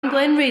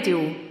Glen Radio,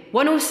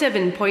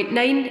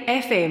 107.9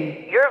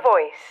 FM. Your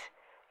voice,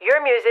 your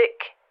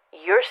music,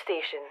 your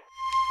station.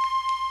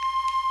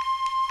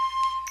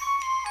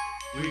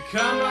 We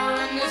come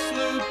on this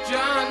loop,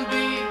 John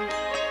B.,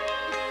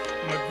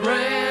 my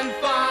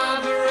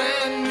grandfather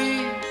and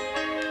me,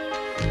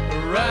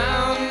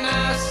 around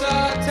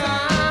Nassau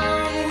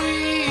town we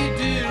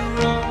did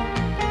roam,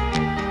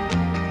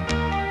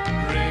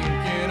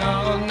 drinking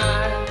all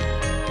night,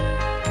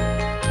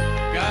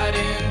 got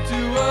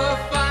into a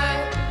fight.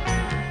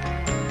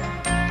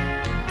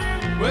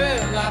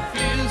 Well, I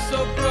feel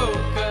so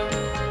broken,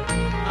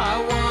 I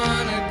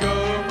wanna go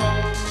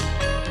home.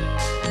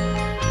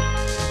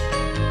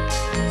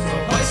 So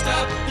hoist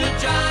up the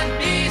John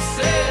B.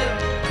 sail,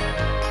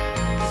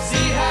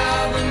 see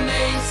how the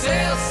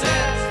mainsail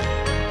sets.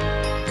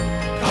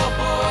 Call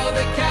for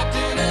the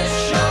captain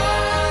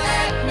ashore,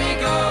 let me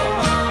go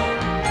home.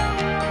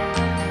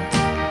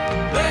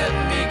 Let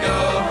me go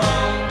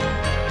home.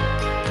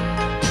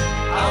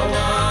 I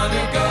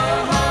wanna go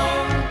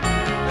home.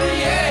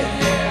 Yeah,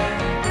 yeah.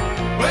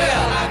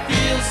 Well, I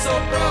feel so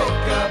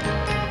broke up,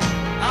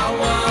 I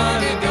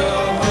wanna go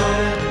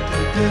home.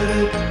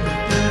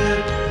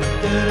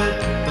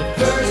 The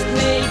first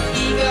mate,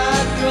 he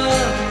got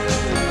drunk,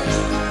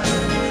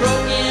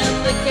 broke in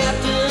the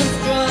captain's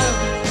drum.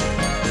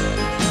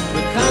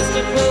 The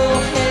constable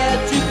had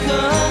to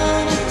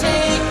come and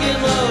take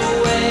him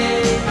away.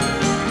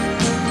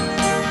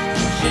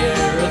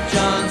 Sheriff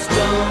John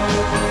Stone,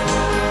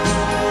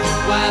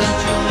 why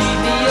don't you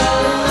leave me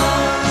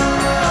alone?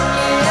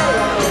 Yeah.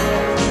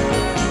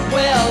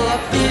 Well, I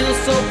feel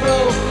so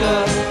broke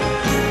up,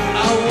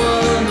 I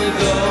wanna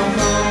go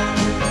home.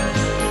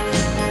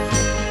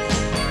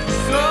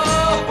 So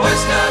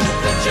hoist up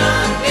the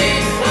John B.,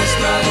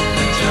 hoist up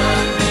the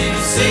John B.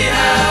 See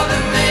how the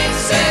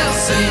mainsail,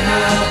 see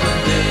how the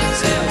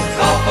mainsail.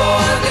 Call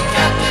for the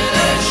captain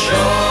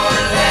ashore,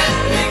 let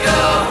me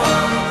go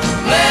home,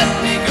 let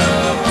me go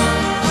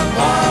home. I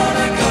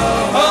wanna go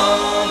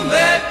home,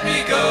 let me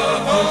go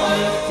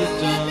home.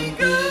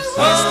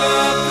 Hoist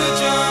up the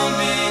John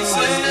B.,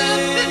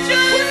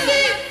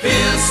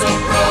 feel so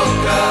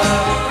broke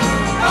up,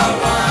 I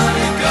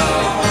wanna go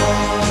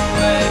home,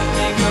 let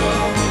me go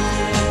home.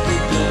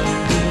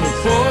 The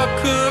poor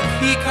cook,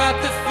 he caught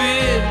the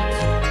fit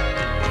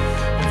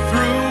and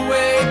threw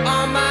away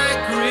all my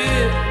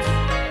grit.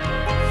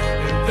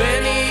 And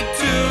then he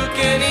took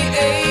and he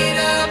ate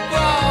up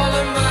all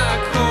of my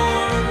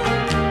corn.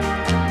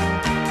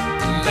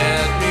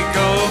 Let me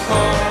go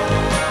home.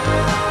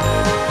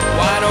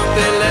 Why don't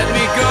they let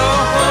me go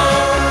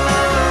home?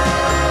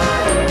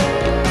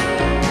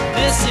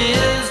 This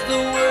is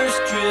the worst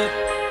trip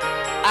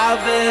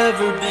I've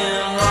ever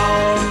been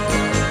on.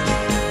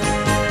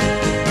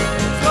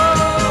 So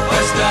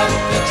hoist up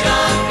the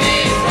John B.,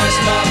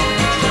 hoist up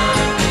the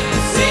John B.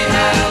 See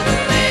how the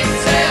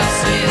mainsail,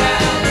 see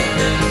how the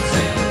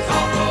mainsail.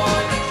 Call for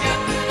the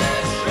captain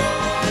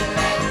ashore,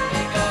 let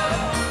me go,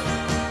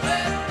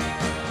 let me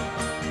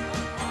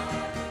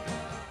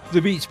go.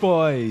 The Beach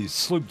Boys,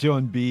 Sloop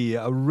John B.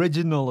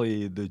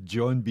 Originally, the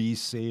John B.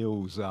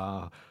 Sails,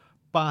 a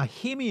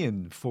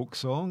Bahamian folk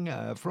song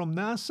from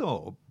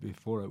Nassau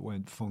before it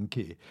went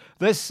funky.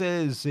 This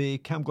is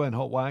Cam Glen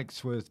Hot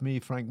Wax with me,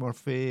 Frank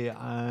Murphy,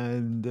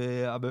 and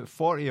about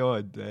 40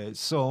 odd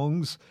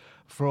songs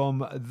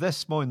from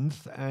this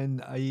month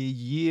and a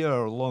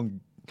year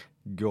long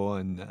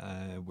gone,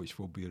 which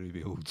will be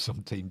revealed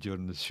sometime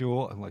during the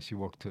show, unless you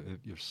worked it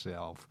out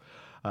yourself.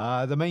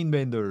 The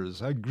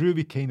Mindbenders, A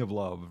Groovy Kind of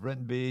Love,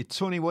 written by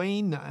Tony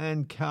Wayne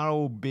and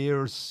Carol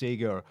Bear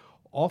Sager,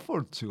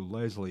 offered to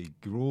Leslie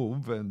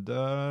Grove and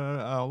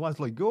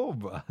Leslie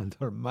Gove and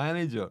her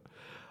manager,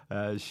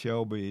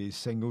 Shelby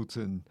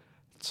Singleton,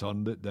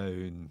 turned it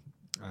down.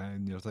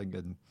 And you're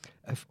thinking,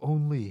 if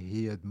only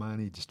he had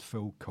managed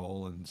Phil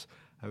Collins,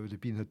 it would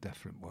have been a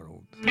different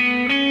world.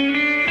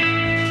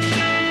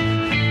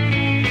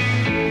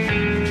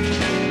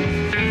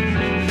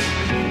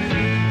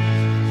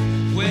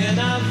 When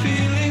I'm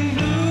feeling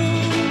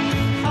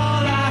blue,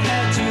 all I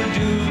have to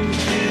do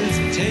is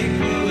take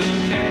a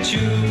look at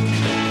you.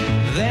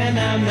 Then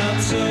I'm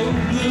not so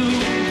blue.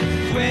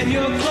 When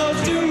you're close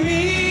to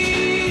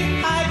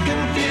me, I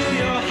can feel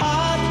your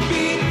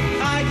heartbeat.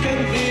 I can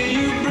hear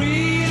you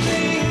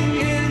breathing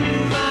in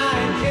my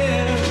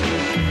ear.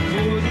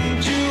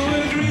 Wouldn't you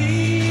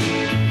agree?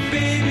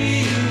 Baby,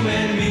 you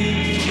and me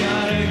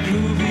got a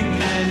groovy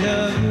kind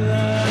of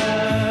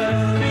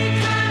love.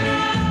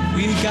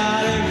 We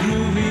got a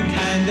groovy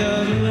kind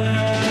of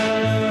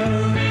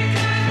love.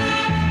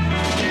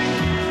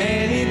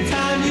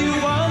 Anytime you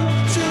want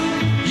to,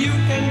 you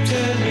can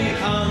turn me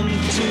on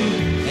to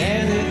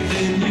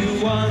anything you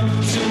want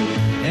to.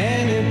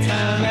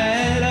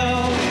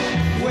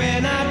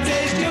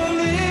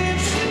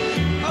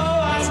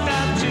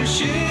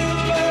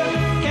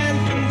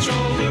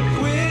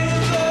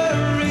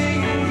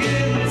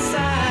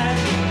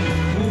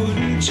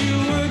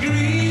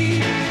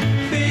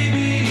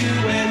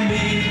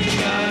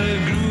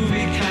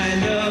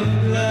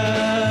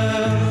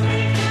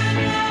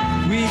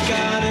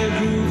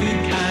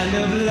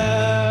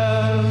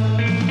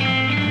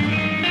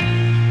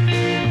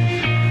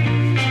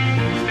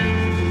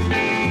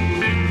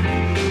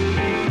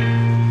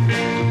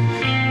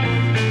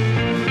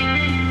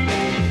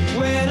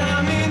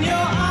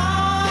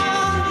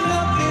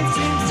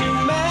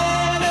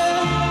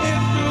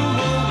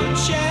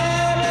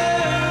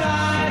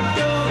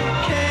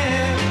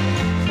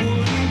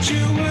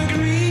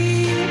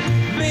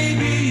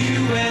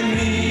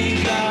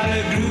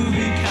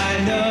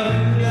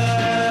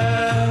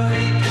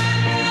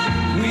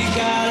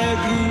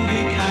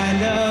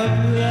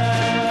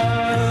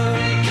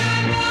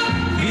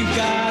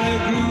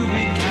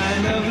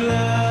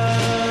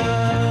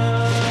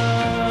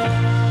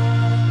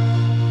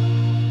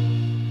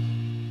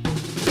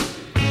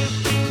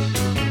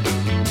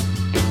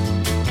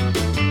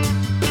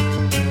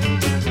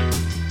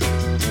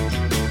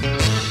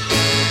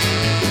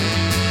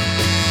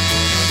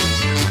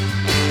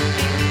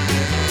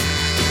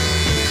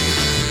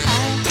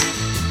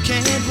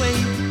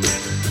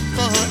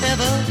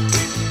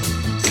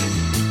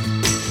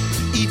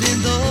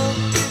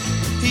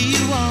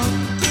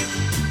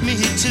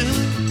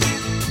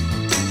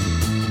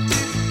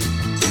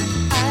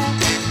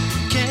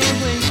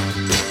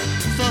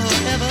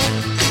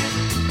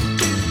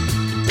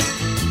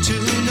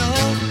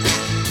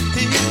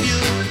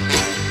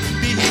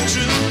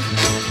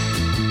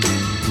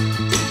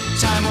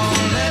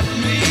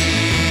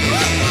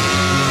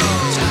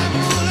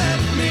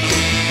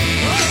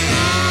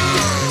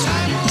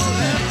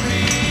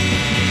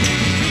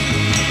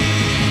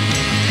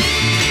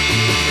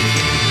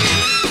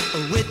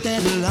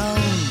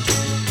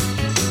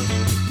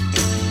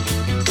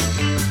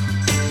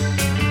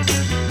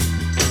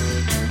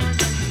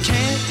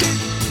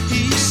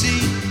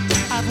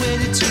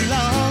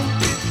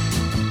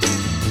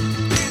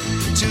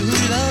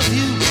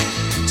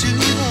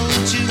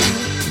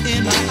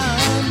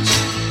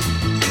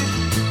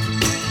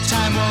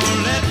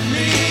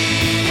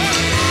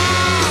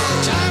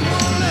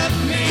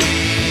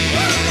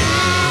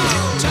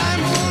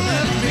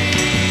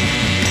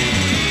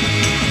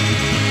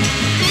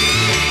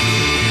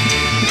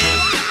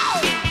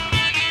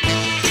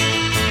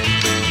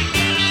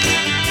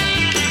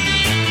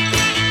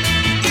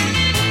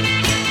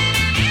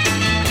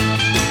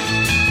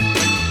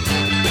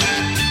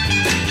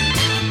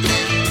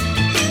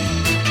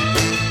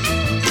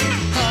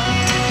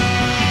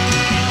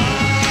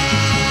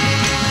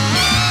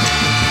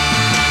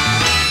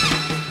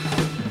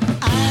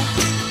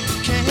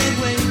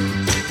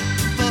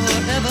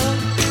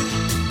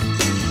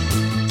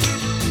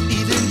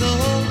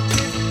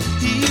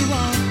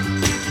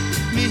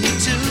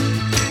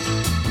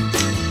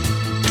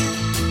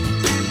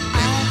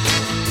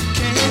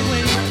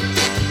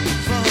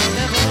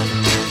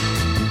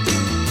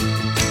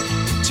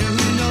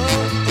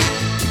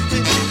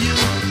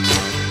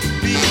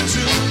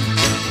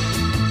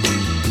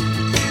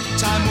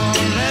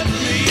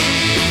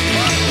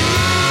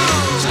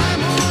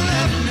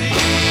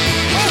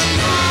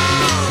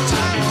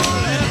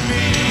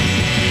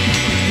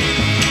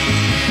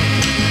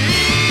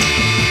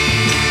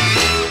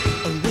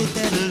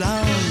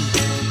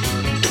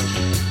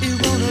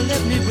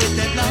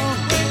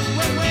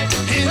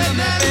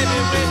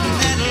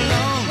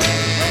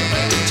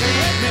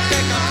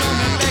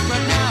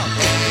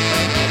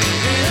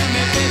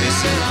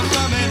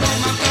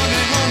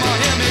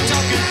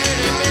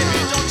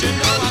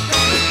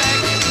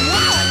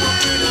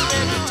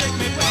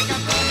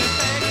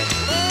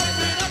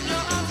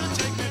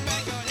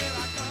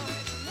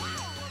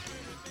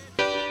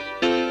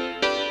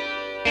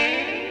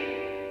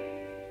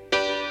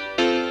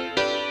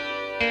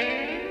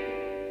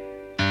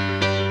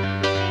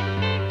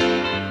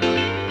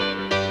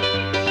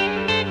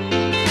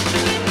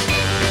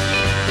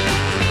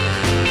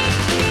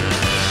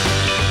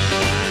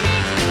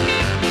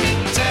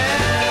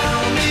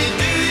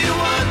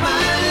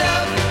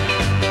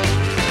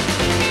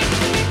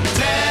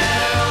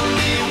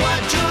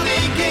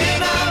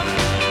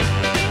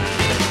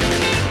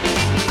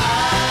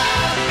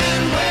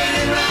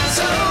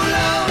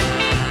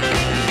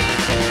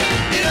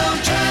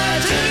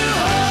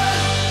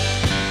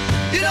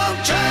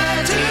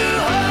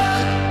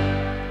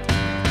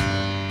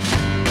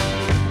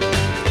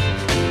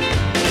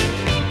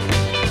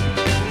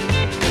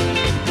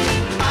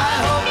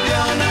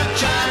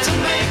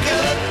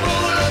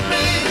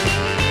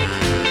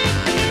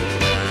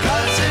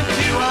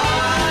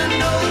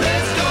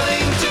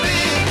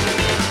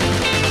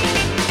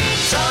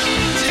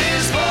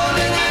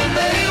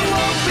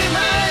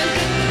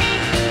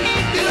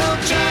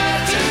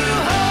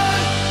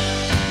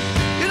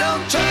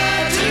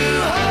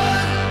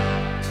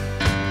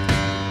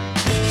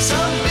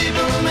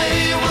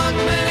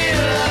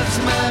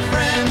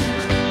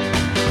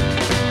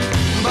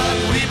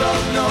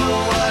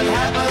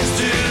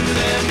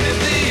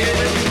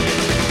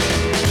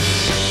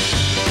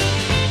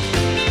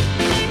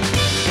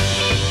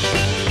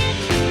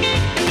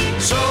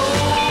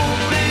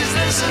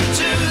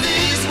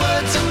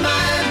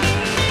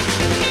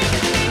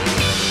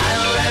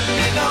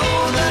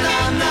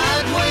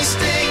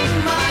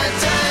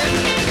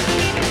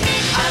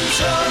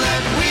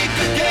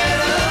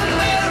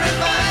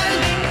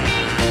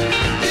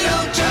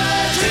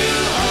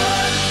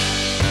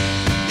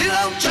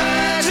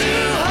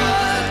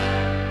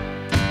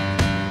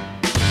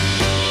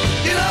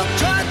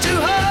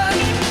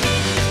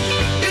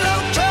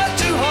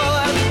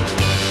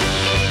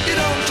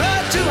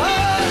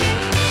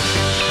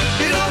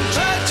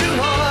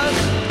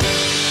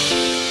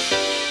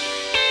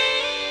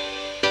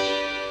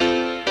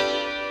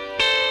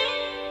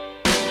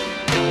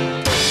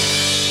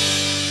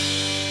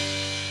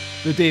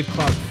 The Dave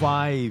Clark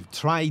 5,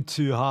 Tried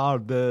Too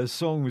Hard. The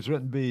song was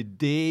written by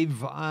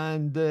Dave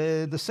and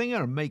the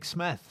singer, Mike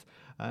Smith.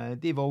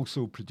 Dave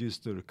also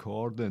produced the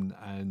recording,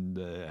 and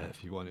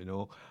if you want to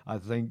know, I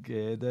think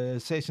the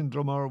session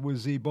drummer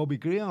was Bobby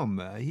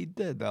Graham. He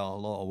did a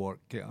lot of work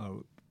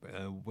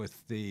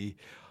with the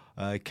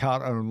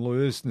Carter and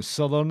Lewis and the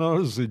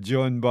Southerners, the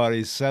John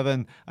Barry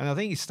 7, and I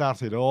think he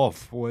started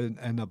off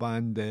in a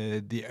band,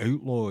 The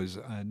Outlaws,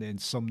 and then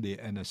somebody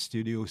in a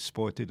studio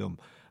spotted him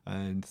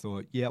and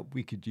thought,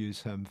 we could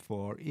use him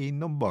for a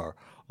number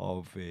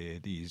of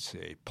these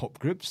pop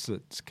groups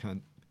that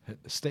can't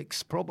hit the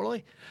sticks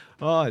properly.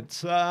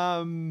 It's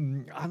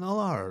another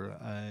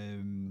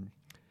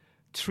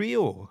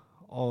trio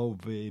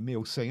of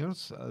male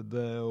singers,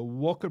 the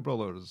Walker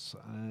Brothers,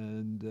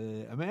 and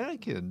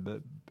American,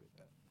 but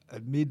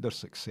had made their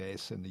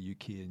success in the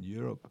UK and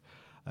Europe.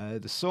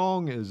 The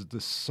song is The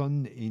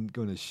Sun Ain't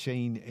Gonna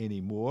Shine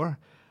Anymore,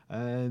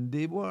 and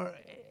they were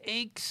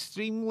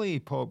extremely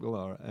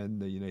popular in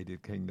the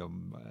United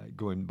Kingdom,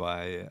 going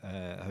by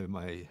how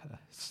my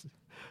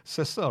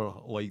sister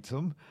liked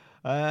them.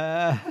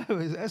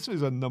 This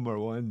was a number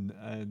one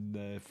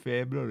in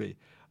February,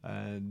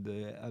 and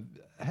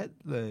hit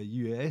the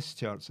US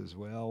charts as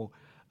well.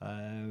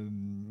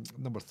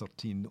 Number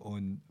 13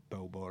 on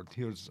Billboard.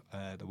 Here's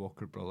the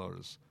Walker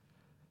Brothers,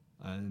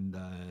 and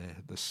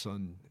The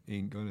Sun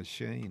Ain't Gonna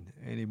Shine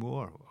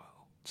Anymore.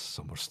 Well,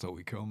 summer's still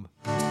to come.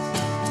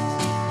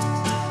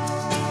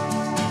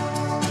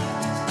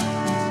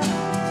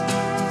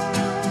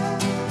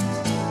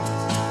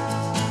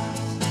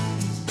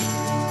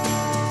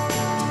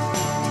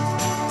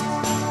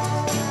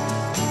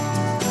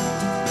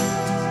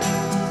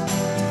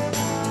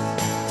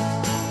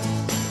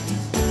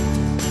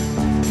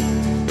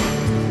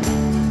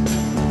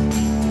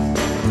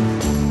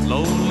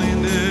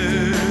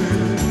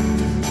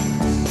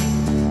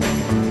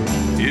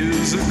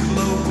 Is a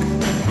cloak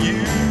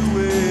you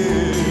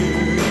wear,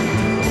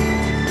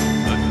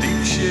 a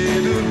deep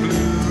shade of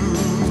blue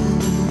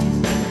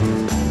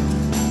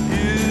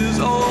is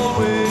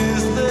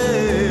always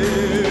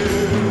there.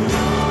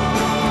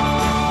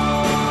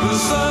 The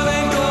sun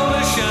ain't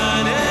gonna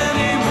shine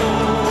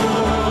anymore,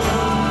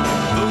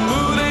 the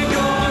moon ain't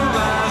gonna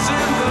rise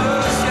in the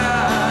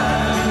sky,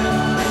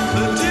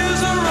 the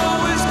tears are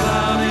always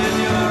clouding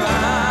your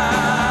eyes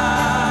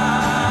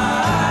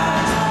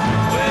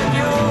when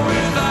you're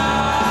without.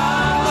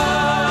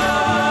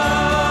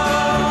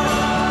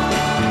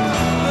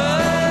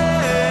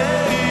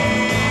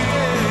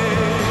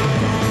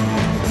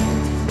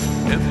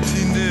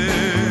 Emptiness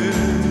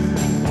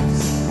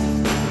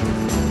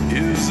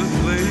is a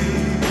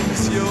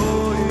place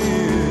you're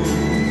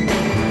in,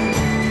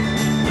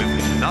 with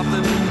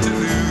nothing to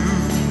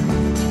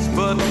lose,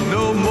 but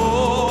no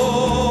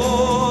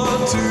more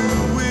to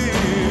win.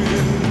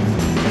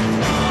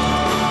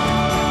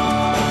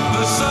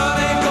 The sun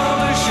ain't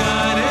gonna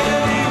shine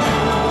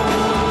anymore,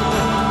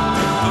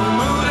 the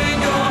moon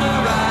ain't gonna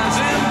rise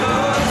in the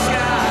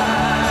sky,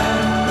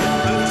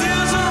 the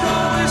tears are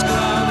always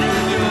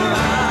clouding your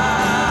eyes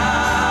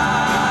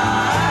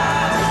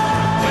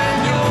when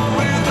you're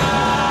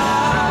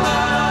without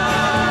love.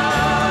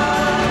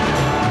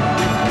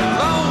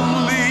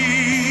 Lonely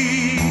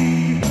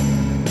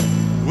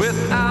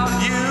without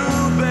you,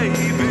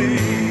 baby.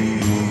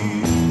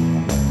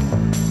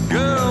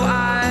 Girl,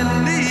 I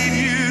need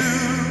you.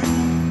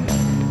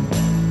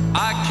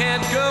 I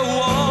can't go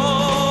on.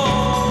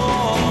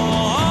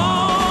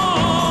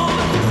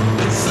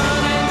 The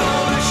sun ain't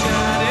gonna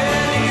shine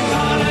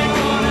anymore. Ain't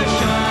gonna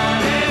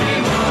shine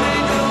anymore.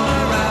 Ain't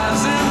gonna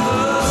rise in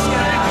the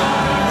sky.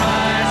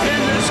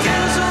 The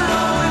skies are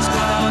always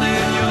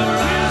clouding your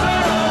eyes.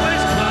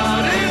 The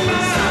sun ain't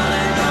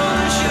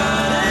gonna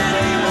shine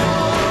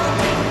anymore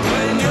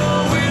when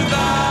you're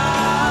without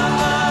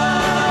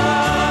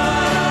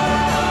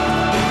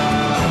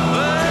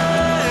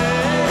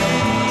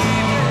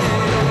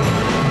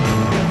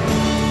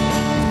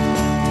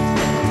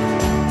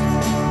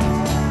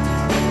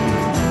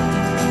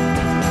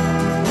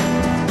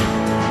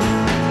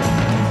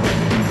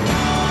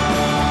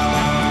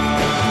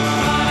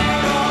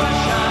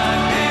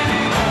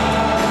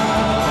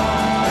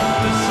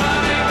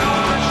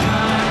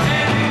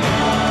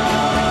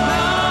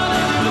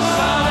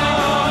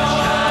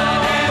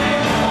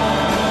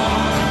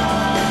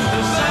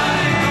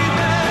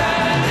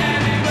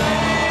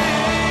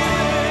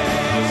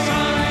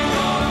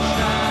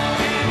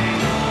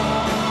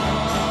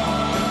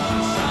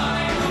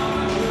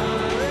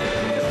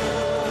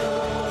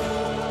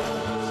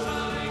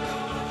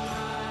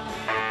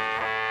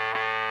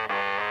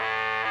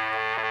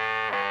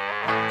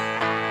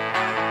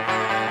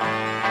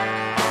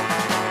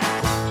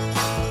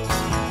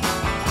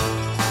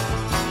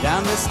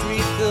Down the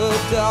street the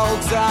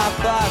dogs are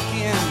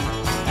barking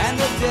and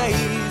the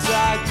days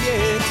are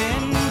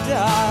getting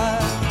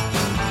dark.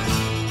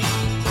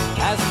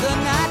 As the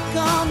night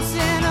comes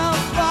in a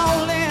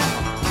falling,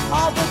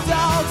 all the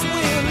dogs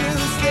will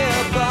lose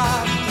their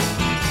bark.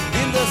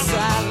 In the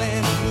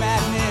silent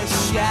madness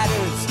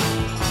shatters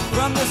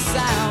from the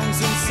sounds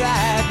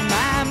inside my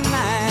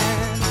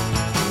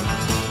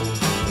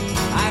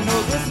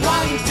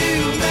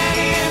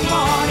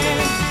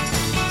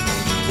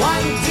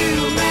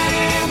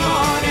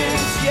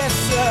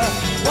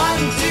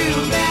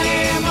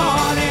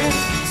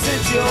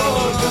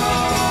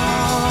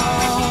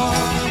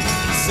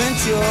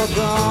you're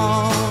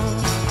gone.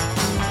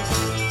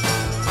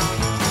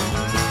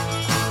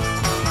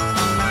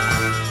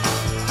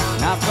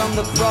 Now from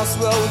the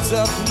crossroads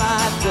of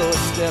my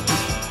doorstep,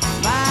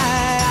 my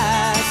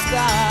eyes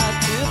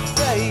start to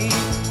fade.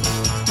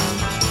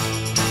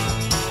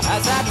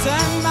 As I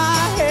turn my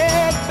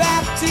head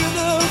back to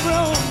the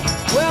room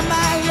where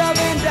my love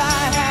and I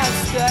have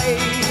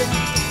stayed.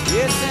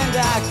 Yes, and I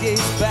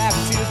gaze back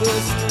to the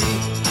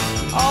street,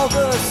 all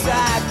the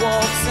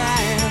sidewalks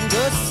and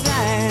the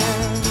sand.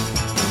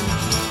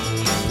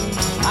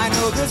 I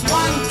know there's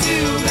one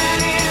too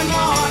many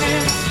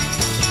mornings,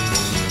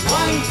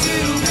 one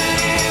too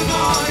many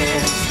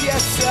mornings,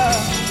 yes sir,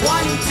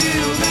 one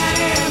too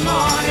many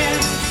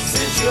mornings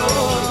since you're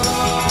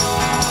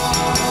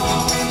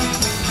gone,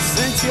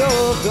 since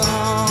you're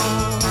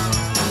gone.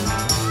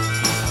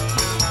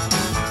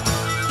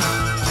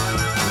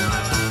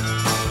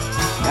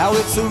 Now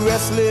it's a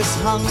restless,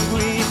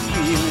 hungry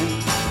feeling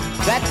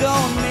that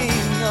don't mean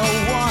no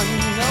one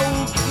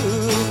no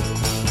good.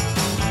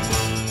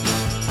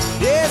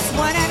 Yes,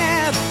 when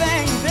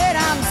anything that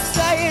I'm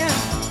saying,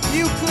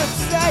 you could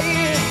say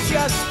it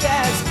just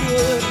as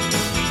good.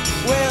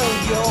 Well,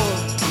 you're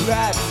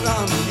right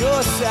from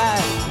your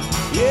side,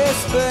 yes,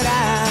 but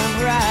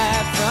I'm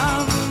right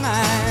from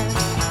mine.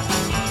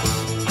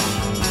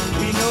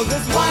 We know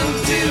there's one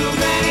too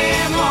many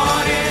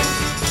mornings,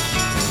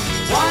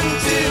 one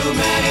too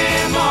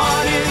many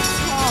mornings,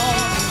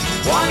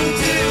 one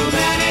too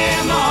many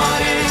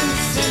mornings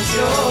since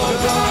you're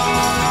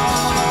gone.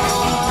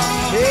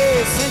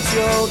 Hey, since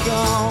you're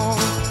gone.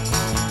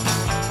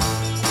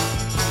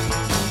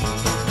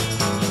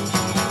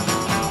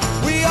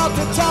 We ought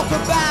to talk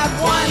about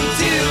one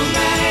too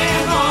many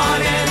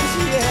mornings,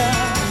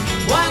 yeah.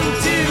 One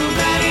too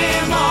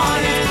many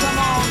mornings,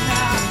 come on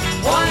now.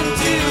 One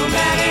too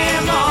many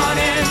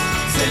mornings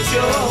since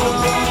you're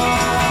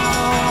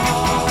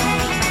gone.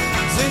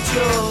 Since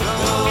you're gone.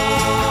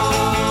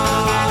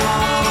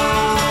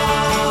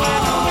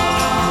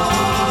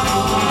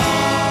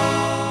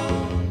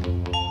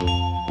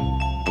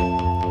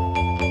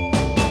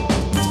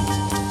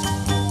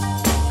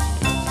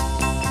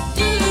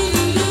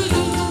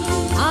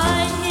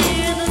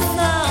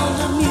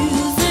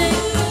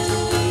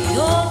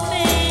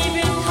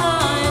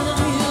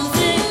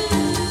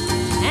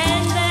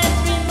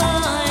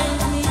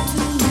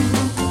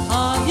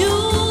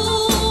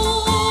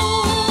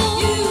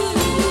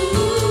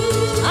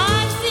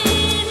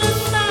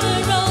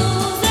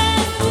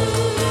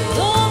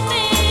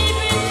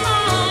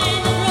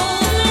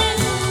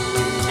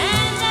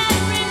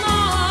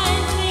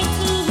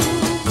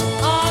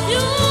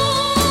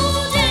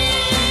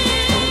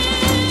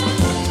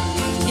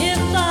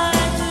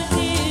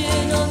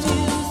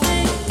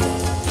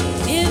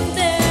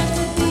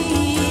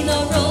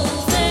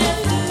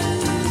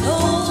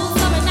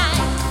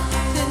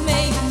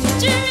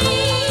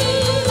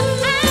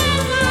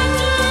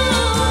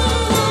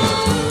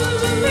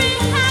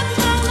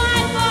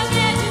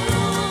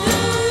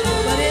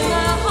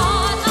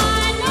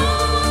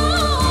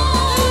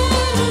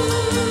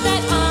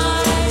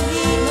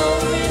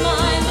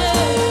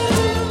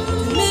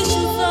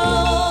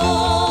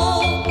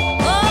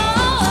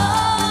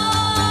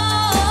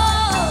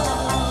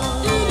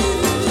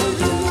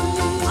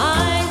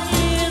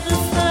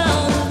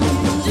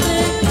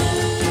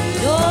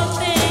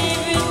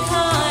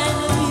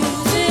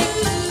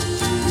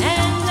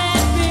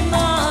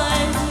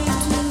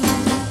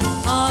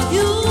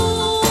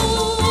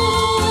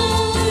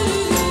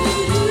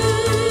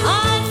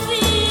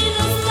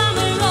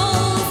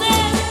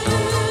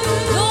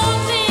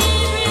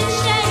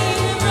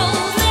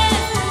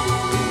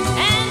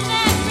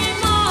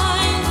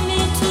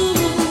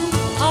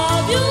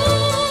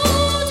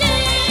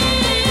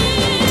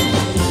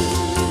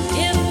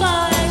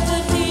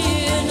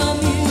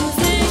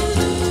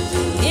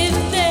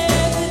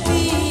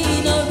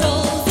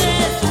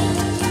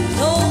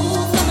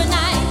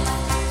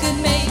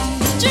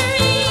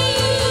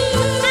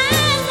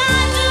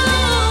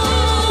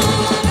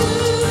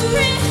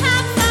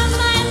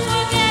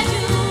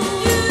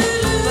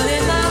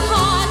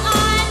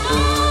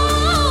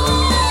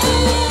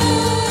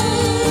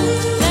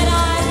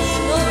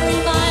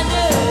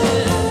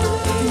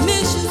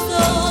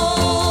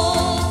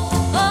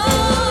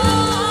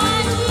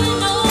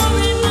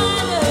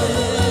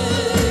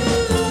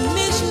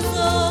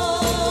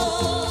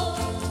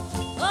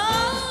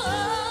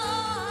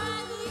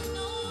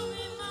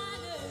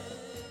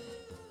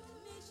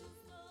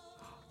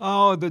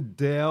 Oh, the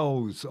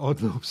Dells. Oh,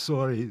 no,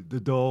 sorry,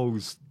 the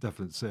Dolls,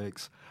 different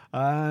sex.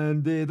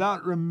 And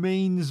that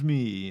reminds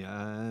me,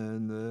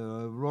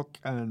 and rock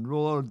and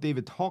roller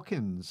David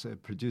Hawkins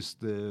produced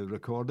the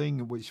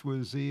recording, which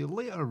was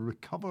later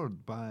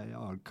covered by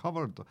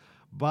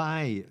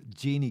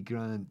Janie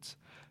Grant,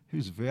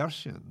 whose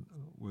version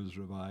was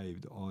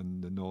revived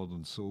on the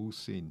Northern Soul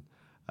scene.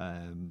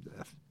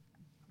 If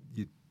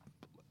you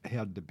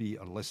heard the beat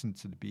or listened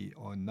to the beat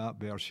on that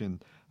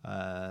version,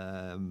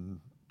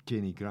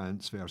 Janie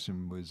Grant's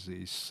version was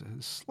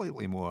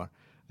slightly more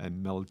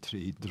and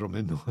military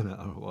drumming on it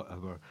or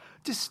whatever.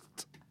 Just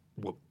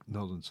what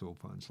Northern Soul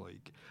fans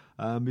like.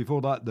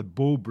 Before that, the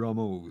Beau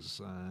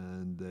Brummels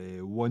and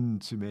One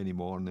Too Many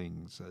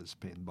Mornings, as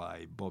penned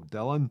by Bob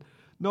Dylan.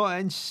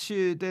 Not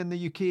issued in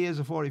the UK as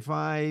a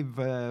 45,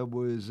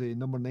 was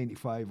number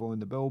 95 on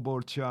the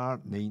Billboard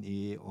chart,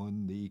 98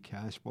 on the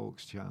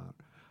Cashbox chart.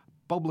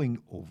 Bubbling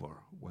over,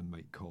 one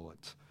might call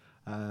it.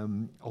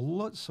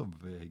 Lots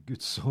of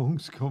good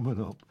songs coming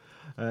up,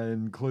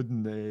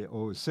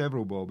 including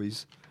several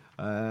Bobbies.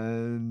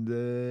 And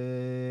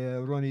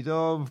Ronnie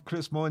Dove,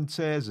 Chris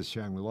Montez, the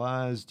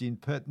Shangri-Las, Gene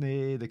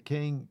Pitney, the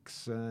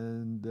Kinks,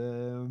 and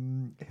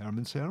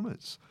Herman's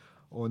Hermits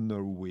on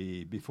their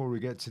way. Before we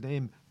get to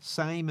them,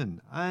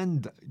 Simon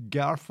and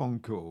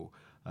Garfunkel.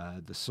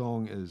 The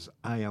song is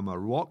I Am a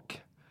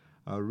Rock,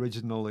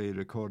 originally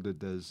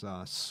recorded as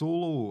a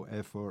solo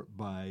effort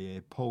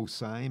by Paul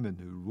Simon,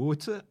 who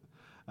wrote it.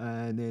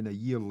 And then a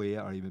year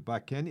later, he went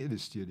back into the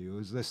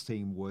studios, this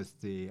time with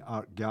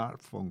Art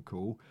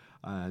Garfunkel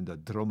and a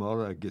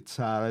drummer, a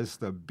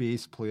guitarist, a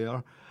bass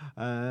player.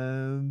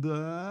 And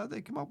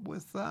they come up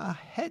with a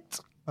hit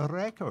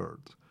record,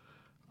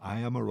 I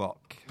Am a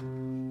Rock.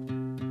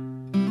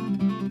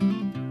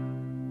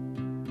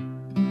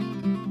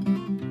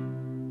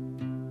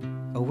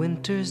 A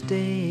winter's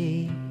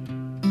day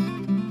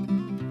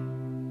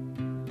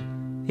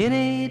in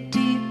a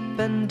deep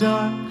and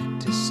dark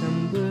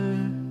December,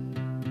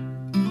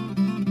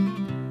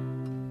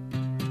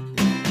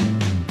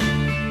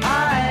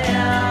 I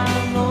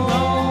am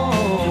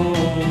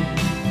alone,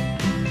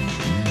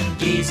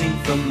 gazing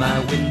from my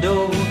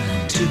window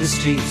to the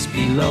streets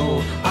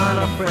below on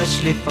a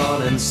freshly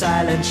fallen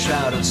silent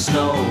shroud of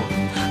snow.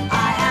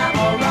 I am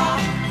a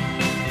rock,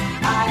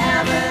 I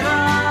am an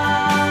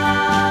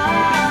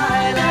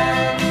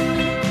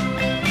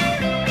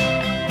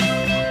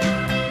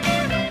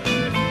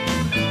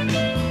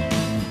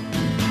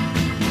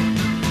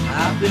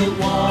built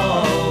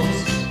walls,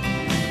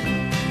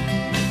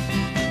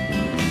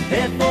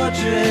 a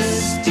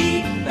fortress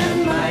deep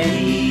and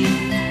mighty,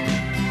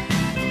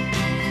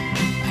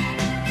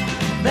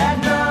 that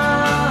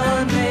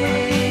none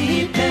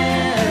may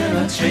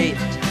penetrate.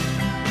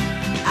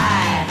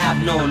 I have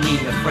no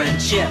need of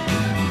friendship.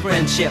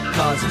 Friendship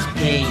causes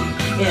pain.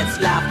 It's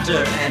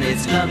laughter and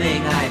it's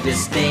loving I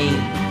disdain.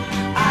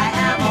 I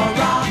am a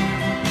rock,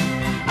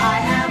 I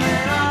am an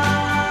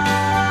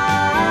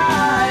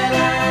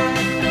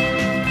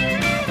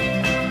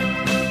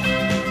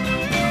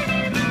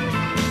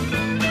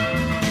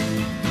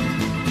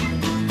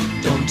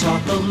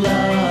talk of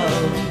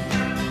love.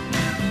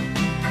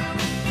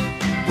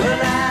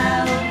 Well,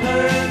 I've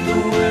heard the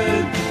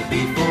word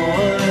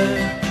before.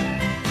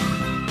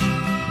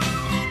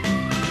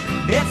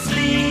 It's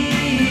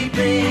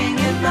sleeping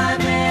in my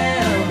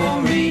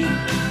memory.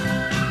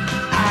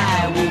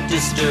 I won't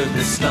disturb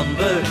the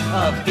slumber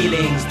of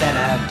feelings that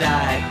have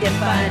died. If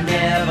I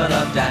never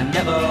loved, I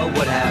never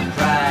would have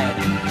cried.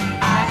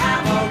 I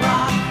am a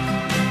rock,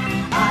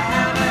 I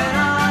am an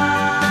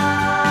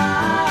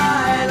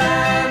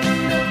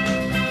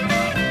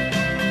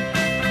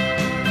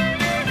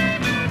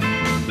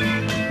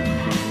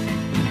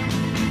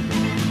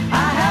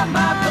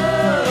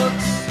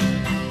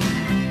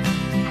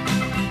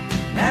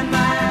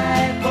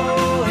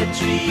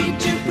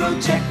to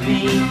protect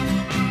me.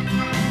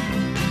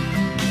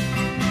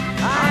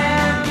 I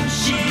am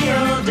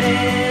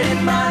shielded in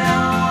my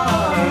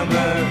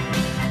armor,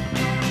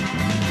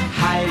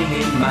 hiding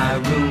in my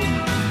room,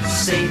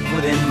 safe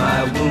within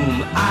my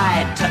womb.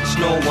 I touch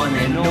no one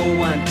and no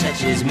one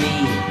touches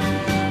me.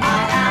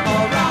 I am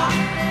a rock,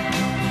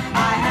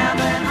 I am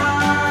an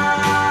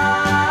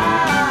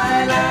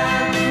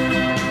island,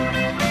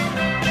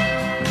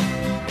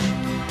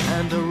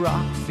 and a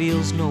rock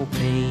feels no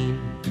pain,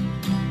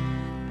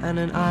 and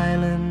an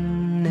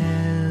island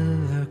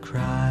never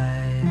cries.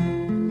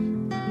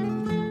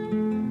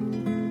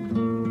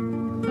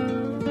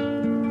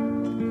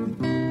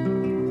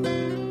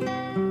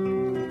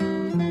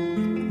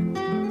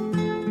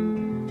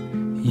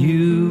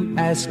 You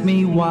ask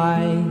me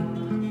why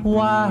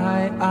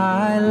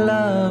I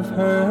love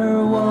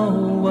her. Whoa,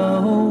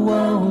 whoa,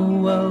 whoa,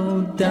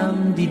 whoa,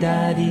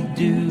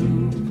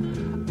 dum-de-da-de-doo.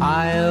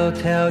 I'll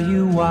tell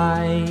you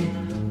why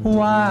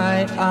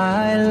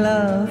I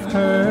love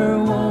her.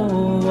 Whoa,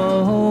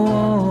 whoa,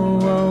 whoa,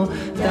 whoa,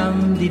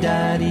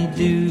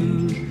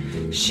 dum-de-da-de-doo.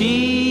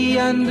 She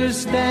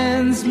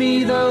understands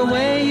me the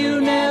way you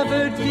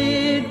never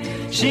did.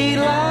 She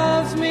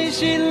loves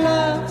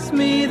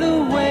me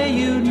the way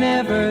you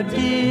never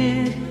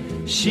did.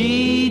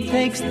 She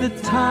takes the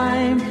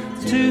time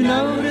to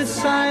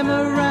notice I'm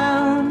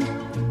around.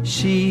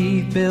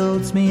 She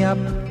builds me up,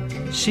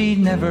 she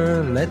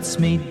never lets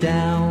me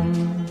down.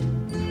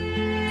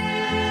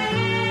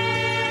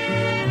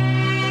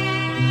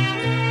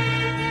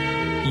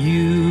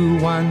 You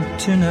want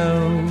to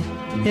know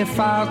if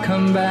I'll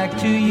come back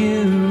to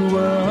you.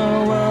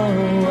 Whoa, whoa,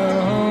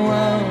 whoa,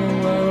 whoa,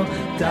 whoa,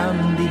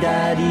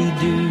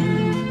 dum-de-da-de-doo.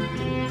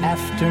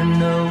 After After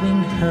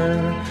knowing her,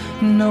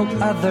 no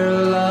other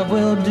love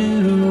will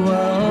do. Oh,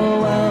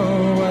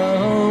 oh,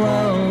 oh,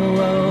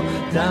 oh, oh,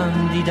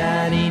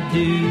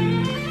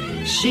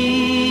 dum-de-daddy-doo.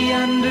 She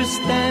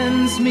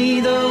understands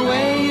me the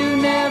way you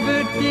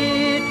never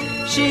did.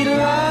 She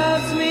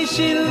loves me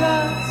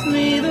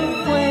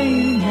the way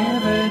you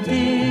never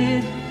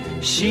did.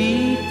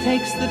 She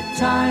takes the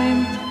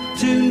time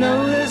to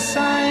notice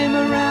I'm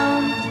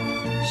around.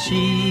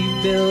 She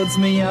builds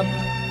me up,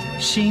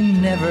 she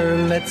never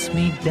lets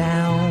me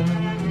down.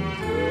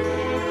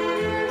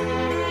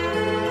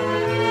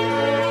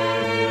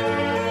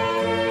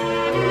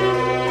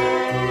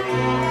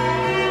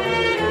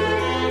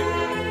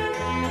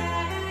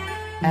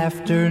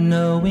 After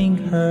knowing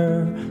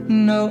her,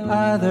 no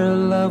other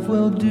love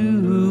will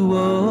do.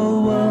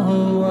 Oh,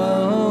 oh,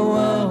 oh,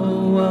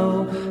 oh,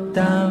 oh,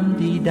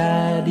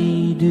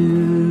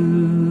 dum-de-daddy-doo.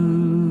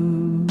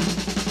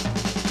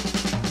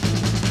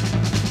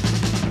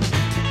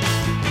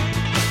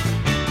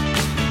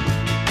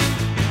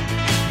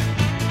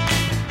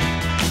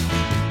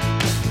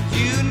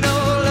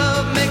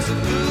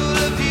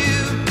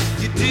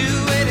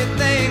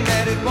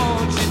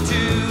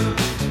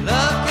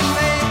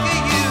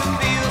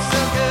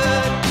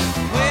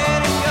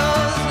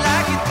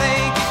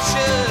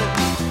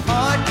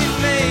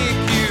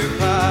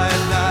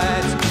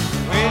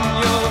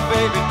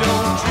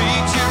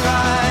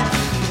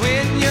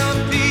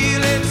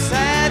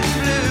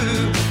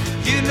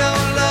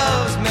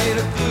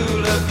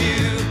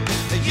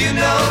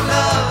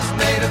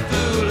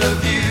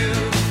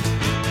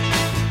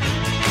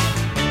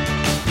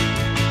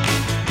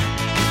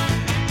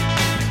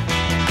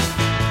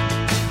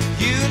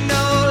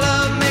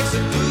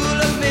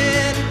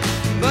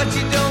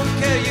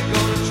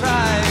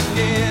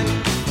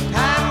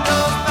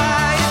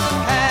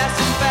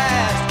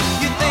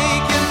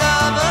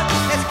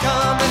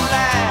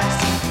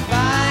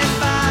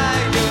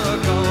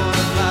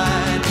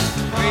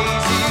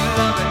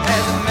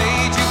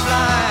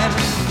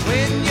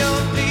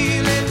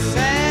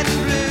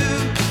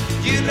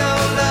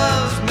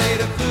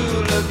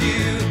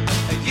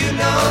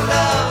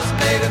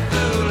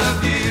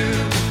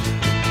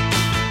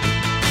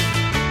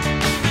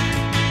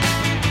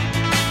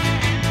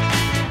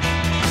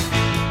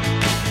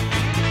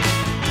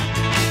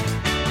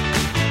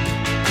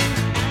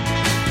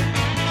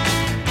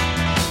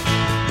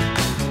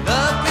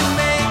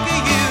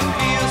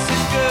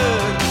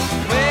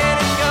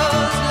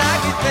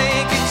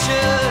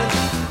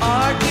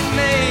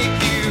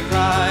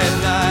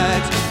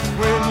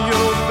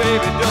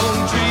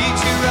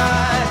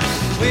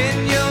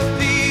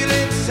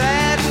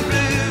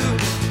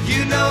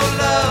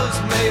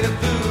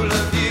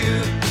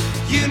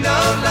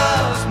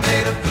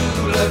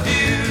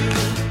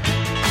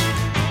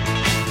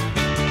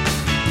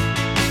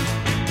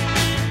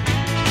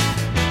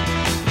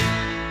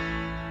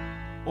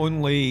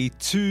 Only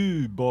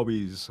two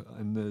Bobbies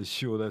in the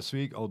show this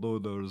week, although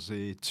there's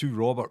two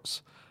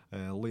Roberts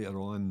later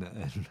on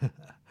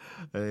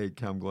in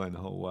Camglen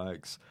Hall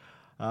Wax.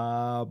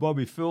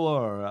 Bobby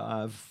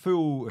Fuller,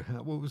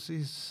 what was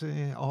his?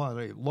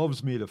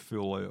 Love's Made a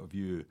Fool Out of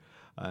You.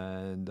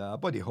 And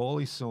Buddy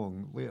Holly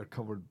song, later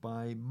covered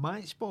by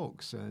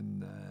Matchbox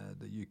in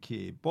the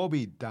UK.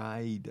 Bobby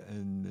died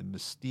in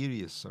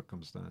mysterious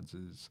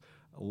circumstances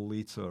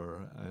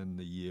later in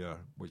the year,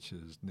 which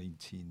is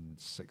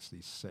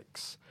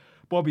 1966.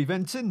 Bobby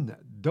Vinton,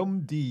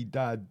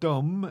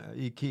 Dum-Dee-Da-Dum,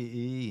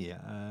 a.k.a.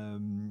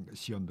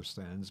 She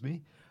Understands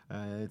Me.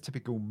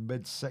 Typical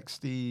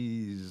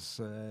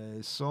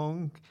mid-60s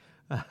song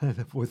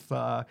with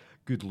a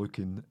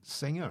good-looking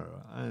singer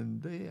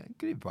and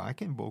great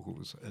backing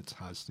vocals, it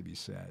has to be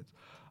said.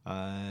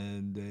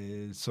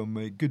 And some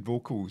good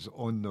vocals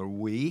on their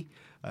way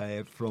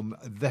from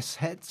this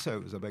hit. So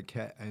it was a big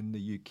hit in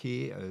the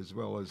UK as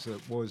well as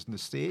it was in the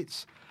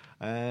States.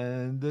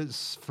 And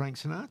it's Frank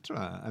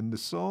Sinatra. And the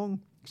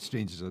song,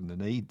 Strangers in the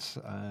Night,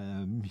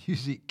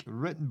 music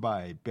written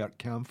by Bert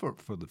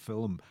Kaempfert for the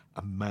film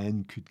A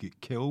Man Could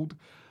Get Killed.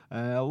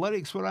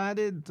 Lyrics were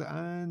added,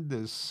 and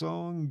the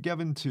song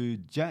given to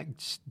Jack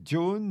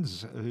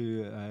Jones,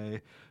 who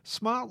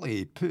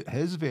smartly put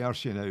his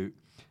version out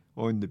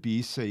on the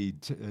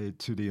B-side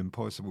to The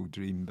Impossible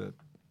Dream, but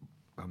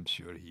I'm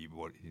sure he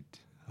worried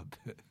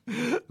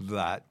about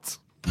that.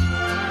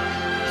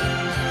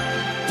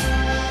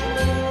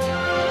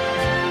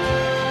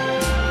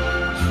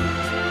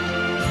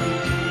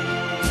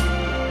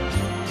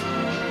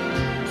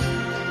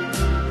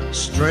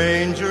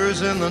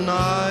 Strangers in the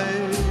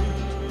night,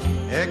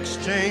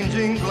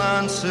 exchanging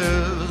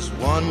glances,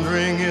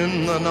 wandering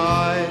in the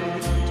night.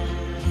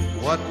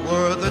 What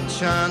were the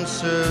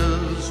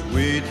chances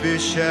we'd be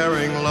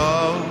sharing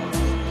love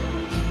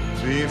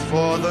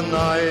before the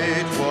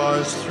night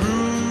was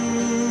through?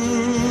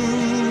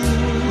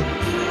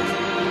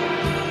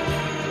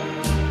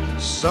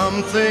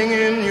 Something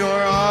in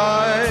your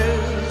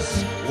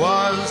eyes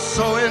was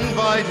so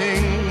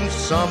inviting,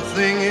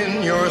 something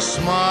in your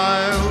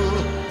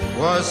smile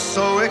was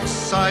so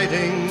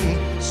exciting,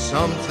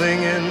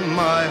 something in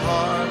my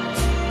heart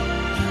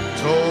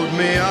told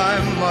me I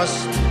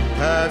must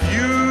have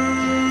you.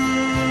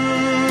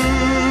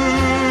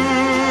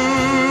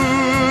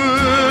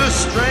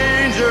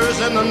 Strangers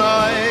in the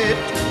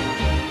night,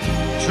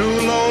 two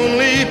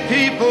lonely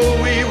people,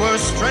 we were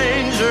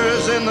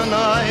strangers in the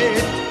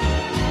night.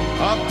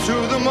 Up to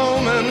the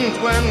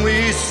moment when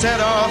we said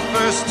our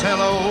first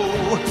hello,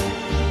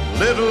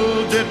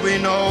 little did we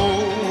know,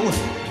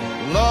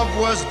 love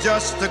was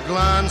just a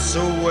glance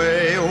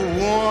away, a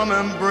warm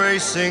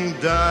embracing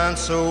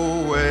dance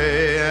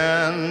away.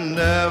 And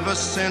ever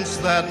since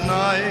that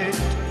night,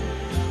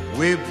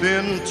 we've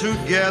been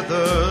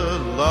together,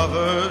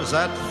 lovers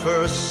at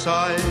first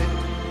sight.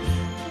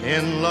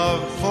 In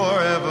love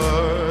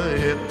forever,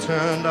 it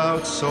turned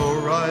out so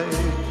right,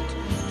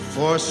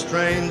 for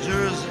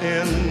strangers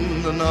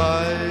in the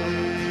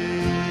night.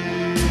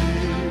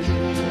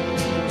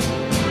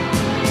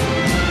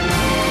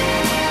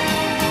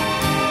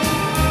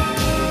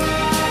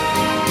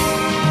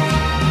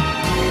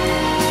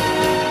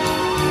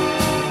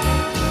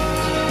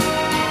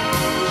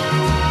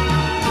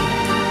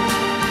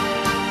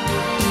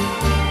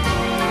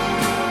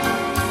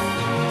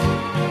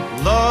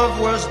 Love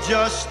was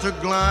just a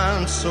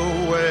glance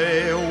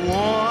away, a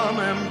warm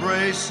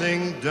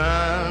embracing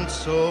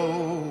dance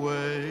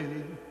away.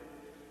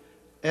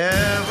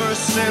 Ever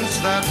since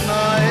that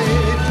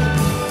night,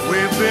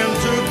 we've been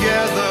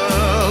together,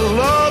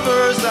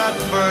 lovers at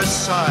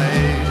first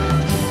sight.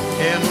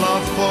 In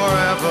love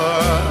forever,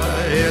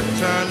 it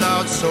turned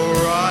out so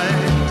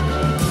right,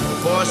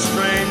 for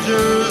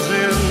strangers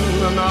in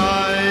the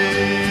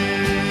night.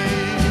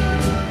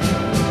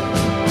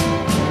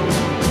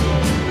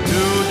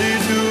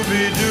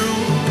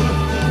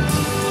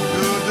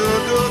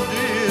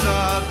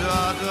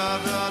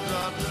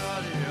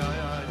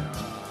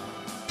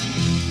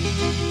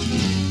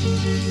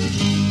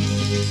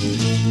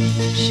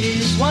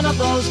 She's one of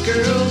those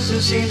girls who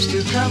seems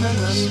to come in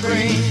the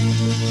spring.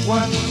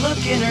 One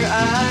look in her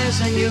eyes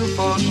and you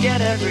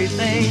forget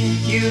everything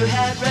you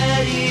had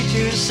ready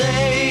to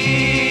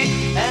say.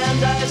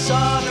 And I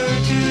saw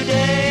her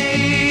today.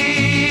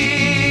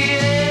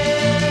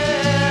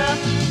 Yeah.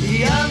 The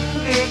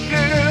younger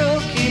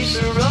girl keeps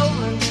a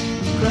rolling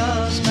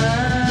across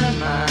my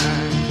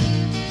mind.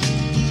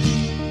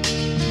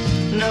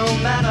 No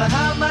matter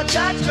how much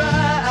I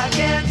try, I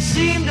can't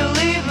seem to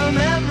leave a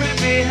memory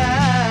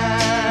behind.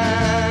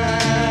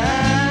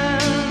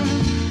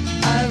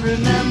 I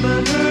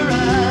remember her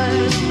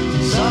eyes,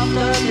 soft,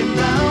 dark and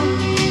brown.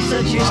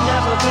 Said she's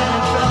never been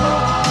in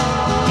trouble,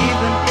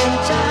 even in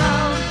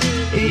town.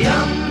 A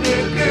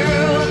younger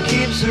girl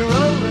keeps her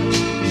rolling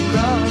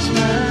across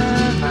my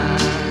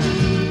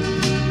mind.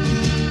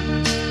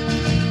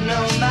 No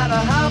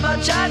matter how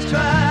much I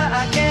try,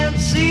 I can't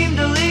seem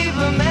to leave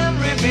a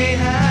memory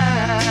behind.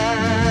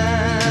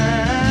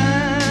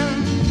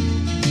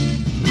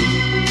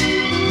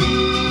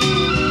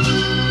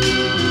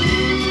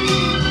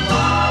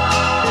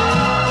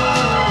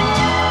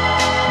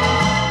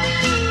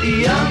 The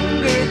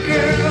younger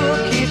girl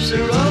keeps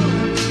her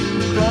rolling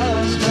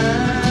across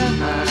my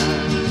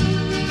mind.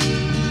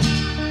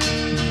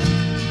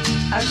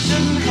 I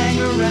shouldn't hang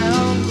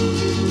around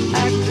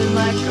acting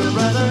like a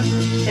brother.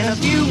 In a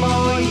few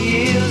more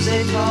years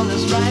they call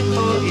us right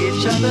for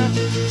each other.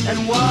 And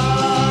why,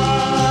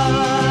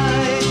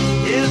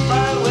 if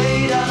I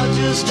wait, I'll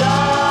just die.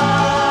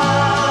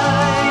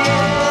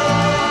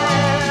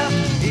 Yeah.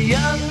 The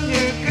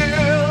younger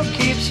girl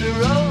keeps her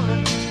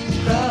rolling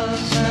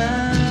across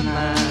my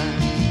mind.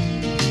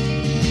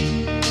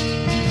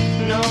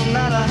 No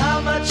matter how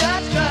much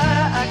I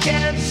try, I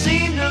can't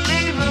seem to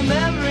leave a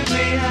memory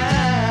behind.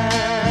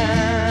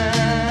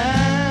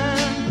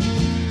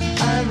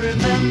 I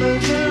remember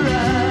her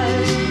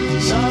eyes,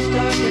 soft,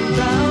 dark and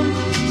brown.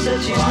 Said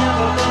she's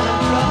never been in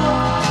trouble,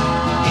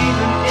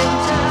 even in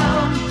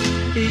town.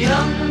 The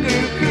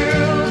younger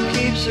girl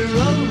keeps her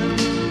rolling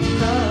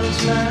across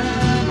my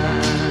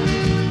mind.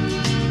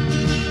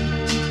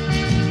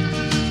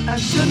 I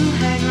shouldn't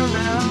hang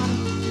around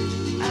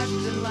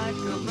acting like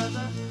a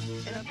brother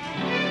in a...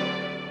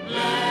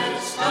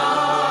 Let's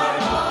start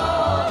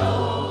all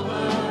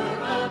over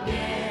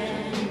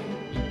again.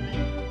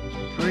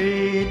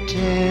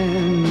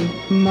 Pretend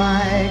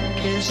my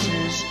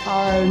kisses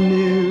are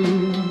new.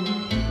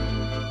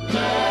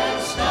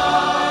 Let's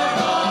start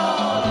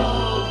all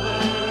over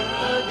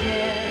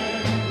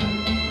again.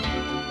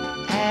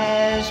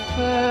 As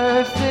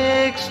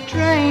perfect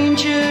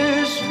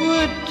strangers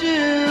would do.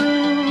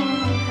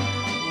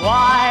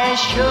 Why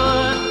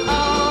should a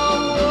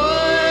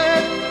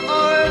word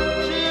or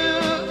two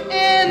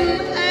in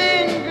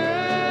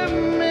anger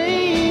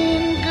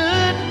mean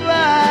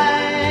goodbye?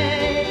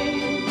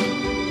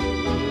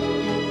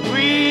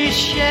 We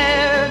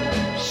shared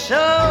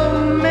so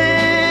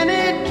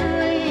many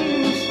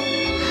dreams.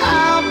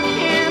 How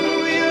can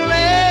we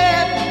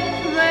let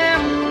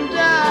them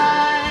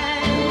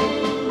die?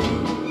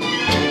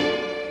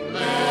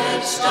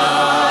 Let's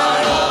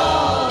start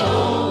all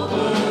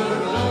over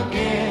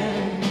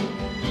again.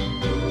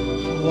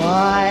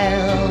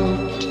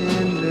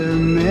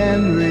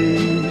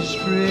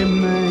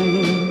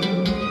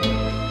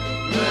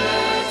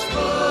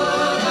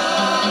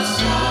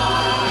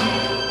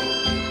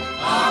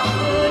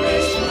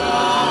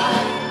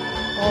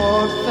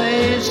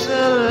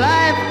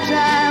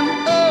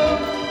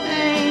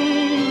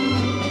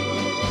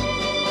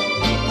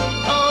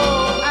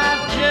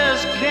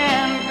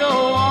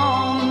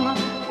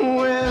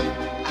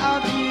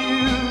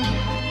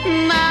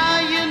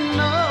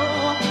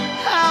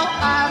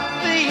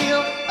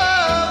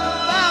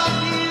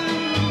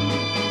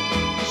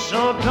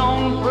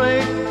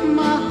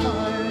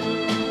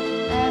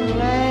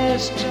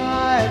 let's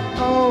start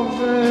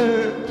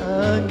over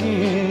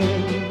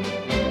again.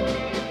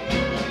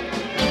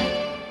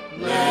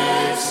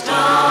 Let's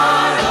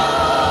start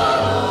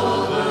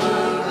all over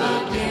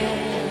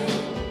again.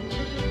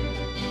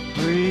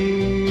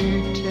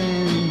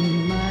 Pretend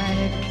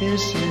my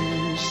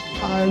kisses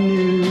are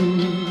new.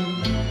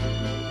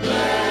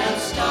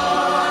 Let's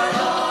start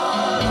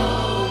all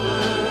over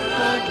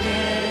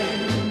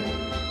again.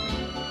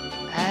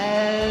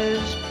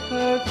 As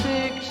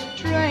perfect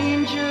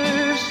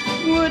strangers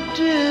would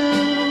do.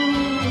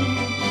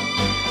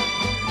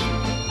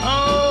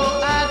 Oh,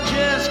 I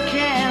just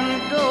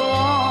can't go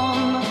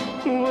on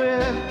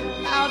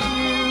without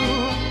you.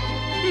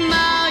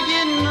 Now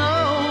you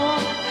know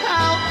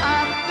how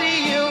I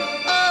feel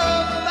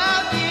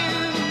about you.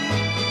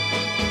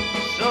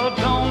 So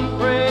don't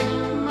break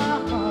my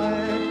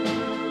heart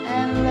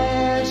and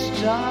let's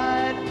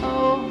start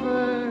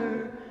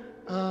over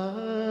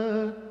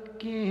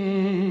again.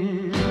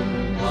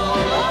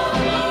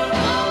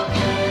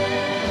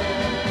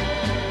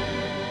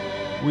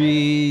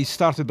 We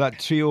started that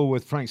trio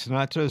with Frank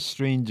Sinatra,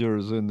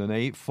 Strangers in the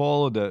Night,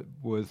 followed it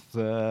with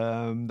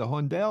the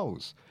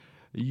Hondells,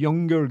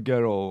 Younger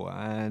Girl,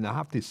 and I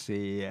have to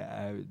say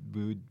it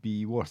would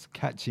be worth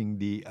catching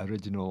the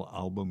original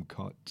album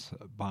cut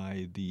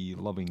by the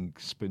Loving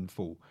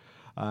Spoonful.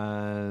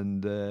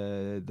 And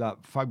that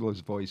fabulous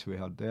voice we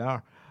heard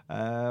there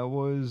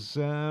was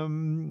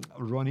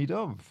Ronnie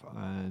Dove,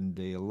 and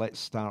Let's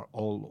Start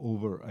All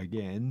Over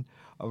Again.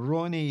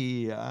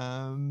 Ronnie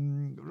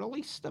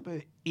released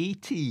about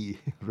 80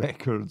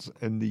 records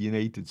in the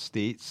United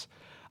States,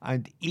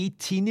 and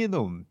 18 of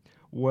them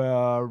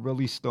were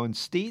released on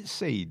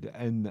stateside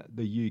in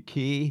the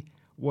UK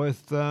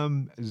with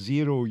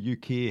 0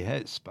 UK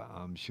hits, but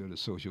I'm sure the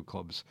social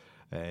clubs,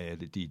 the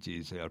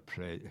DJs there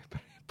played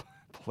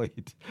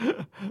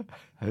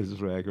his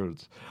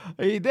records.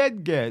 He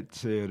did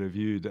get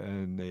reviewed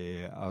in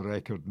a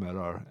Record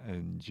Mirror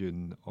in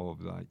June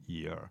of that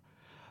year.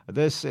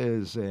 This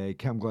is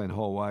Cam Glen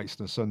Hall Wax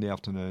on a Sunday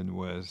afternoon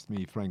with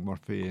me, Frank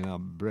Murphy, and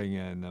I'm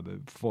bringing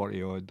about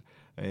 40-odd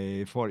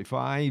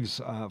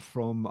 45s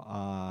from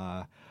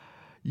a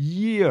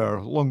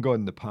year long gone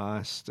in the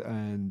past,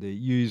 and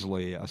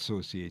usually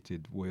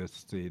associated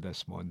with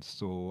this month.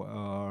 So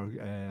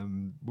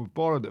we've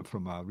borrowed it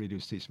from a radio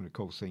station we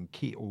call sign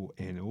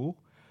KONO,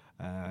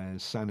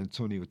 San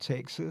Antonio,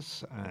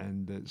 Texas,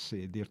 and it's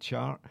their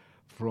chart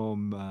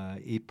from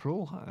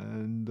April.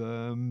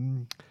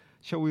 And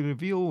shall we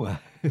reveal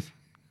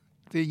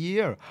the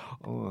year?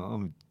 Oh,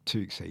 I'm too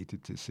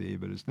excited to say,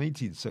 but it's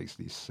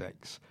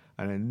 1966.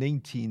 And in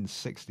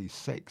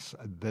 1966,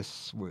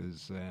 this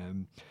was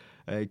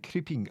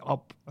creeping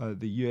up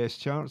the US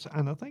charts,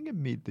 and I think it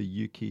made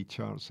the UK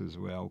charts as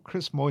well.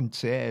 Chris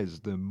Montez,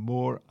 The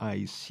More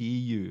I See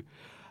You.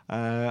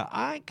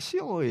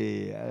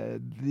 Actually,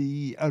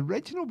 the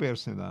original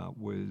version of that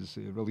was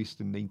released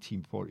in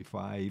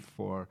 1945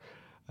 for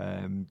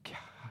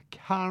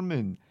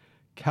Carmen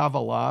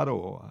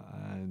Cavallaro,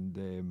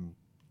 and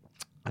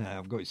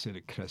I've got to say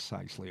that Chris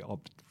actually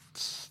upped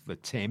the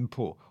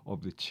tempo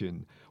of the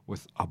tune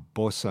with a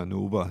bossa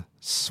nova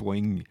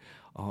swing.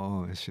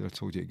 Oh, I should have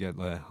told you to get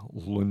the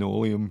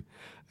linoleum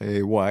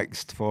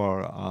waxed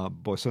for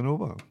bossa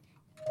nova.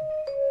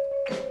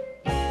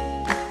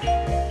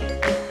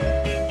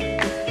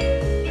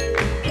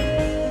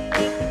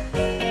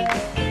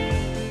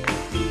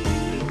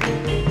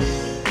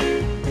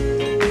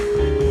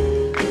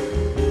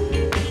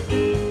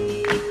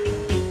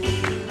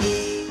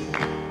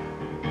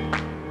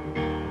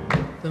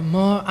 The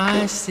more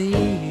I see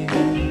you,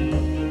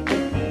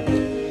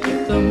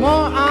 the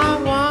more I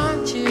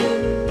want you.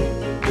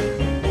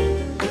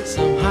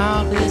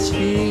 Somehow this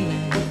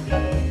feeling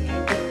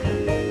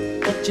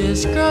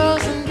just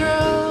grows and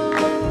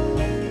grows.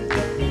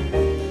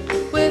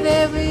 With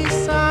every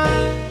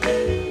sigh,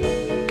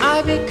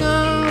 I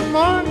become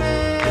more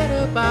mad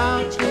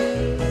about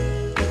you,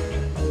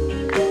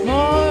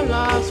 more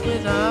lost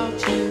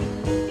without you,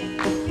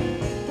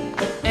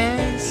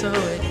 and so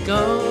it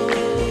goes.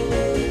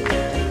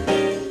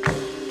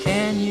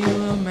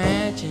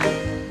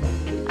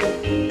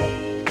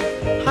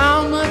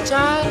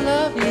 I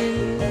love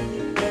you,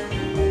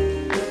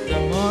 the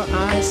more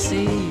I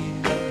see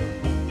you.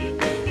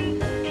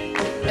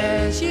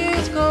 As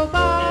years go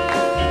by,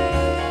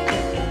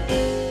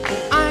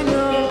 I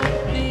know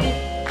the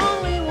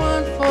only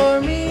one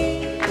for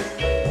me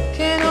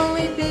can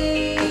only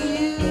be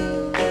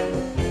you.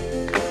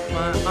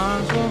 My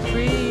arms won't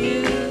free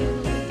you,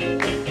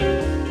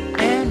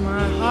 and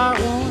my heart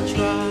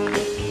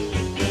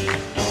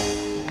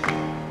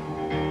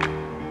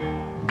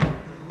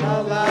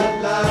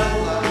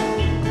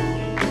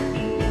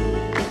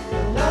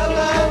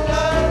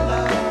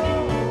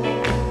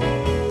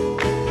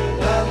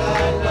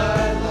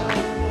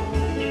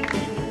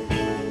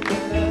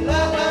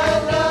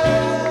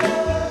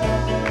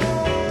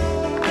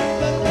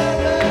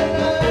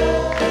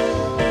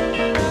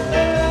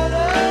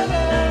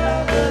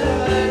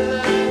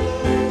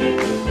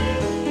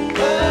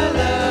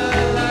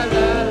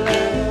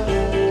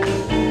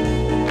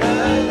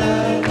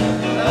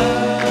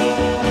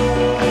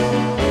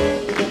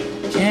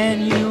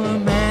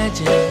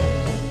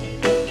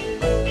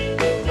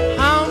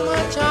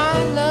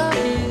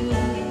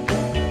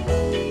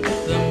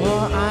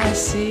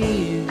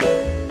you.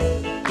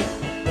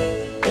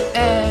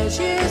 As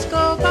years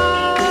go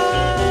by,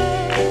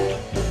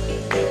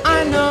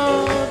 I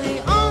know the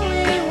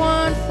only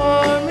one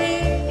for me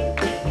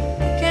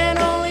can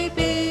only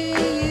be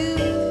you.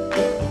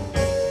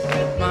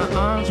 My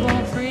arms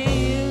won't free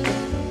you,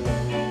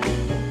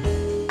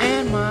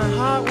 and my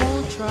heart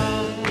won't try.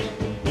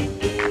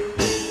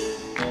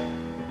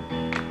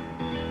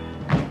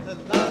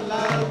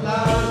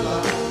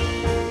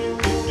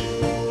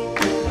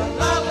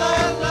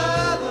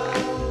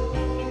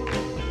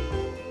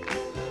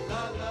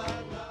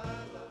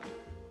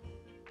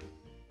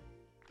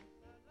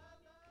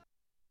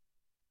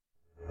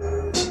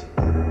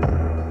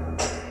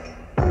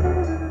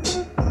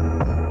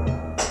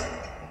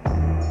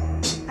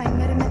 I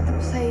met him at the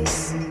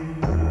place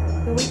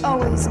where we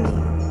always meet.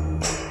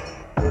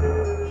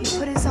 He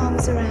put his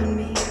arms around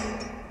me.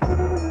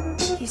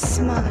 He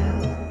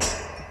smiled.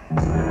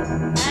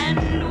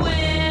 And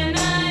when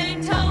I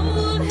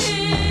told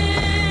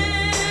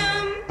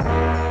him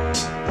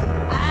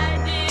I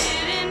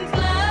didn't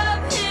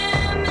love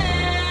him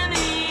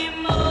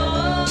anymore,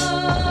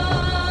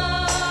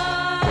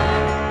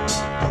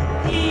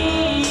 he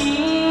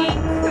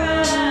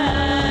cried.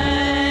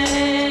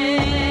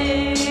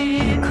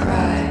 He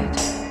cried.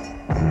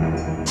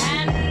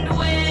 And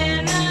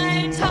when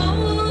I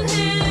told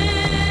him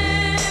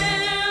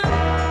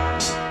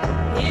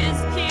his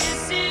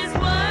kisses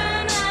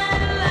weren't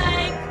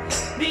like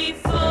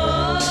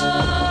before,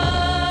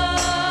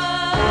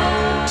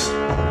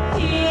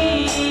 he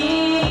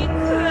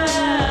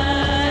cried.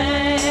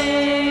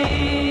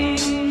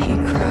 He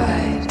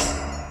cried.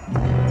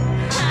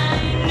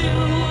 I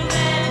knew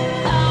that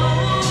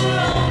our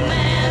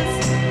romance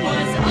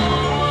was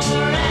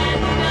over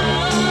and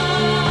done,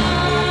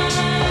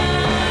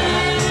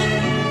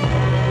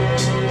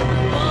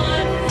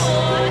 but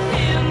for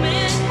him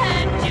it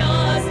had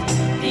just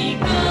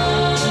begun.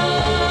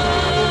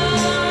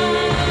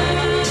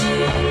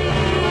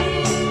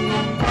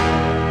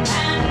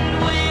 And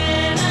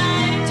when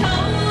I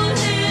told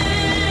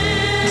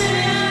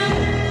him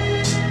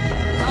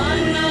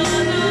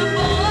another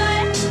boy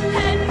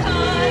had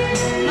caught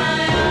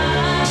my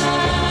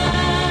eye,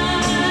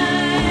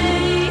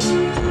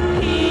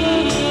 he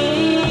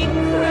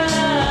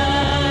cried.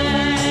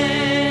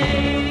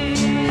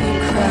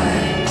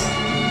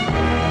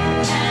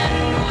 And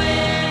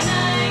when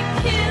I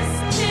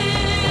kissed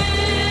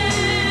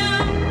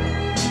him,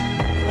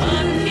 a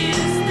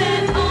kiss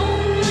that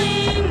only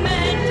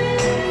meant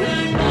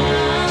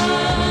goodbye,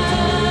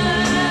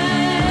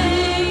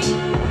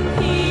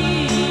 he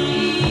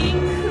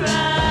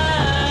cried.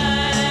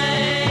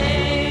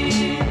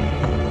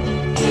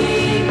 He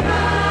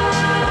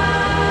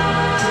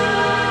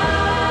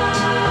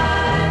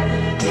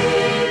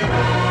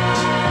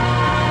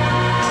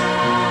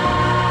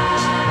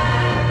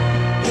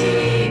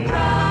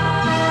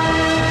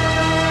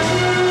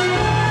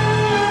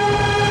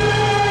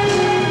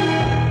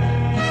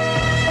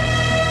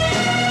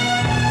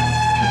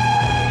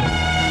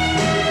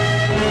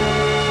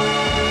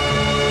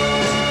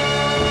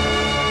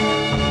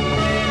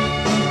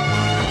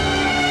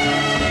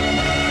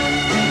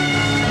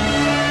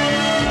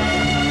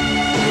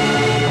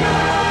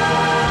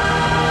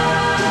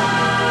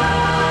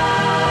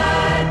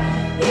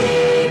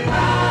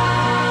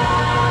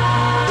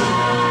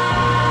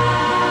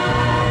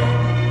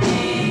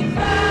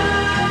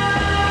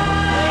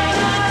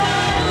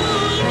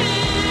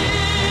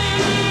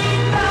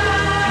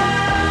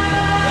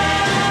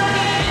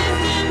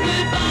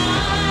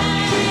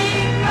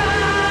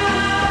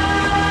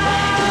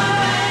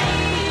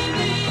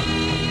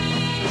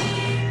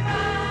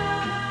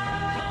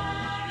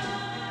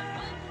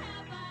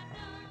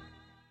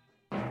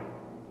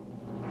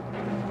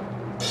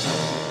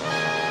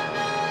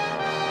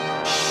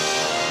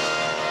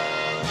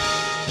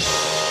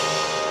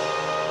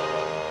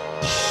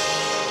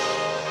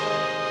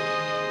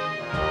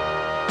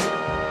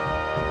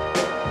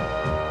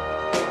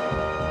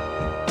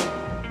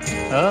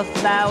A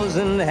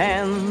thousand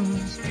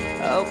hands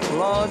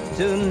applaud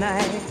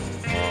tonight.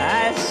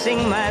 I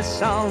sing my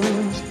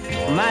songs,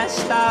 my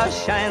star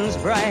shines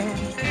bright.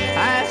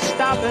 I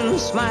stop and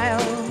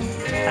smile,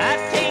 I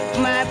take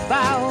my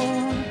bow.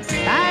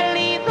 I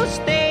leave the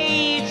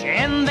stage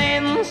and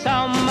then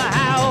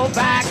somehow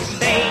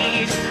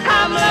backstage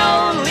I'm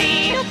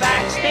lonely,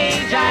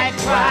 backstage I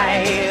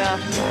cry.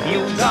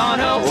 You've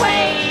gone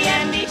away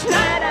and each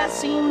night I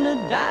seem to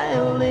die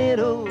a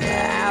little.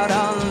 Out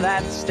on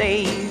that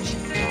stage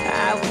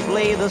I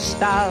play the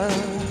star.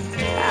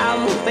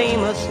 I'm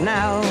famous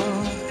now,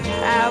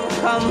 I've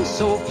come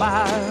so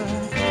far.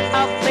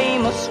 A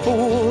famous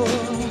fool,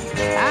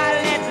 I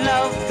let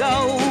love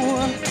go.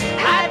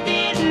 I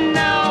didn't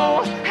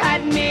know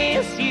I'd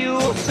miss you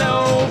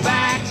so.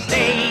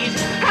 Backstage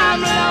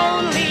I'm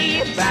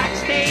lonely,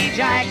 backstage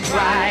I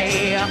cry,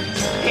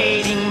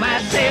 hating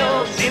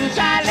myself since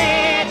I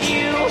let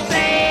you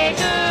say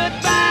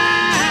goodbye.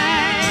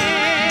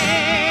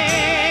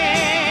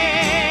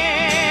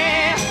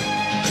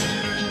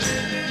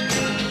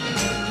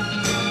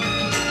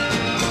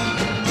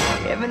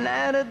 Every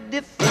night a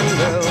different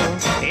girl,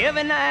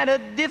 every night a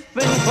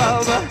different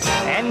club,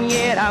 and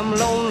yet I'm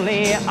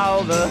lonely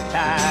all the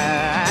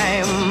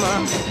time.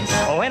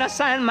 When I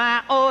sign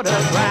my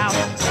autograph,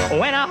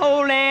 when I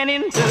hold an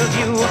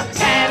interview,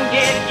 can't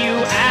get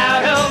you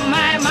out of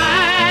my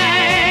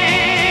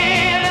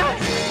mind.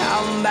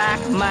 Come back,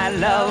 my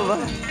love,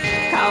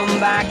 come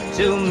back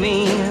to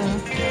me.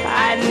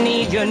 I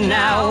need you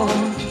now,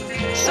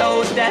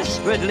 so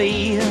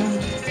desperately.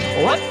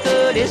 What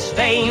good is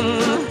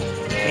fame?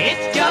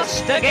 It's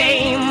just a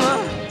game.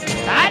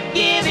 I'd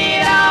give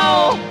it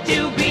all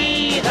to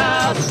be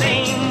the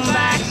same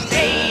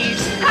backstage.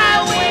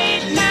 I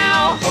wait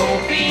now,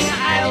 hoping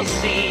I'll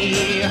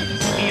see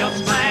your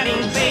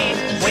smiling face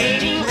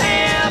waiting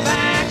there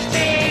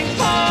backstage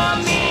for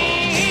me.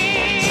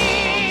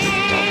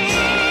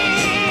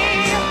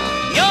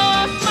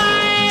 Your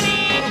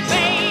smiling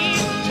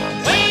face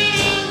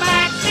waiting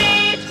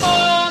backstage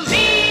for me.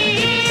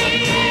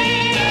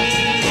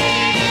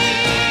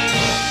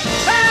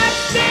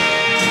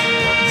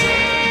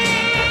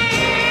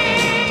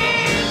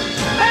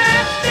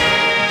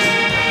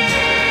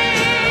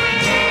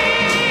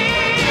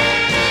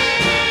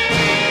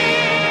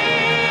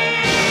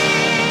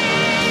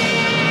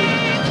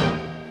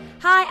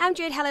 I'm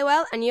Jade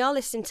Halliwell and you're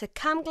listening to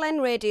Cam Glen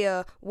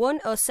Radio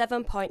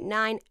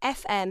 107.9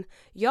 FM.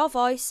 Your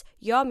voice,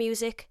 your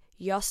music,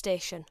 your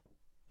station.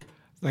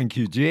 Thank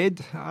you, Jade.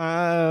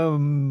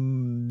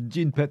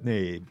 Gene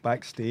Pitney,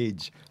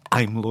 backstage,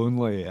 I'm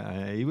Lonely.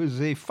 He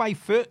was 5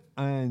 foot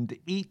and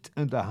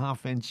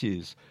 8.5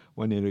 inches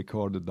when he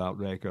recorded that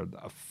record.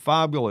 A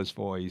fabulous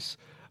voice.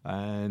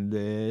 And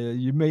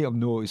you may have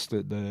noticed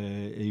that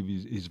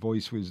his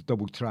voice was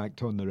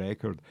double-tracked on the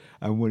record.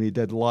 And when he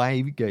did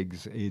live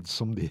gigs, he had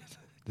somebody at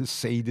the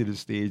side of the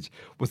stage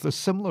with a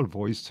similar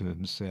voice to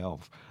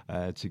himself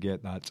to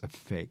get that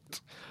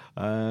effect.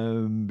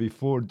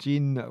 Before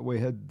Gene, we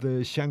had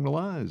the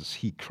Shangri-Las,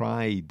 He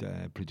Cried,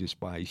 produced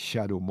by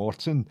Shadow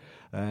Morton.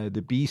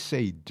 The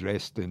B-side,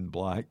 Dressed in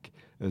Black,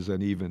 is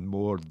an even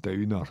more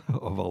downer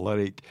of a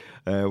lyric,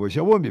 which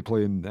I won't be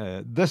playing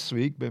this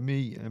week, but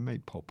it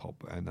might pop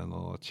up in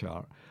another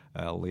chart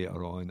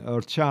later on.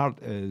 Our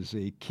chart is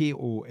a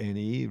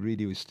KONA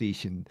radio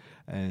station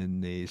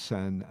in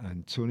San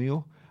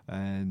Antonio,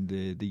 and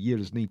the year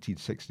is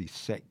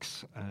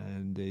 1966,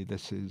 and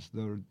this is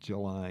their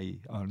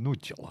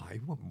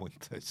what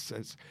month is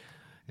this?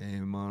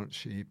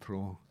 March,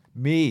 April,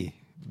 May,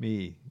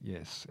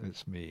 yes,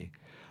 it's May.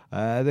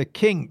 The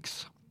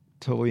Kinks,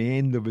 Till the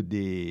End of the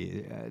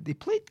Day. They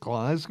played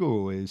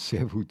Glasgow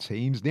several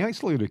times. They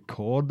actually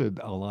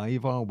recorded a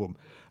live album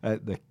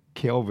at the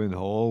Kelvin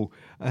Hall,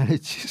 and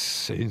it just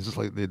sounds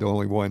like they'd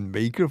only one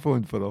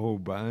microphone for the whole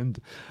band.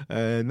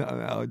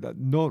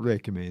 Not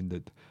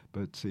recommended,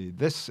 but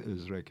this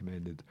is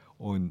recommended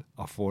on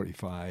a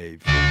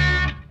 45.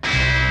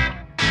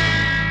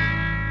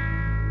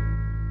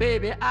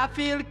 Baby, I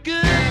feel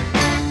good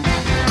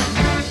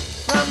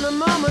from the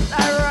moment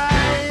I rise.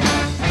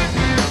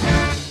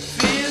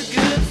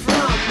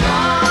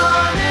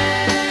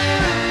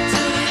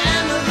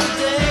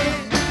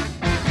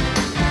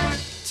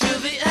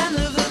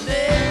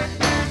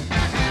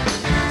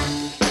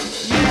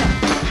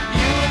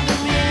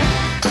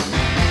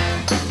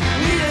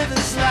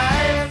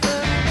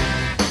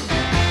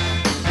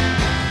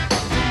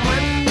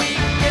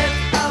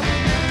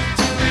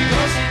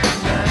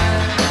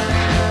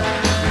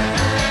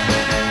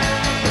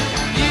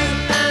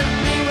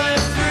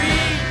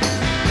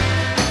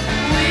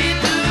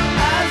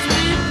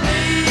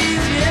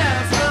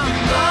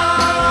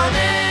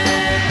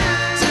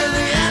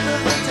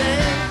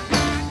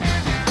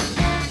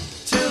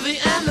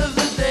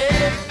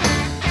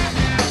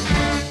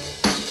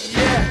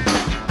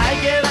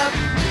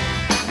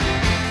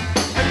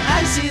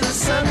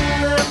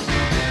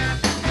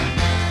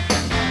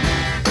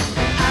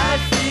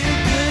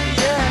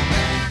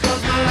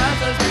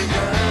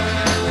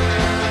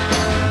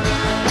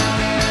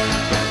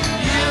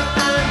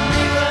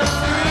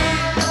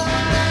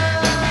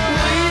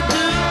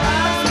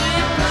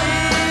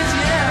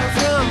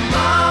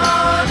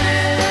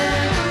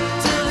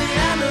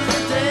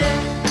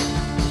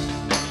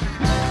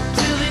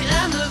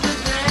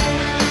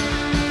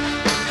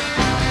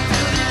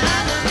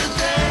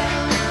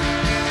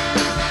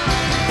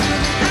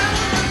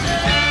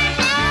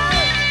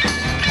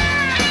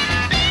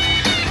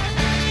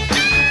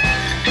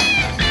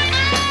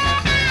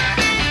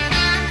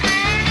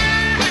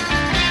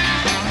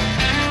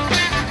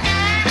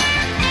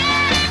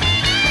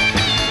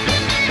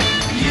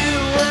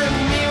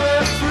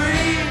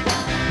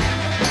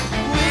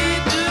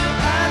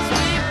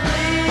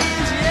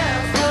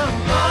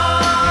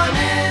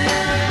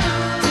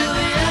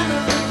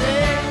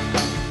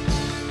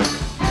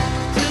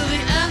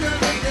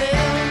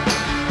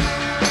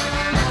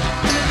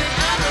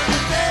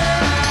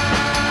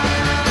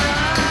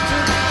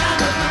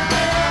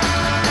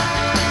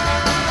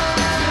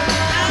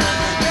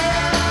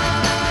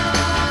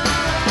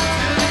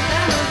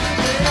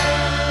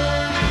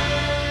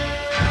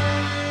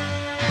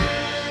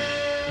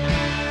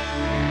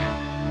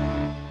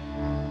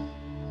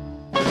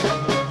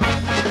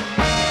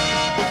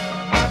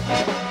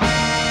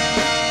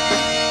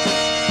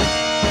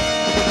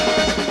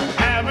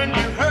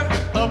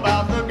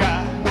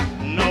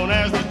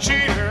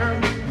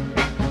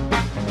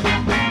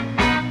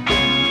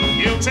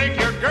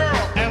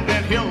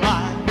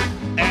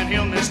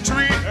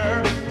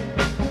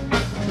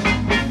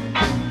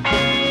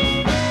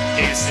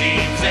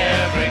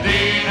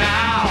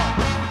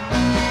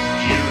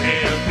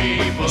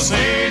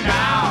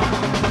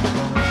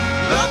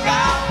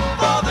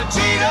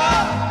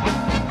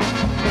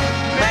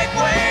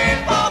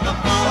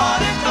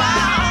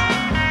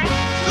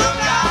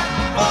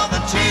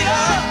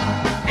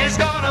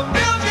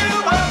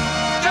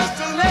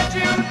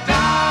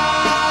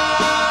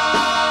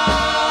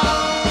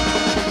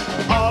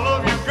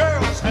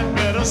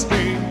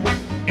 stay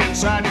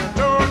inside your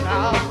door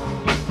now.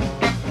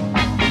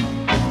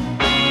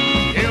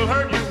 He'll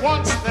hurt you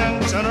once,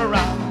 then turn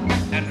around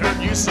and hurt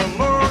you some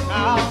more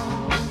now.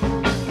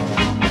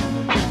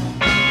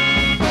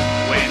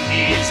 When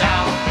he's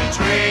out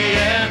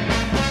betraying,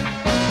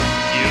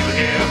 you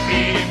hear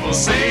people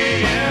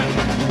saying,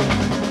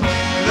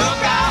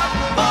 look out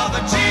for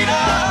the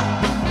cheater,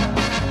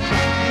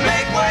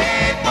 make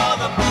way for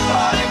the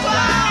foolhardy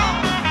clown.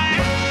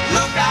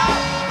 Look out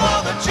for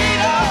the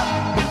cheater,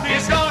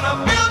 he's gonna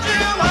build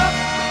you up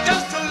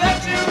just to let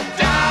you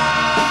down.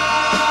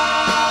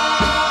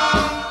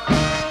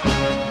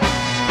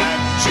 That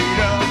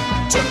cheater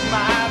took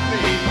my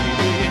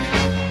baby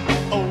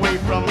away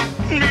from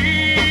me.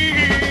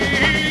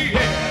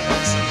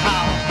 Yes,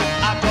 how?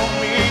 I don't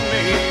mean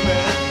maybe.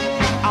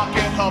 I'll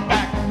get her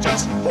back,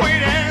 just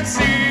wait and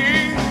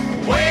see.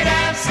 Wait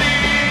and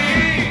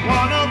see.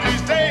 One of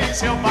these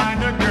days he'll find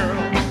a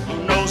girl who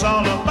knows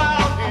all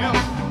about him.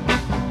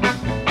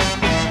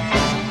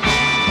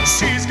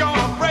 She's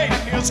gonna break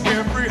his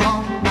carefree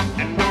heart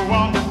and go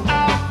on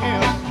without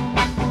him.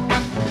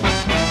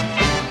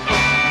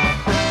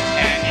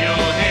 And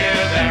you'll hear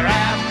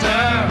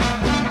thereafter,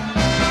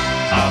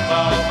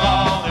 above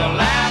all the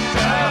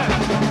laughter,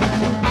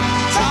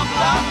 tough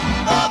luck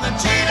for the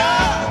cheater,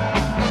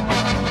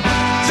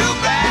 too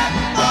bad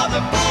for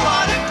the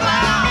foolhardy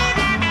clown.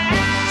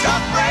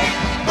 Tough break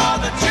for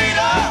the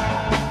cheater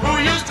who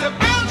used to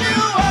build you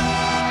up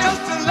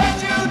just to let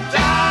you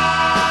down.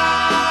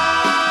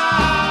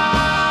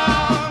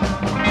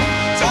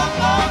 Tough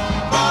luck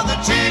for the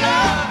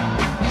cheater,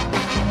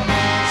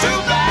 too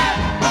bad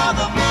for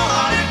the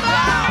foolhardy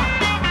clown.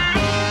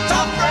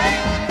 Tough break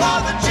for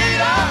the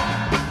cheater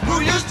who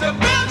used to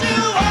build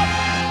you up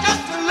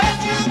just to let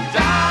you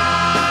down.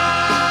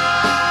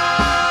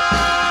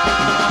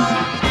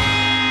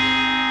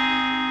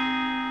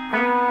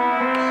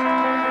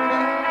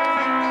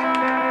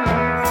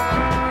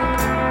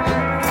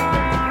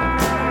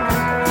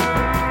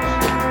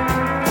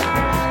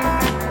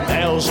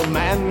 There's a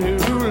man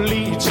who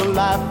leads a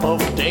life of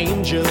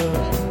danger.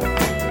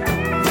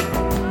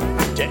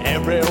 To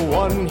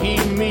everyone he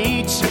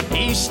meets,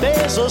 he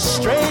stays a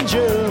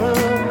stranger.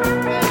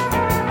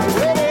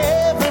 With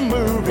every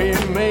move he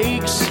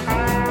makes,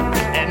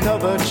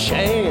 another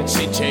chance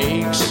he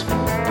takes,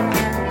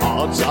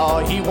 odds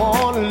are he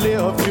won't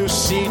live to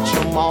see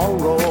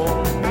tomorrow.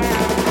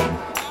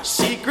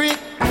 Secret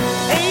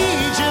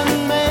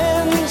agent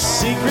man,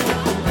 secret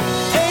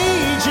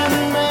agent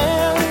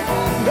man,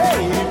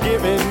 they've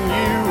given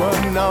you a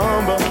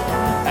number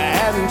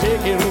and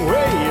taken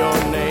away your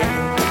name.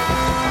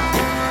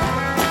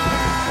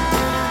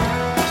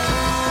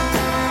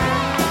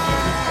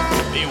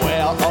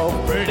 Beware of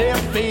pretty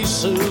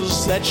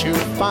faces that you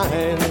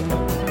find.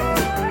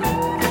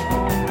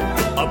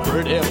 A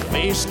pretty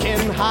face can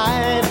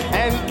hide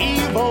an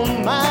evil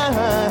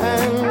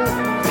mind.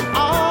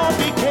 Oh,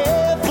 be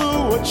careful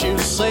what you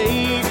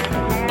say,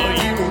 or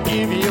you will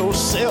give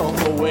yourself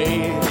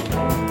away.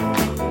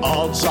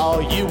 Odds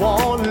are you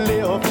won't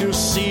live to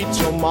see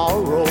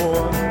tomorrow.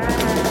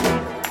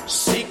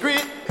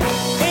 Secret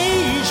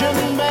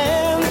agent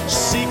man,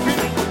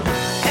 secret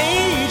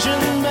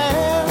agent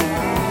man,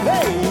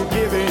 they've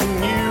given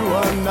you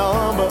a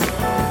number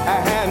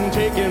and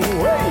taken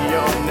away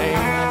your name.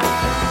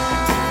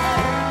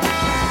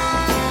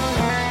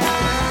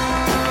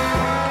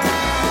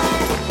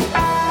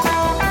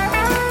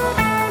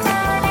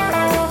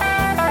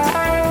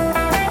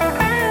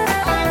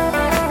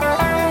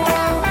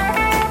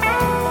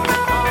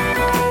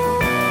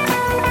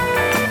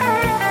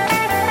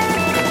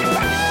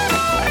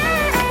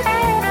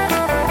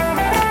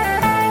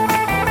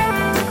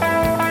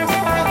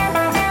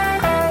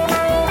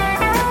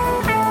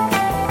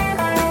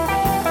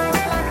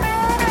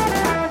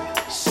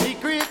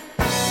 Secret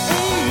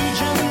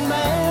agent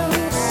man,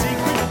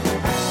 secret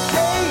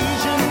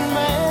agent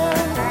man,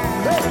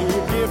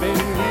 they've given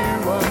you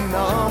a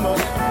number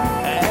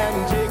and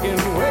taken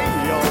away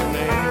your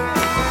name.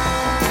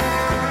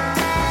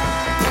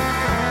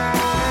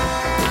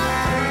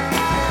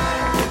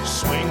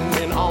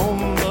 Swinging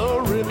on the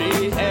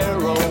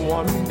Riviera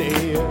one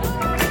day,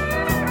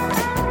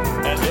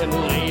 and then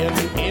laying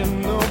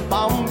in the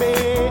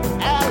Bombay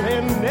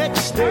alley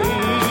next day.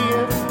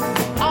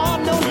 I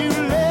know you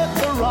let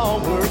the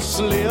wrong word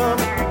slip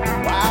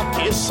while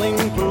kissing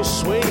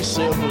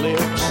persuasive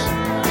lips.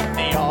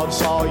 The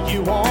odds are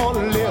you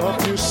won't live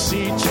to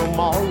see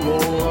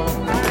tomorrow.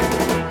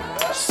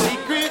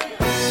 Secret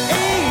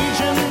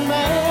agent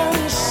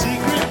man,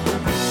 secret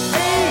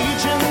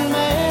agent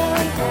man,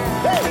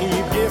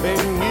 they've given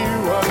you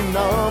a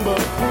number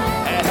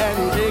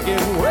and taken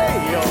away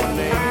your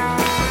name.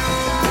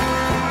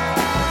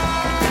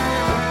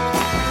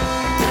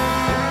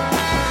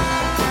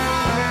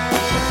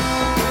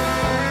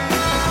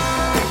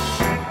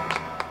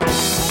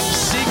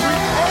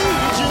 Secret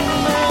agent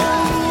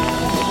man.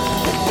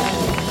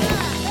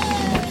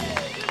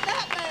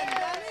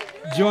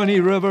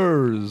 Johnny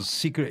Rivers,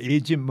 Secret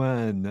Agent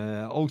Man,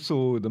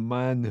 also the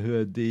man who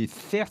had the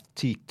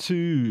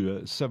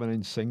 32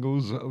 7-inch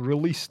singles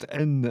released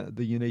in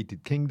the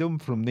United Kingdom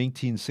from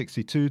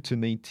 1962 to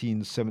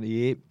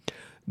 1978.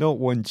 Not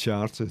one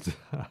charted,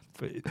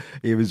 but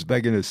he was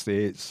big in the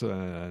States,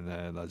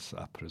 and that's,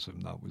 I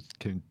presume that was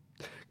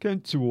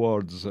count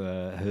towards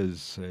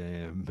his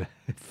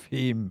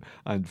fame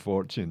and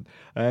fortune.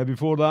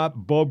 Before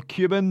that, Bob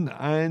Cuban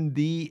and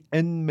the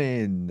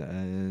In-Men,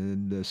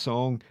 and the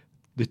song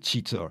The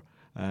Cheater.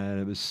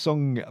 It was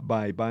sung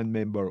by band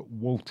member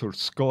Walter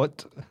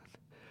Scott.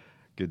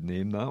 Good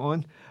name, that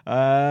one.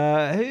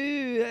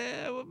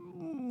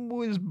 Who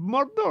was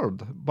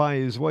murdered by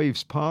his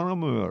wife's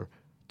paramour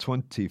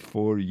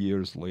 24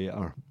 years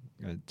later.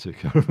 It took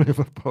her,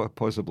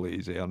 possibly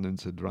his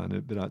earnings had run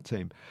out by that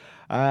time.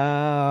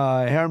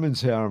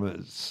 Herman's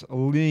Hermits,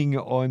 Leaning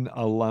on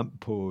a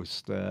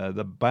Lamppost.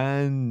 The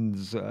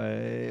bands,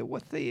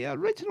 with the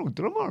original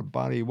drummer,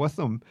 Barry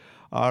Witham,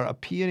 are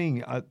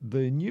appearing at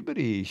the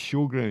Newbury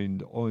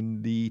Showground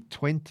on the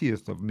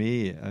 20th of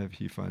May, if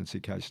you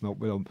fancy catching up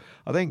with them.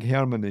 I think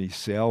Herman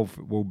himself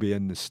will be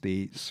in the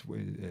States,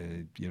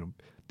 doing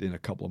a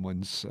couple of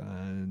months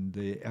and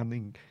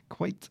earning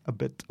quite a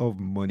bit of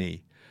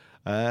money.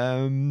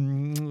 I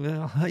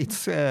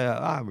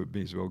would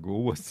may as well go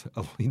with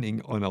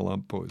Leaning on a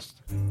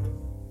Lamppost.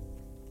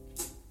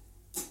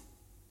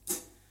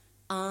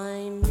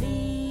 I'm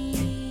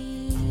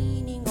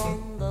leaning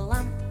on the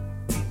lamp.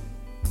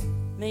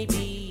 Maybe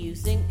you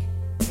think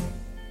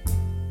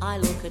I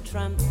look a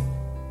tramp.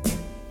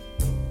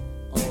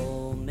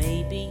 Or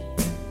maybe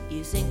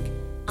you think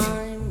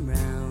I'm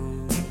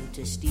round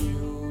to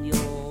steal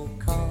your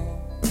car.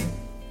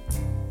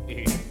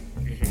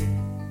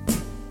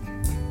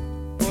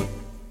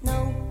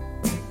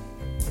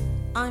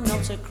 I'm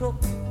not a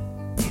crook,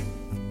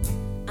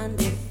 and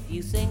if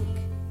you think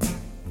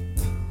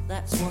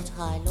that's what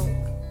I look,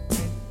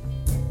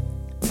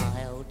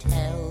 I'll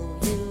tell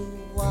you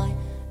why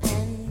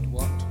and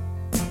what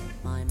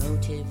my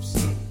motives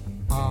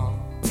are.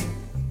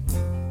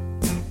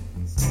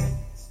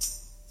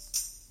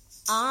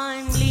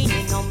 I'm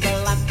leaning on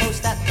the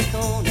lamppost at the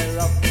corner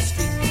of the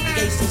street in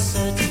case a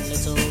certain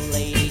little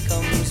lady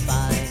comes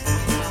by.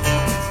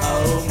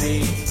 Oh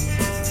me,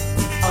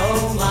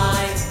 oh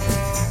my,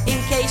 in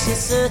case a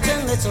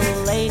certain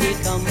little lady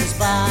comes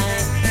by.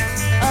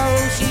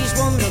 Oh, she's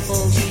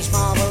wonderful, she's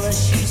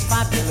marvellous, she's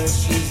fabulous,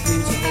 she's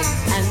beautiful,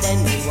 and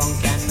anyone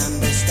can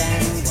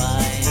understand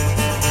why.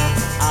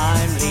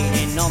 I'm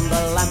leaning on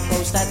the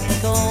lamppost at the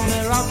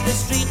corner of the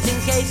street in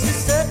case a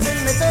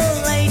certain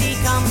little lady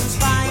comes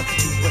by.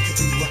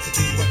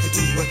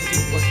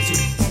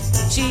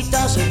 She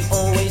doesn't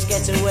always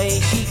get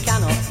away, she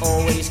cannot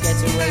always get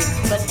away,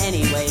 but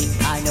anyway,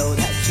 I know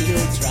that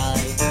she'll try.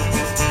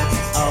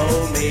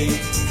 Oh me,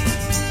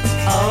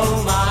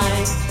 oh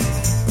my,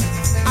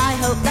 I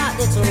hope that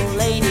little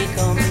lady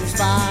comes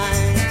by.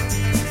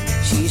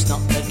 She's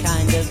not the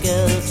kind of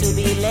girl to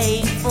be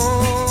late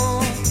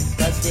for,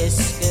 but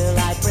this girl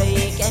I'd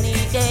break any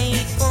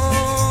day for.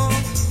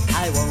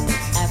 I won't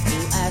have to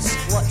ask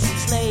what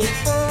she's late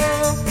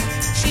for.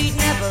 She'd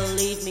never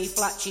leave me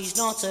flat, she's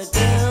not a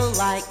girl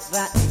like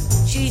that.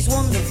 She's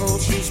wonderful,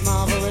 she's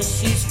marvellous,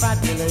 she's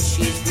fabulous,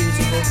 she's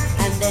beautiful,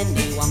 and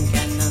anyone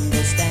can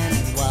understand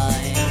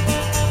why.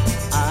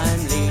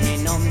 I'm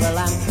leaning on the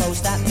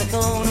lamppost at the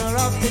corner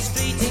of the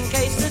street in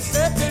case a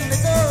certain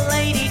little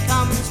lady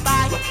comes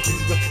by.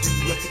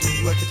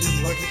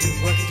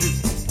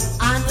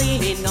 I'm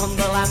leaning on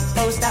the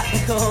lamppost at the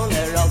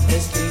corner of the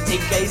street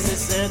in case a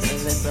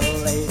certain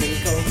little lady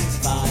comes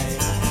by.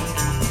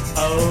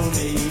 Oh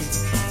me,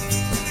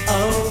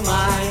 oh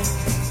my,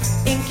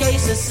 in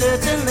case a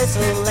certain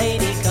little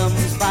lady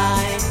comes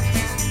by.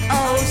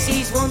 Oh,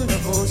 she's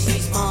wonderful,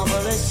 she's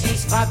marvellous,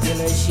 she's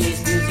fabulous, she's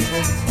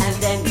beautiful,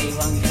 and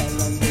anyone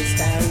can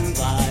understand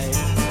why.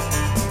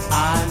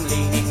 I'm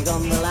leaning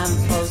on the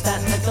lamppost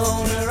at the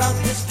corner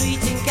of the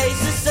street in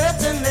case a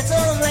certain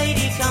little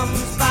lady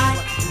comes by.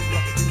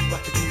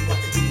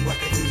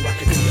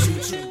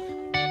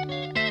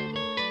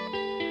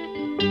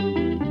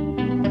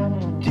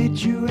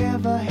 Did you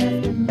ever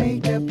have to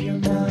make up your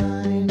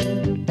mind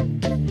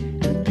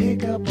and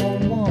pick up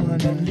on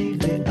one and leave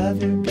the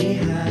other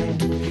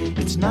behind?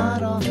 It's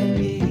not often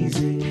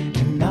easy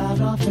and not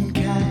often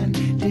kind.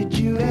 Did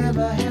you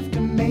ever have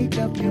to make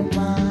up your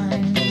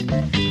mind?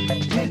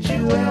 Did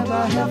you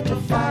ever have to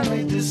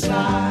finally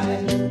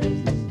decide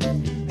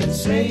and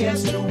say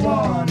yes to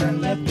one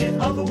and let the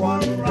other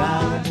one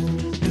ride?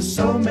 There's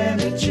so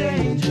many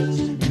changes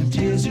and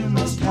tears you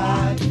must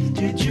hide.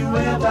 Did you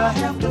ever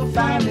have to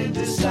finally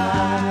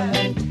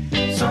decide?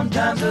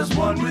 Sometimes there's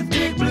one with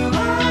big blue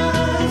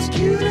eyes,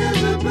 cute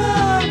as a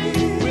bunny,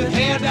 with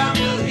hair down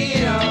to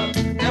here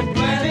and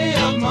plenty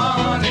of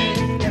money.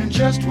 And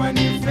just when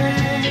you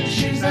think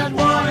she's that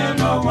one in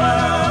the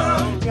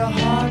world, your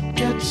heart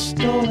gets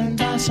stolen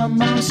by some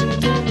mousy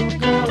little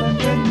girl, and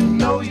then you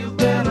know you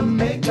better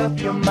make up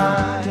your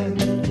mind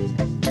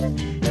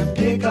and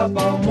pick make up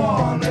on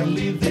one and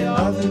leave the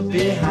other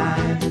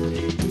behind.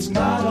 It's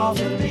not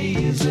often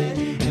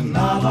easy and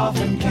not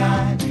often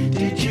kind.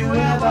 Did you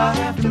ever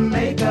have to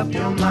make up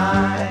your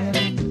mind?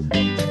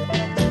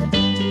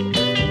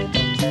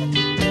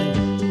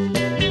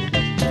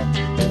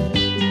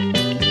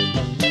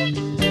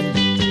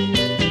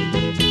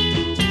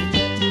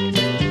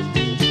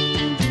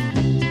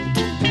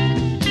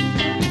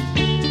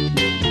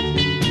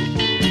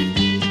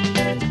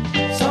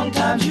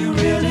 Sometimes you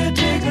really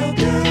dig a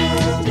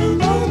girl the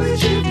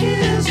moment you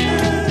kiss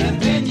her, and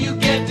then you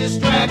get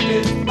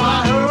distracted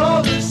by her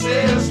older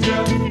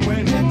sister.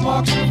 When in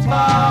walks her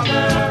father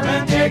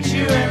and takes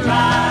you in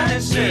line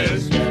and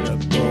says, better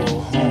go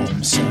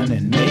home, son,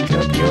 and make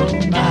up your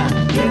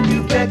mind. Then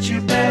you bet you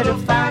better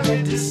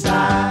finally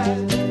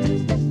decide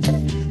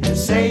and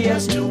say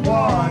yes to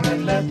one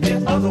and let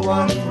the other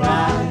one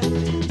ride.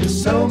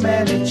 There's so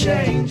many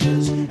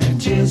changes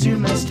and tears you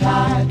must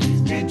hide.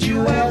 Did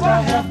you ever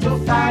have to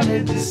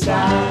finally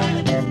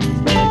decide?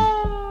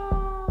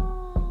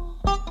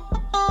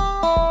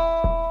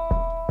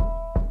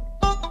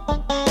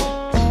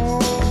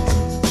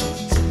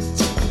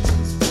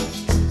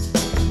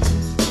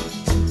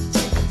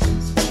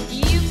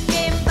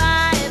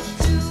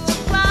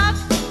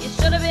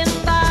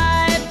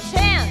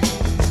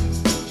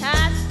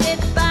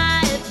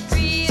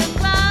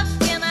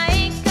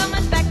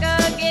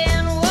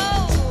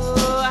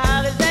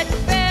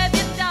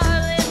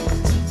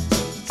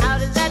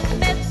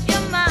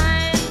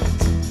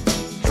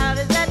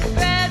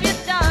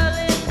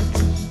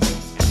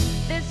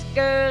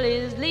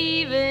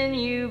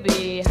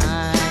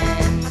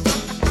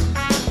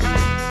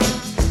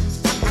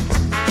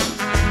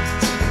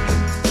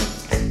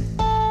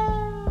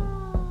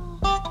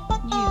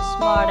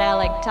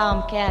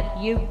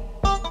 Tomcat, you.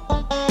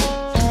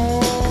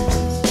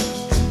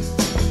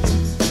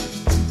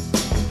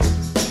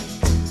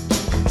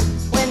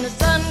 When the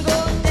sun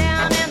goes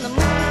down and the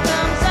moon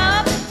comes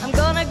up, I'm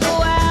gonna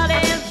go out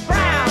and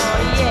prowl,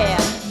 yeah.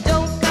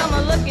 Don't come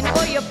a-looking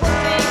for your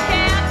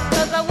pussycat,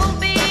 'cause I won't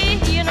be,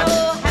 you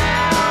know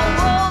how.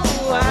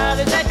 Whoa, how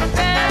does that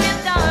grab you,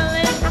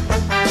 darling?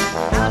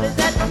 How does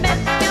that mess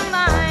your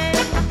mind?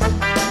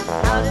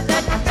 How does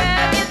that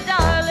grab you,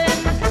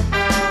 darling?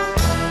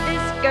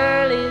 This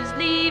girl is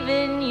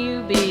leaving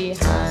you behind.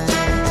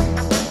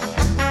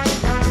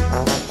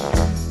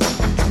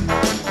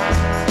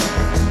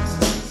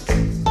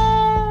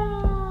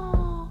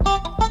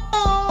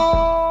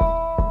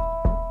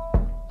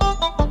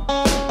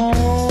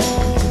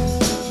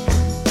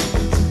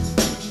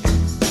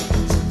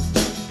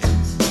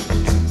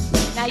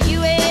 Now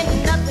you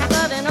ain't nothing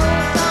but an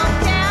old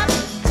tomcat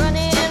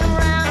running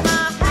around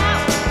my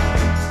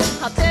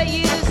house. I'll tell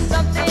you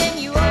something,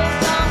 you old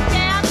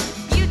tomcat,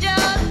 you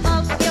just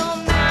off your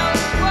mouth.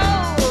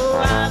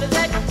 Whoa, how does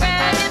that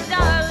grab you,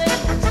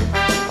 darling?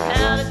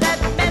 How does that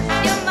mess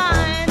your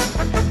mind?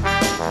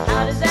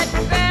 How does that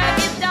grab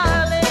you,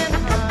 darling?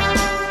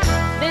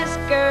 This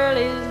girl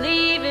is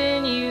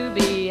leaving you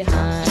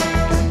behind.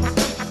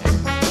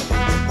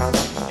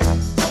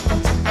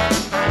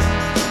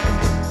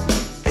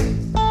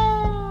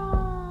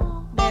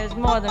 There's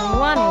more than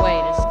one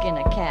way to skin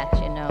a cat,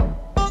 you know.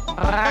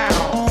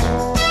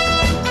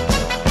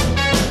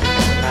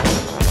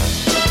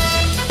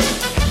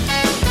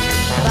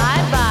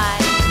 Bye-bye.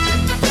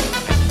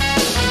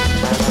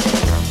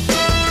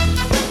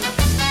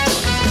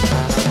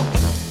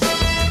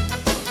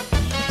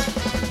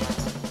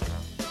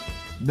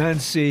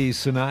 Nancy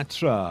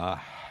Sinatra,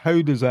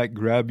 How Does That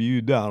Grab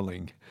You,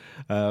 Darling?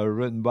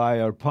 Written by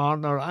our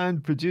partner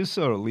and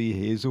producer Lee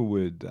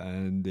Hazelwood.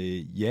 And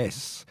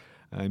yes,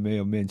 I may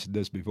have mentioned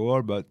this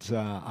before, but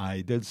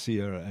I did see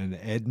her in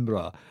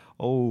Edinburgh,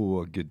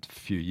 a good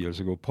few years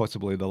ago,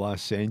 possibly the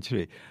last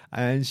century.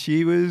 And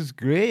she was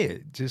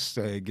great, just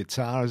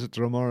guitar as a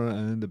drummer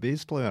and a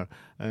bass player.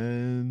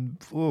 And,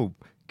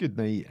 good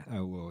night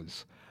it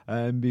was.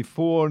 And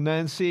before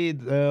Nancy,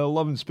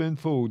 Love and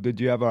Spoonful,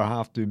 Did You Ever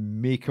Have to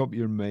Make Up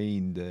Your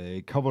Mind?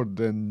 Covered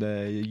in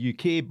the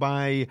UK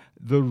by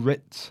The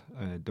Writ,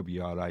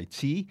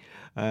 W-R-I-T,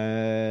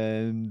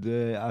 and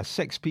a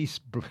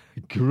six-piece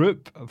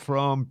group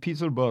from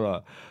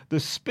Peterborough. The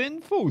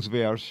Spoonfuls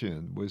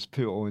version was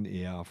put on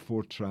a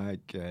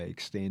 4-track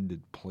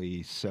extended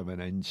play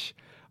 7-inch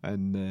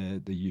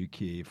in the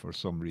UK for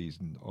some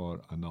reason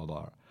or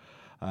another.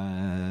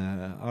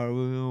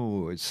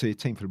 It's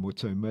time for a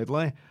Motown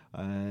medley,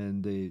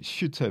 and it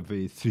should have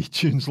 3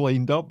 tunes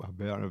lined up. I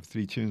better have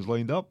 3 tunes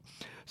lined up.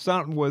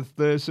 Starting with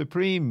the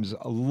Supremes,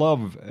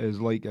 Love Is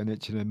Like an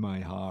Itching in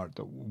My Heart.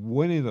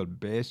 One of their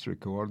best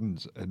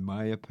recordings, in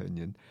my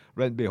opinion.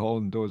 Written by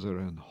Holland Dozier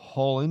in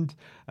Holland.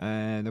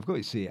 And I've got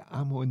to say,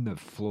 I'm on the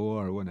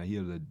floor when I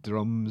hear the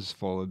drums,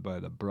 followed by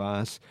the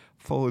brass,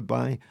 followed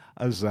by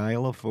a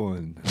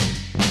xylophone.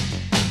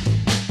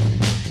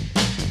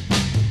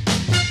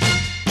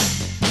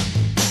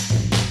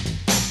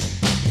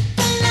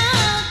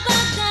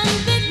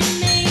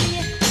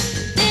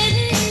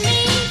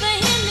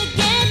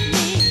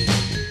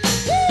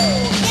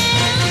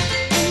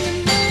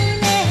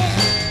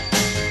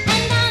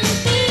 And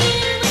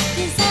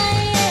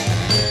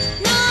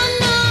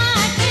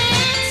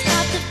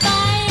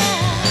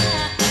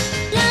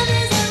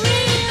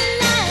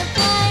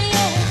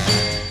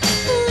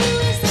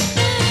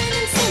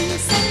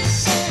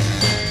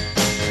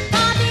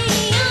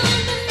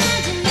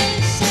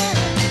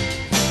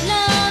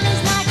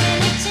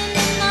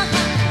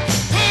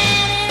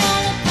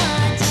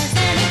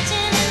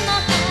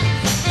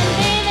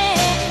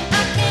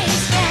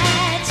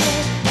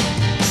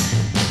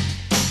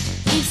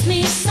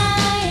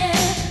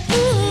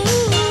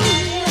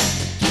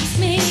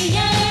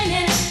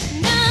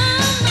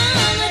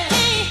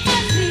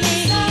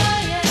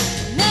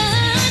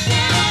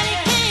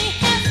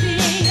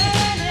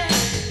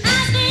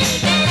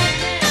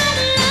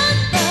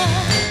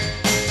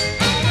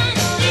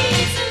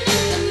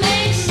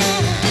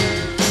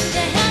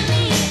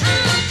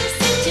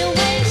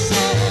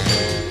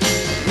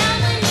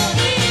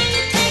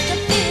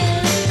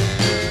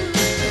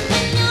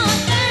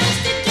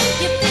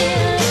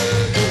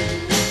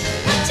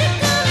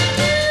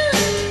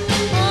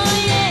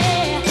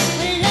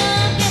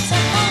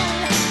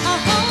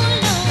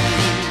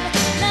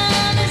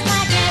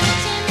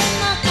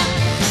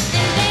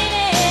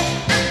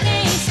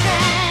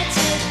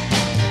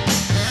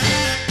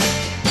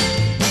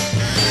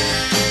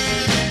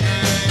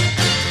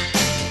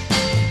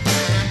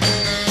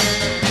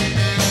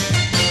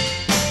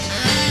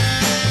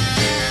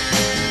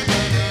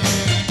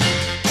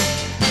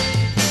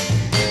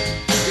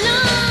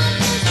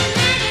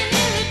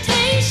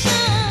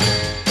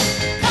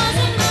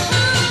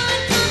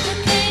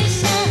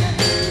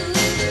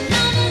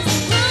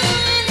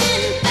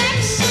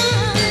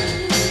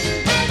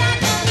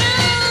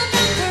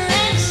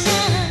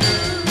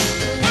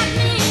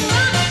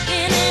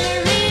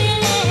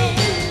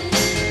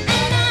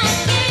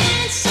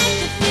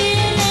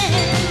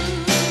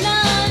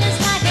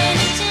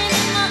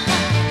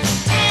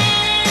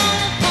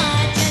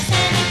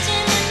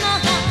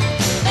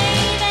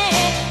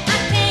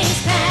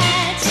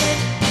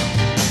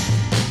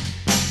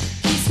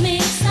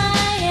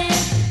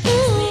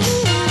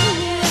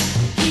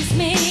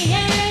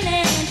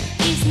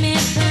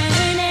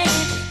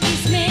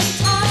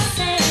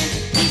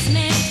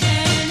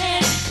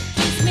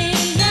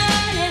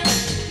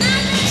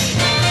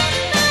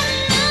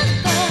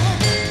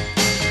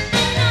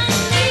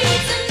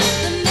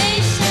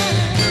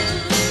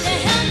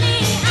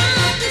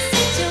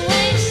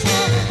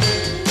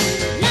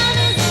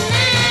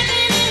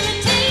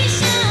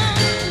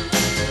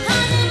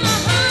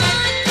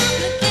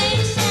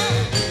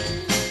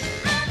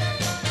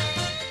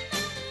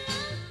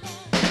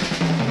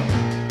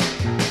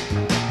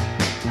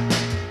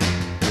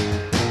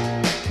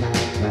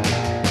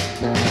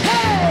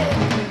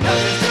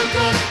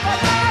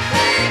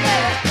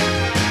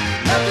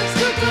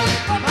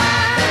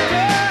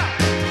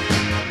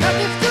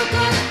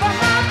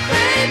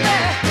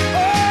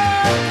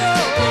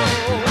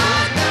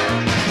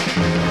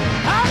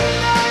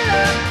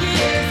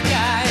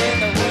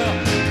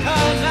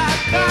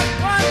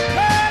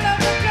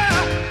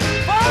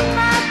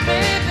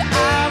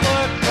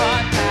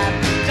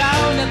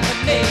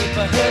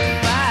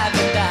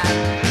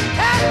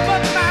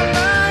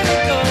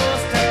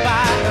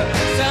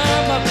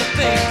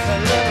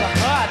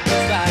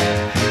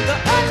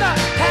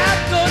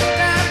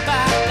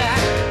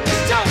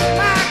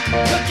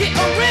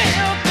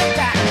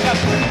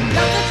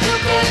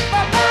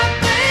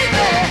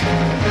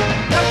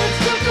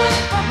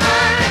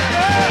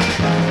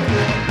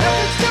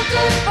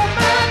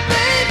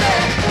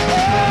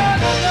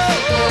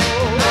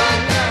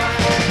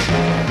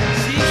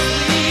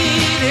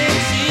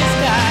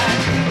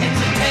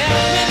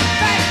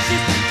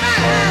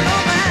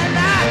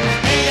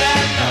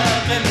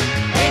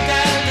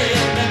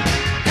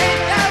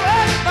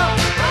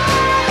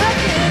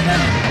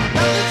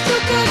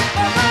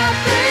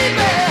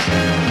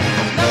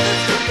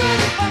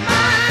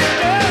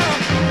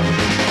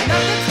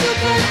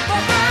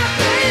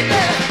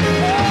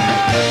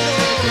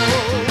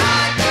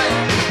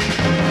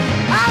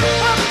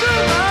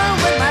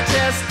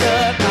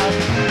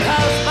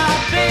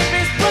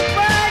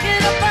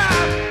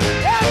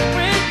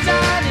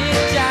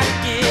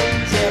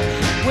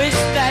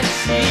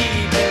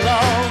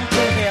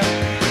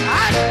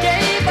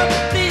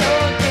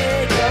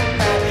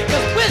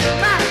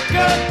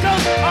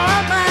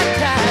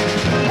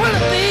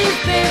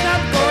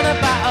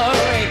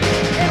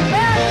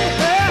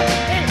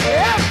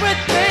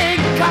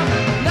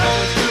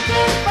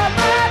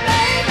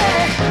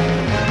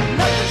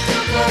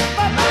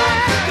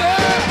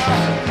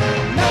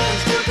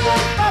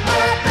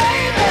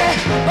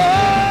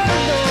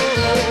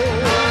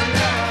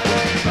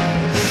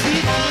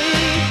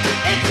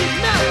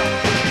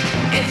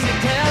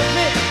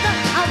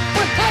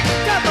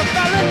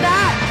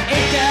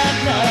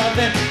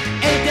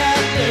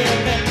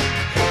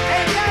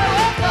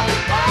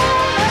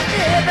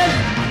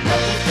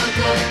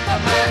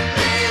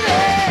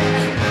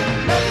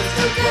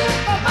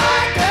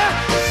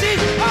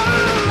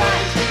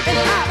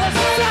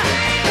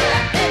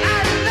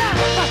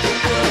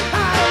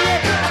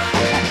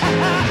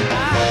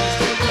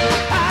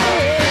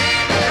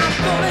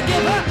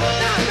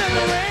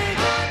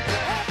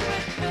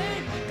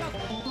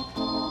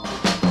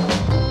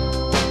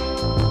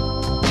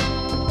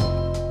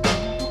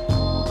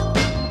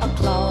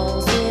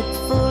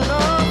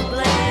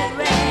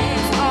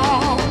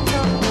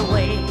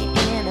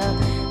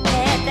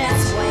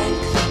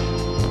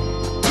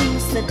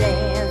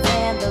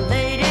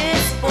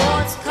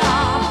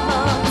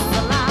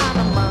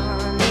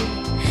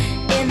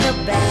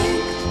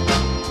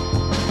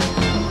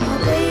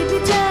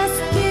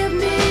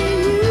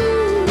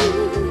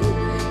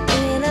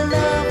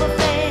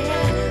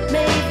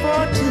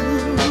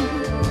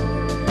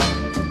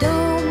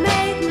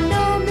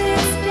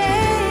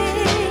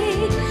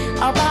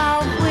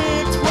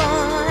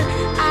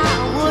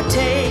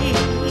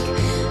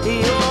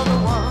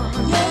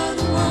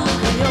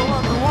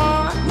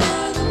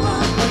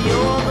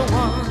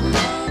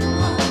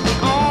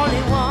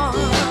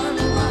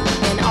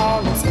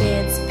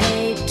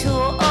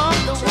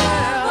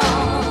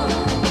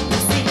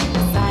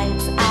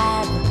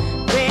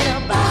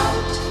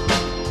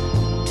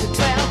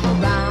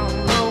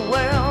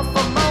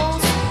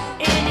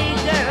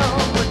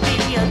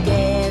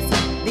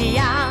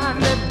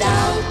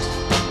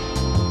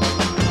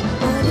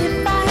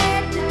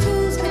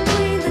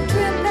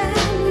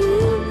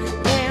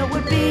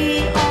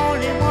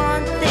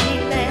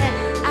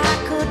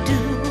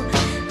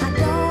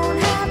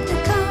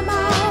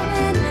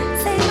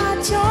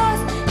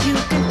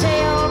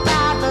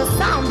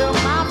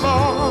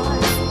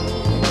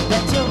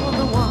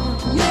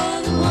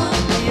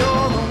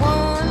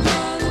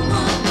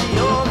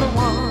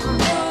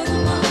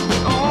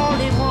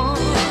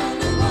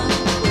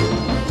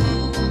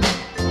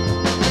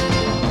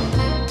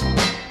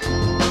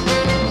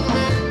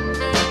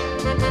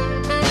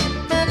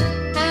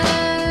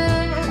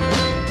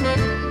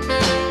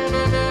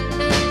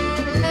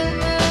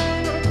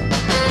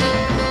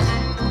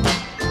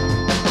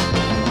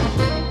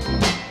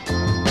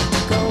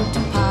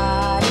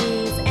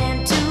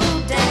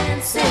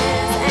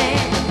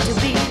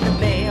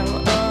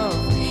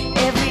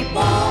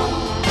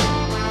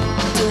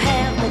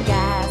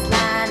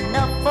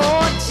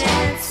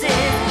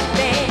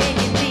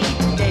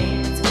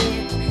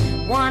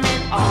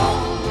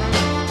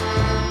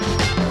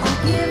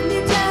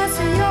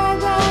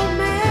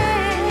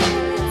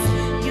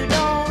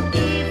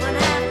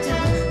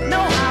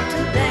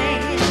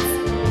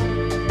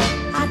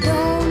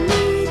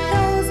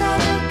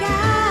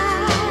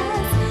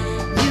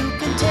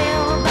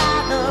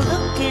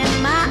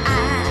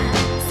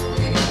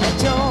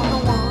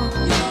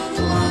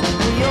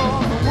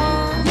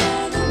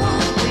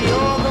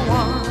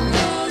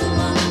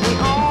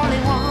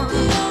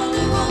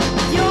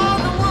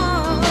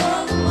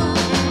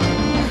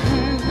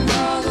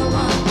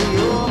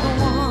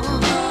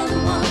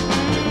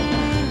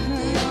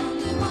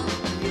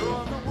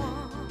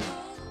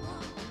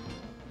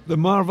The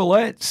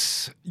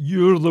Marvelettes,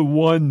 You're the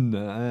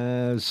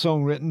One,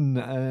 song written,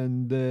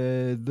 and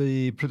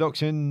the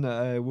production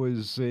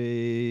was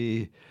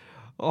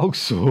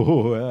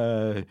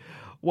also,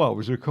 well, it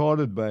was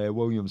recorded by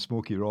William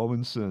Smokey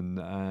Robinson,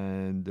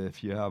 and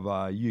if you have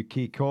a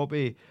UK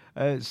copy,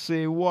 it's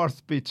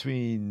worth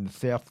between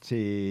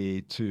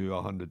 £30 to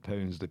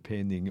 £100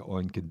 depending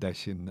on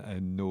condition,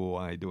 and no,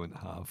 I don't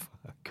have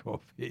a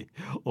copy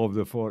of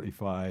the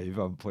 45.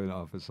 I'm playing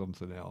it for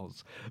something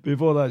else.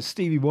 Before that,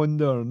 Stevie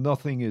Wonder,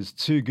 Nothing Is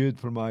Too Good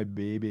for My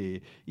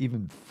Baby,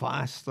 even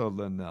faster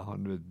than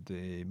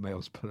 100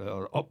 miles per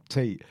hour,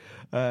 Uptight.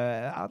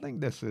 I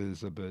think this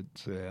is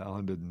about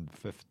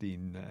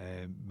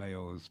 115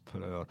 miles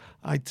per hour.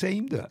 I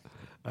timed it.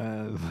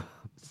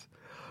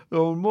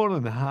 We're more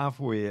than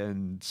halfway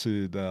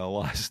into the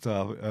last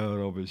hour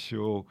of a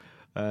show,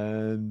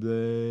 and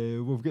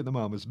we've got the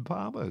Mamas and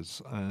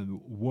Papas,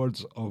 and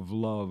Words of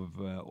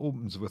Love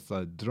opens with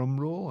a drum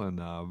roll and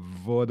a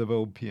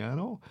vaudeville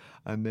piano,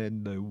 and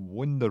then the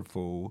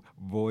wonderful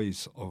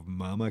voice of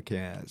Mama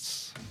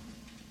Cass.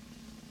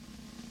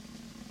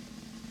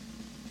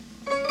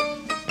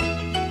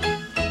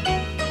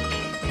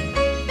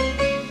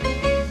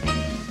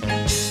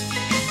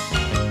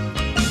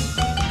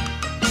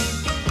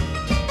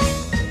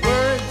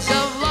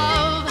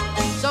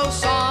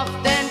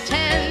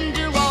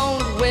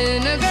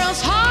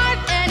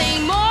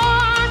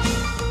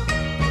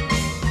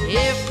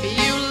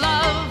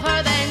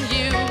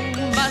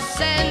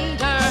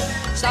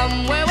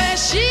 Somewhere where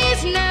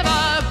she's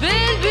never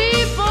been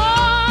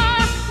before.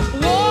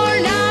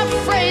 Worn out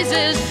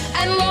phrases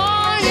and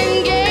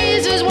longing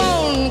gazes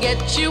won't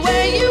get you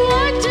where you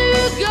want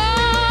to go.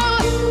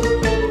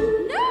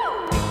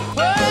 No.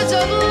 Words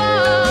of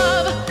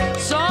love,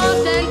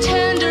 soft and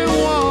tender,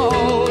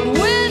 won't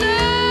win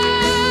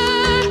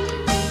her.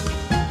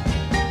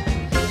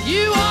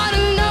 You ought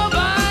to know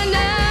by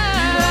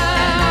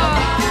now.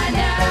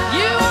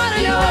 You ought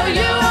to know,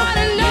 you ought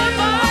to know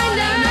by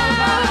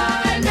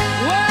now.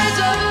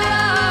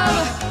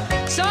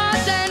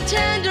 Soft and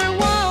tender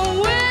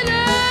won't win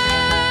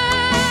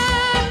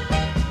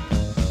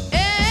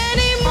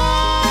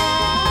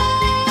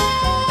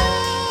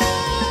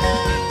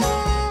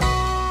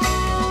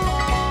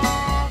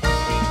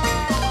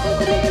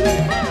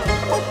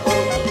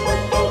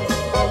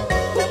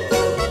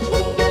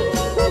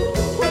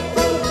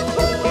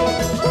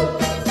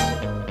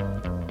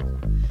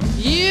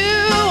You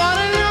ought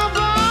to know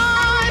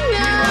by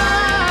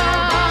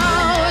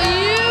now.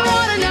 You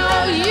ought to know,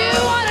 you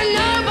ought to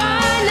know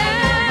by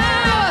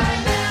now.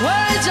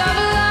 Words of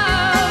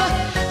love,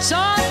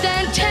 soft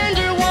and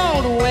tender,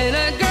 won't win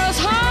a girl's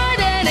heart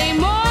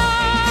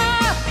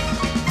anymore.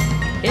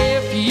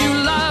 If you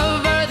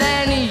love her,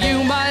 then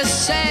you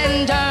must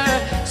send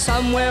her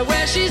somewhere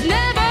where she's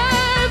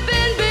never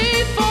been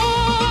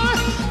before.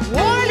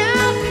 Worn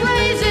out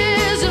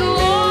phrases and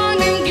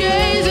longing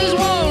gazes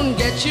won't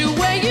get you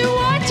where you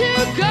want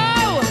to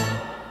go.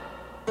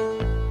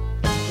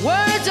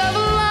 Words of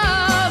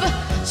love,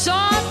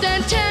 soft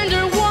and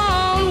tender,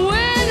 won't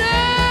win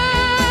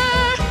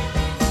her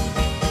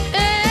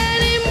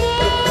anymore.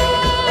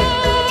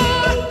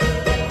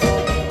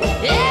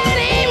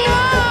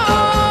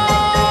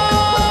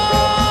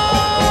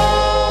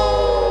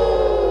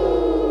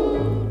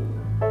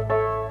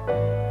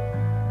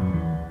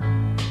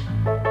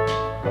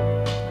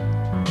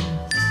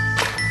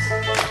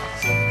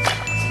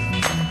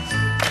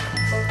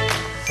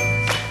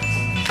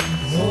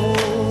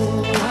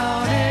 Oh,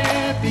 how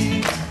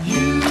happy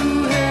you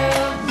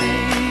have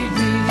made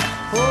me.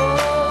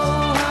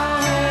 Oh,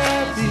 how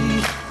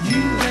happy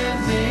you have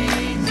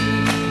made me.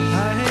 I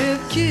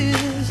have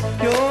kissed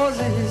your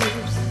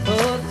lips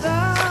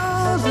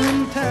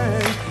 1,000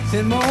 times,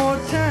 and more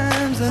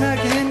times than I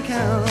can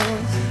count.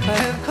 I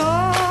have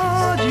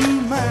called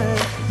you mine.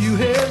 You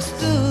have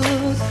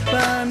stood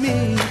by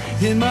me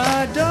in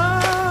my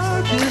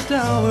darkest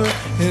hour.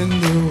 And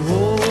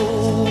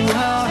oh,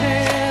 how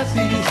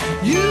happy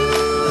you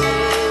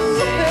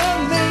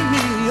have made me.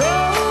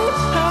 Oh,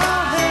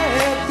 how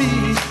happy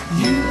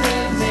you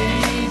have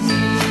made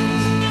me.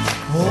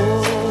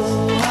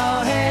 Oh,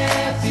 how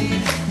happy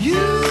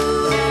you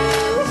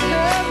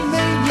have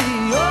made me.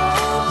 Oh,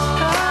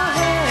 how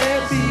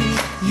happy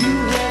you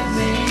have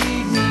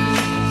made me.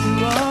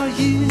 Through our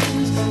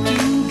years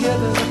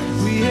together,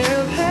 we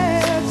have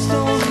had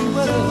stormy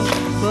weather,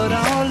 but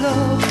our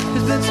love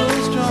has been so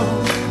strong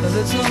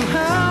that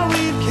somehow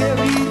we've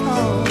carried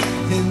on.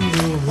 In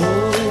the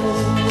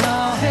whole,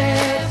 how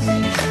happy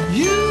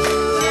you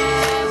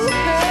have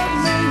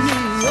made me.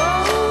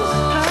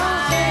 Oh, how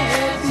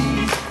happy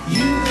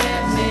you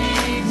have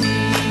made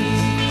me.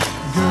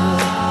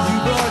 Girl, you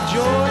brought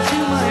joy to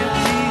my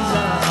empty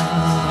life.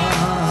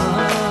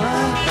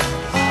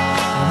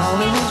 And all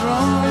that was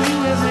wrong, you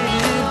have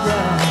made it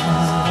right.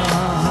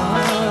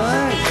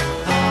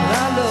 And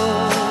I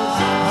love,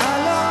 I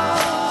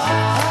love, I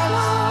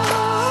love.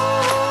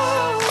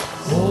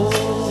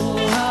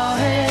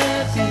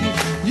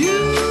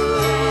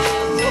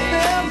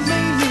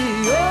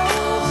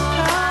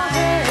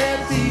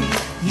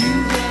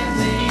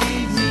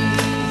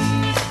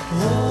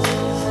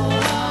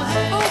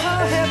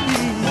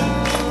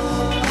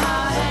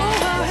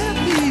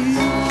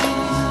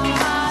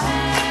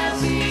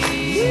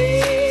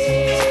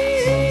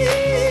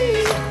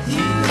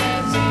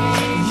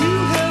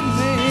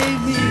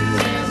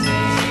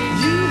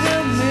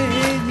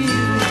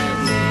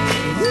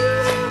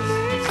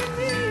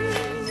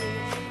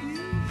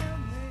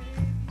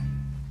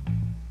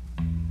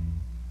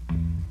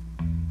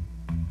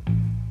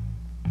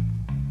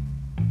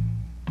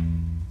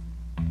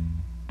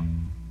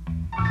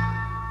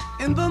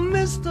 In the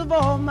midst of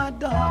all my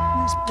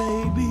darkness,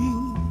 baby,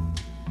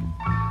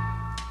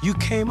 you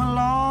came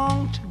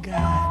along to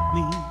guide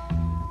me.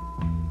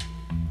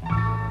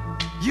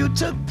 You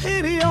took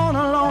pity on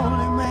a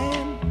lonely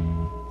man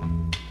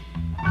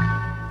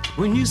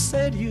when you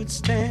said you'd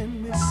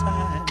stand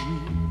beside me.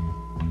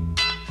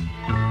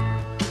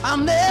 I'll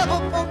never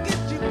forget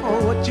you for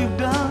what you've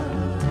done.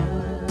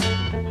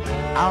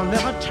 I'll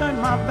never turn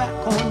my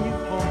back on you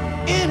for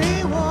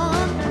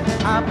anyone.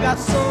 I've got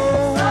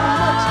so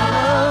much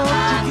love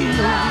to give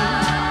you.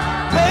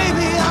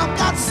 Baby, I've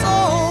got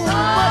so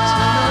much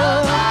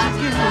love to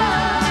give you.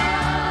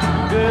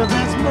 Girl,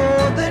 that's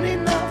more than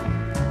enough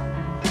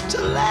to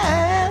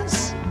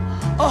last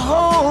a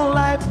whole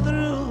life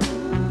through.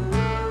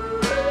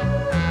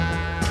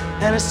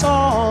 And it's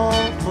all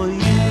for you.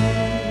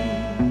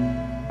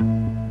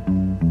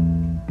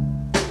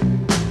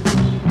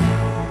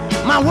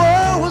 My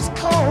world was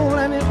cold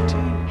and empty,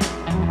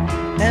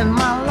 and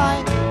my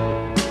life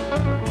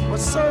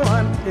was so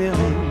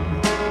unfilling.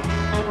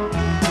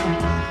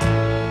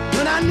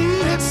 When I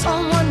needed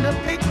someone to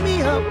pick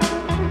me up,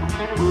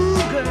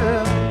 ooh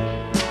girl,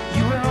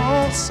 you were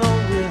all so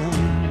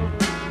willing.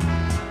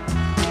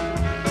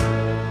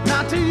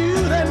 Now to you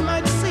that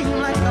might seem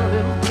like a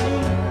little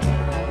thing,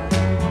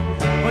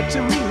 but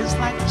to me it's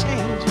like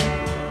changing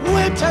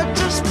winter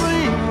to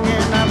spring.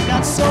 And I've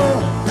got so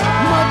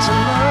much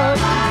love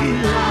to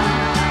give.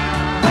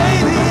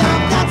 Baby,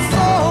 I've got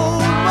so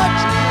much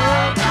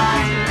love to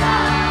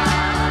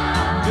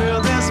give. Girl,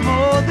 there's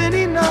more than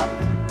enough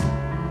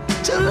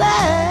to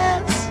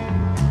last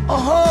a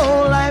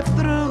whole life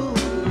through.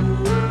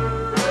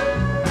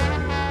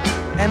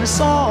 And it's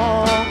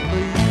all for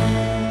you.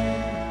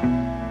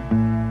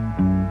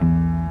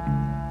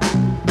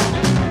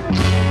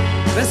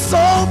 There's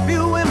so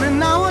few women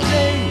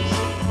nowadays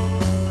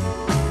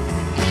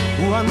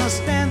who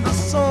understand the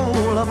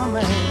soul of a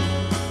man.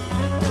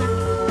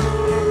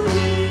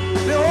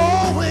 They're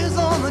always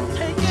on the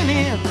taking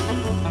in,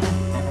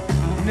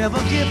 never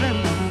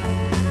giving,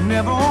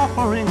 never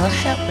offering a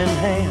helping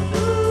hand.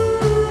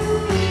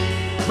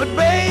 But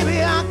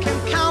baby, I can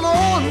count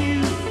on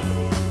you.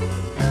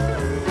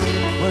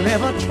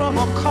 Whenever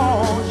trouble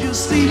calls, you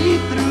see me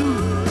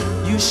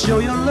through. You show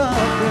your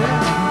love,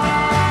 girl,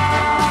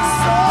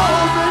 so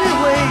many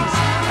ways,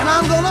 and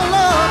I'm gonna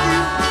love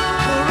you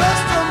the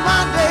rest of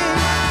my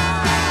days.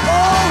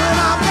 Oh, and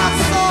I've got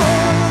so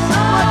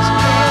much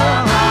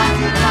love to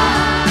give you.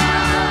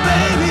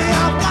 Baby,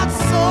 I've got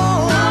so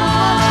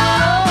much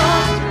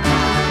love to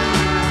give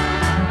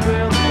you.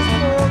 Well, there's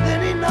more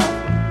than enough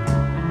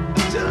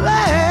to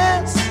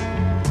last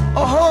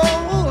a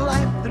whole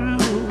life through.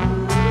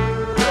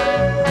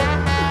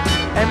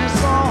 And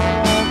it's all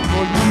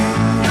for you.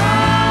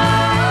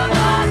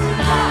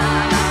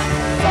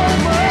 So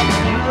much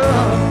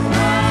love.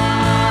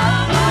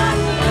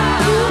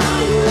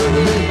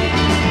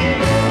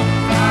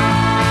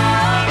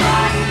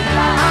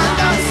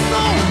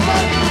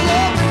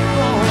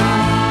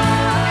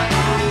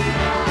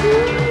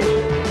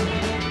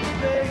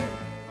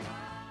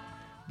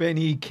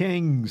 Benny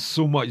King,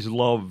 So Much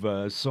Love,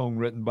 a song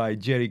written by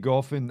Jerry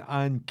Goffin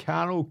and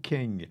Carole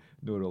King,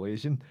 no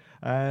relation.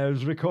 It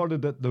was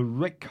recorded at the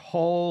Rick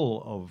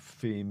Hall of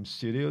Fame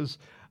Studios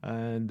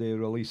and they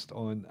released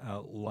on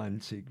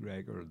Atlantic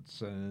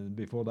Records. And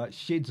before that,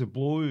 Shades of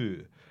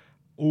Blue,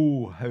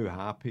 Oh How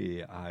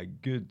Happy, a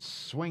good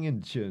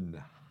swinging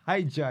tune,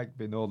 hijacked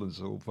by Northern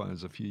Soul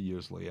fans a few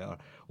years later.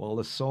 Well,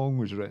 the song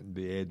was written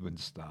by Edwin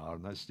Starr,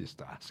 and that's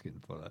just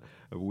asking for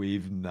a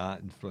waving that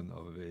in front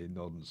of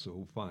Northern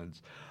Soul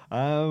fans.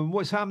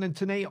 What's happening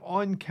tonight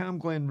on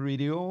Camglen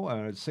Radio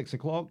at 6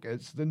 o'clock?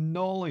 It's The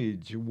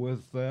Knowledge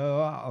with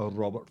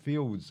Robert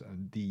Fields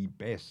and the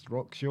best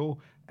rock show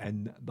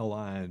in the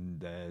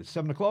land.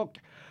 7 o'clock,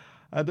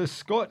 the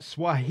Scots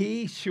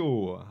Wahey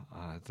Show.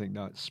 I think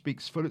that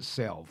speaks for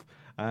itself.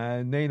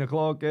 And 9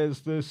 o'clock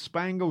is the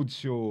Spangled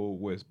Show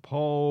with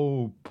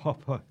Paul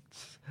Puppet.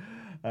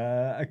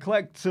 A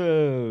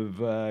collective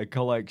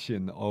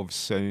collection of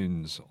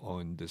sounds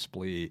on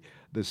display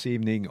this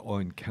evening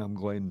on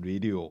Camglen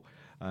Radio.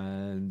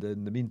 And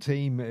in the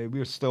meantime,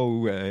 we're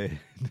still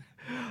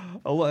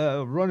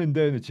running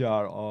down the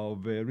chart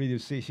of radio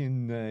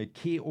station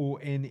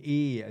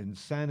KONA in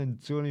San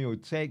Antonio,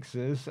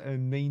 Texas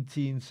in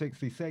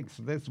 1966.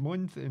 This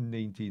month in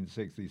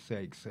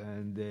 1966.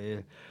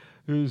 And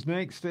who's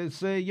next?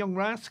 It's Young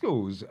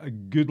Rascals,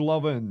 Good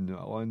Lovin'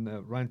 on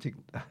Atlantic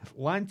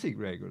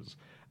Records,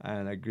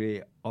 and a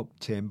great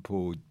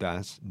up-tempo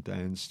dance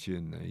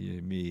tune.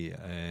 You may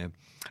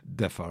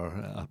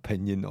differ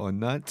opinion on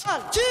that.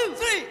 1, 2,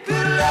 3,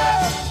 good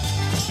love,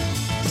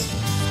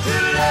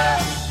 good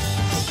love,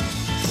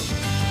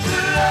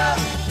 good love,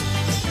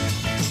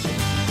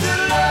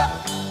 good love.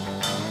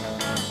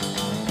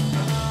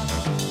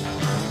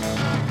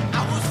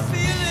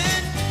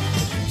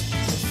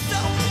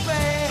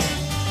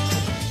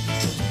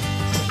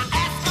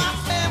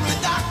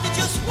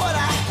 What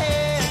I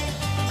had,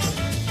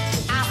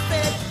 I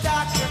said,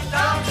 doctor,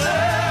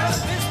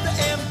 Mr.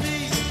 MD,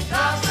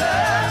 doctor,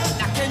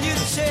 now can you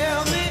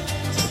tell me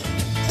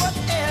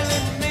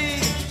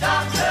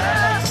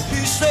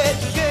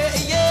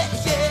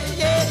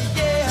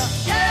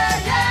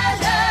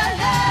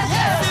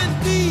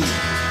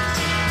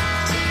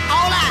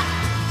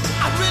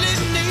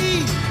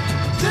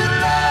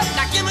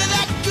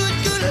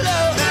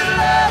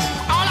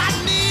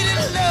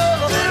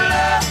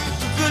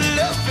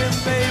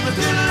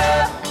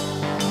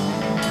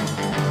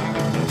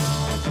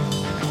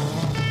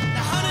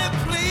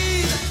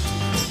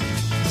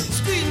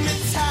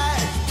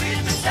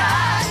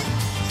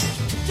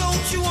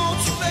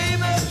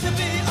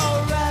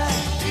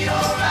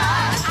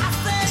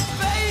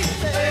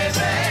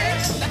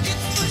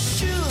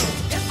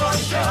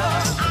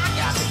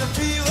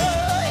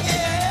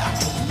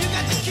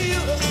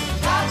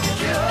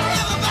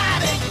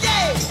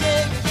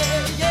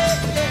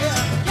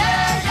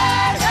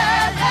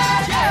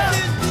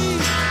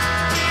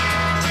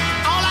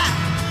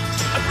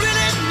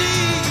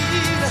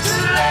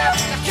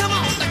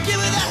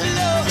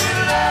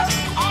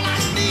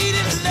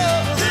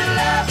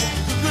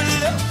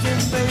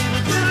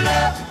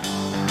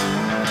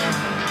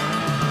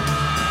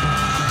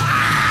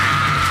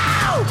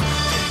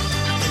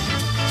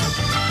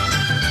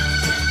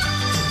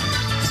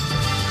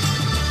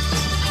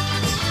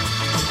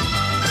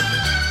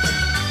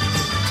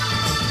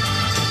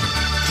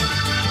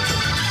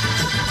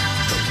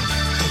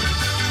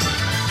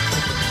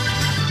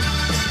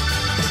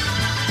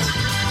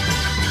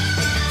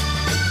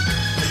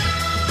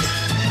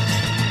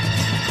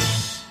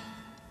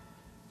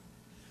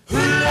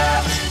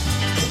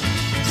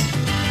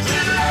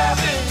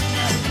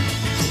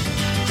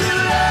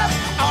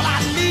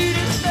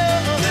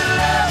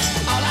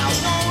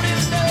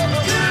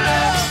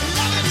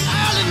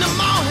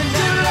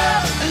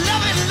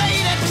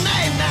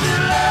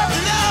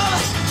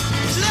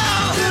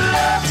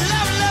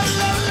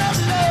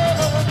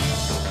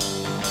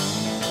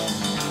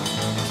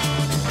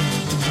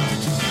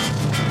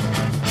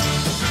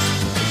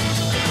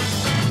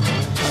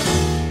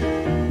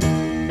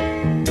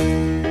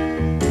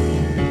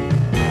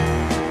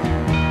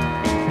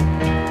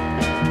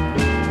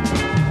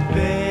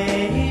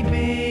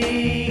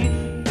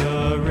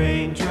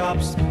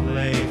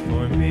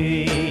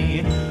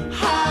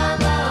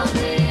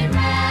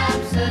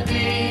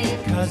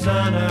as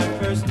on our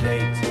first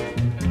date,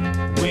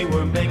 we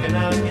were making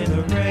out in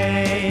the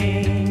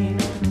rain.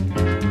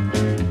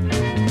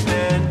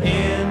 And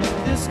in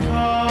this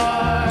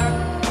car,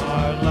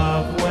 our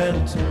love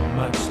went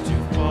much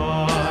too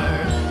far.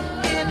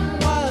 It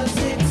was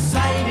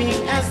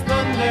exciting as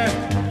thunder.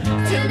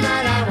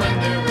 Tonight I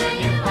wonder where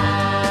you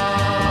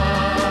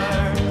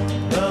are.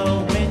 The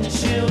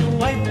windshield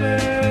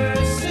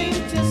wipers seem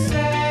to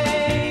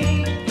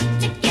say,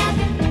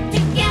 together,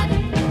 together,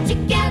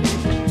 together,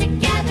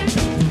 together,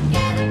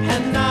 together.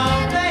 And now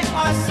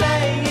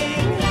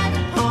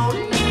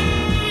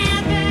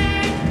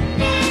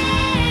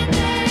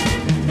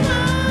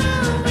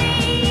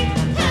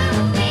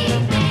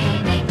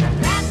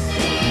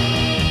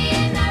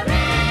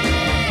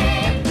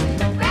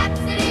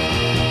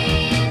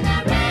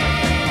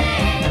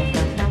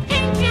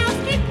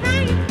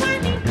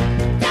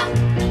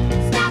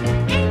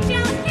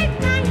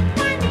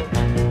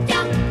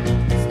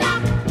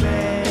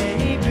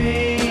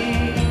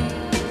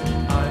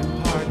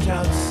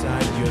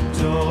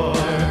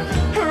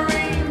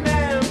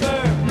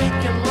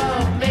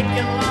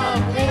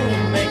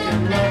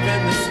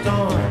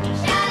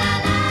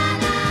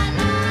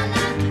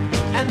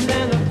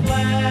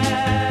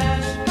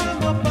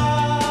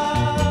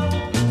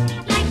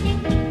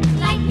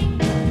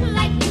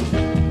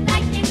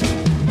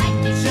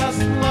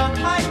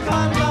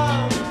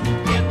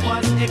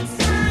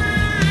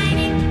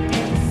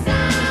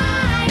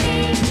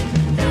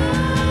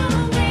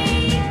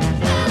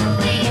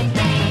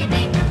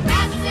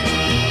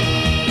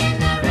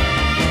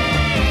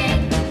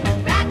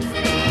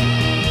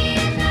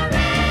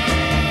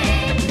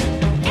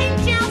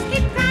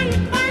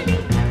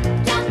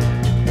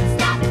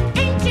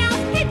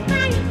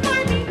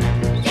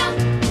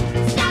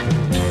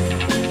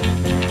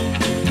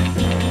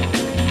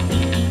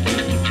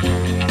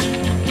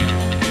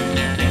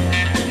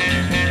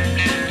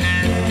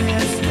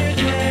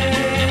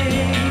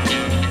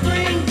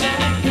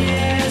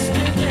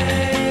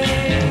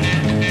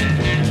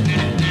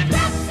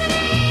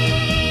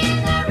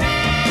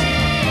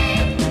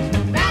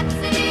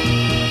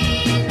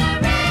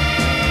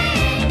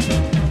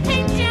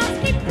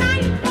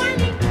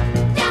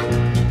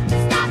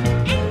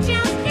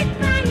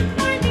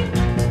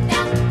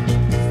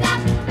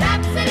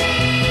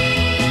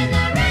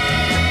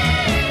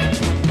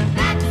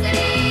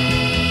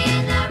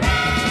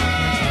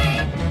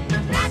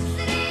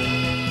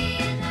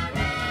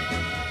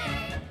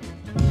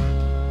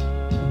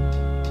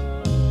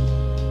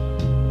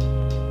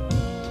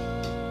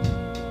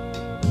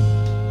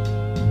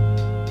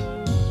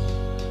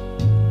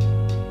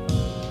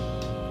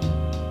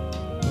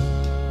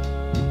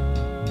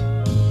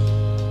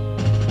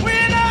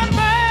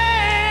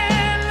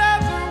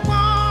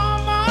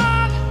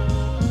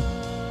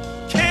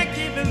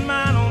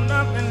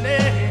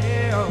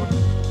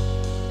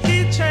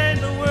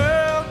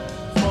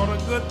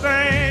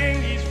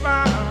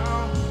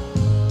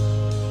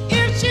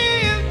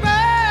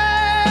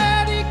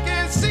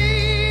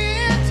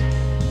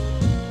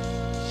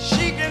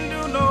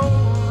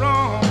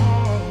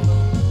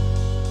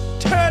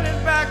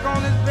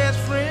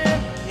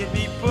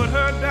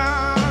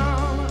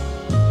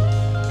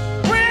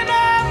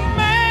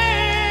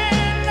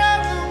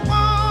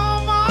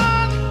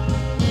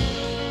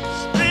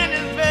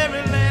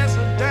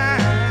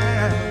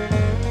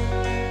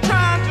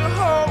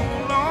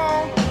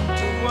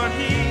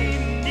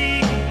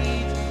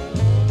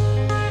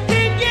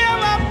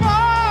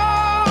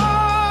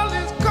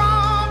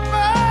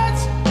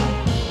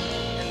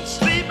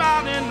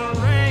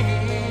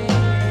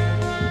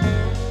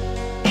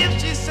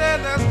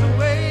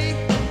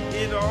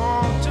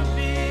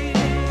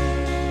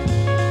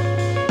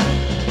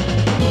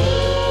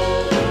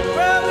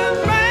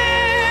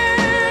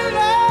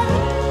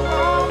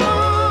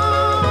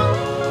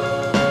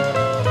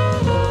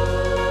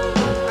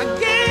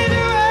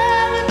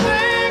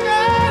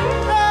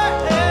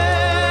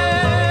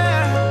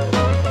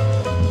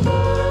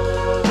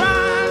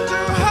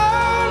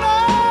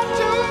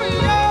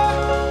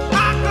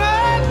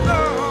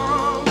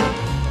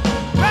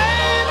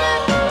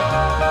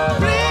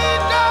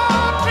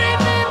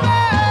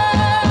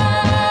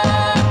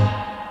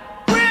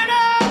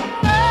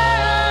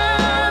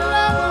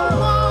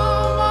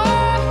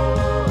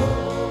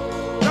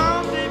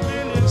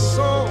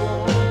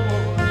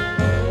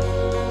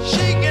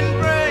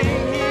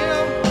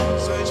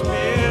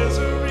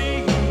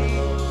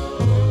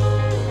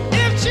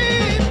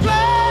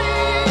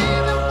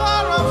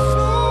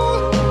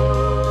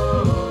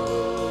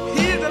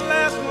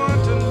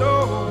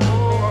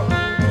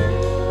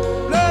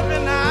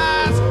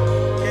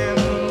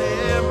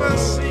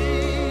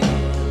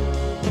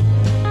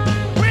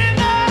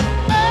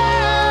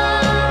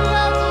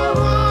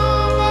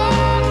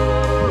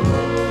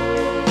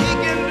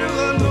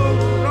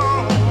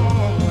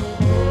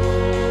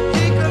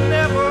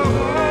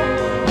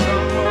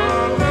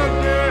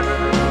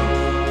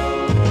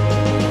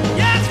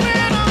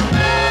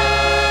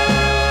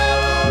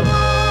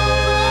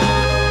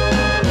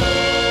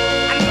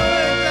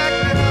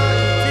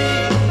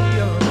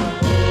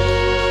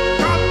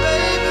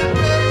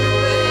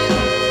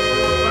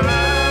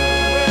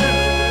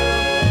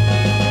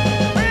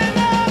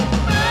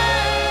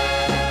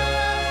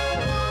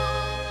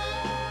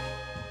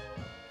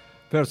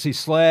Percy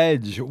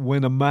Sledge,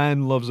 When a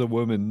Man Loves a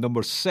Woman,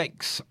 number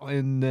 6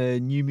 in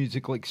the New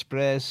Musical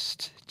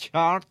Express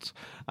chart,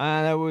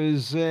 and it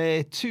was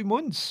 2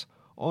 months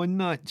on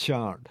that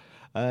chart.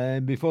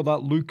 And before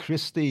that, Lou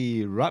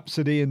Christie,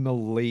 Rhapsody in the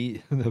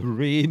Rain, in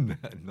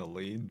the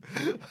Lane.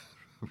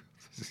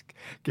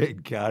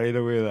 Getting carried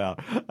away there.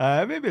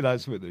 Maybe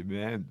that's what they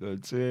meant.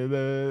 But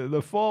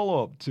the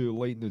follow-up to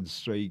Lightning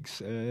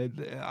Strikes,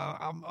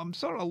 I'm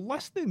sort of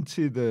listening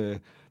to the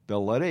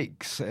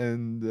lyrics,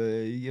 and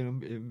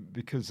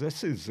because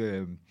this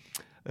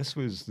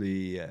was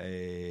the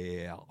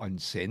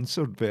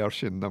uncensored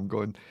version. I'm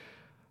going,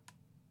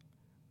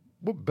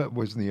 what bit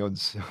wasn't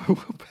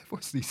what bit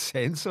was the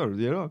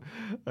censored?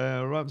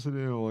 Rhapsody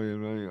in the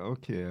Lane, right?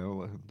 Okay,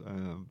 I'll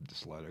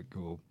just let it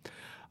go.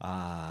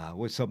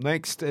 What's up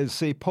next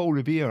is Paul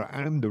Revere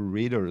and the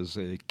Raiders,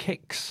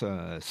 Kicks,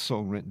 a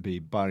song written by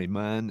Barry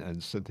Mann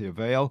and Cynthia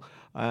Weil,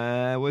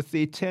 with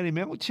the Terry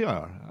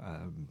Melcher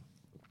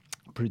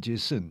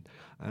producing.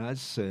 And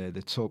that's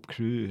the top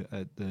crew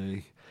at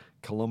the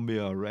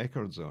Columbia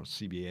Records, or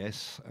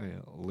CBS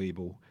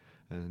label,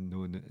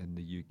 known in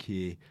the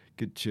UK.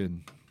 Good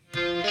tune.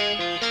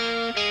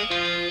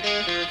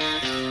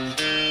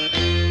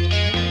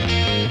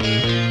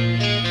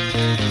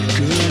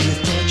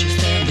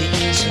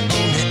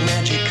 On that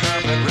magic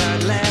carpet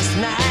ride last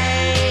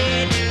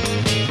night,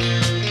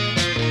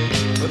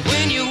 but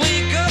when you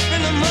wake up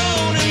in the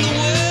morning, the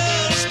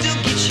world still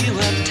gets you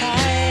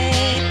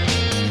uptight.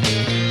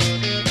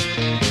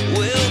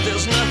 Well,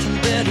 there's nothing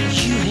better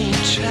you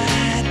ain't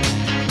tried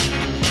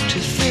to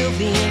fill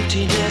the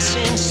emptiness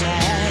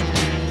inside.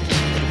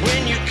 But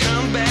when you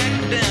come back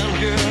down,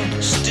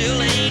 girl,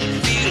 still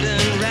ain't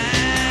feeling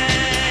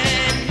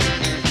right.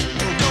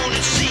 And don't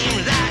it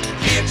seem like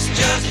it's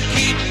just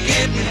keep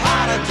getting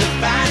harder to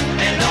find,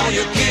 and all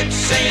your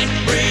kicks ain't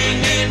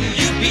bringing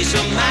you peace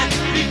of mind.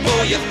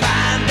 Before you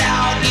find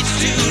out it's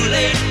too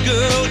late,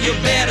 girl, you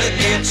better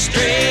get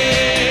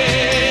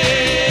straight.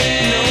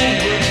 No,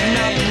 but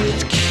not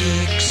with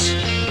kicks.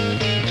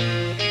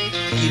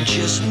 You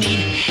just need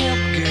help,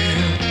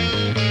 girl.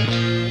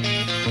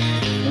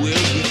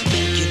 Well, you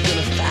think you're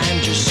gonna find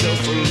yourself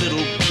a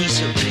little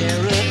piece of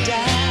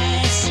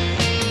paradise,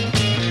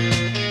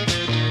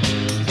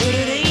 but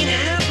it ain't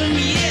happened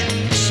yet.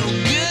 So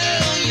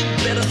girl, you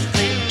better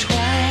think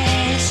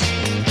twice.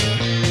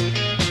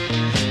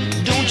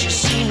 Don't you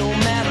see, no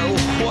matter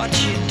what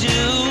you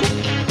do,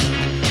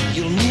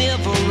 you'll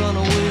never run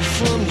away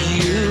from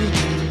you.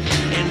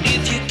 And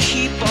if you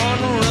keep on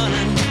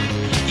running,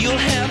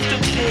 you'll have to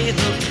pay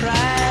the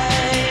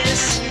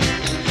price.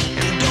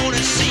 And don't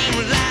it seem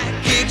like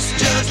it's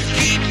just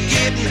keep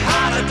getting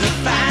harder to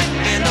find,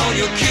 and all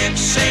your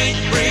kicks ain't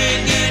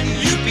bringing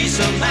you peace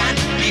of mind.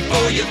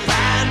 Before you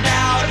find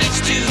out it's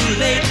too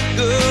late,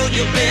 girl,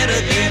 you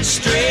better get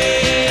straight.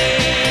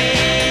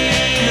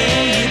 No,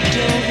 you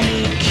don't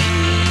need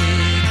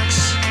kicks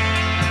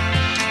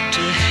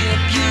to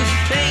help you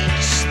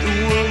face the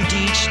world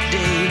each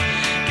day.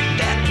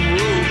 That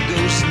road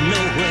goes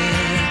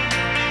nowhere.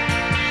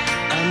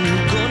 I'm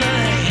gonna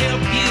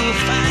help you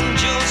find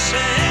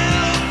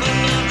yourself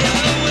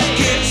another way.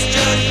 Kicks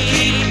just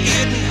keep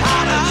getting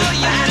harder to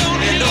find,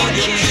 and all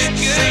your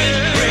kicks ain't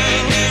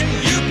bringing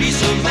you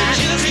peace of mind.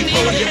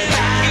 Before you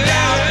find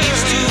out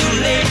it's too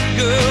late,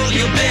 girl,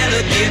 you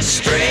better get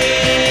straight.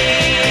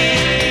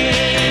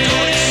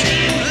 Don't it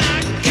seem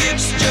like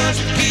kicks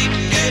just keep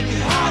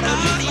getting harder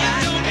to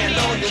find, and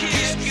all your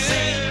kicks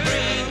ain't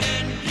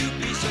bringing you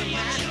peace of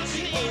mind.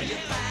 Before you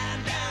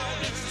find out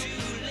it's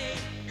too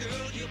late,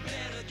 girl, you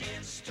better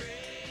get straight.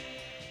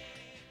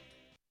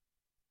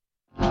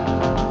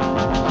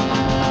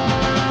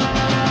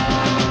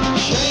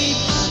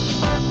 Shapes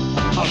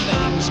of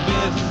things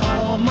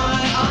before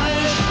my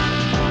eyes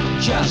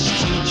just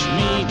teach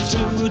me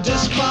to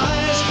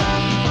despise.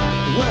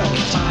 Will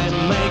time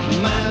make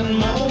man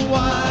more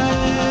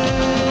wise?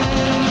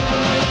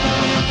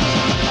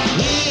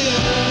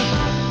 Here,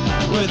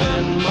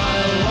 within my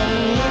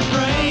lonely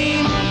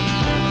brain,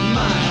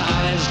 my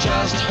eyes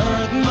just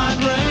hurt my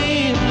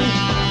brain,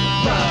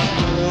 but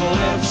will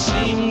it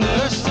seem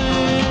the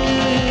same?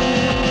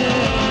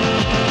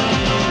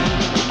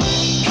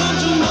 Come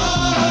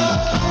tomorrow,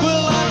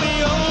 will I be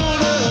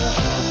older?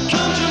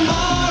 Come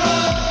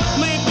tomorrow,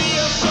 maybe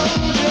a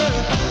soldier.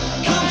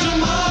 Come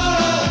tomorrow.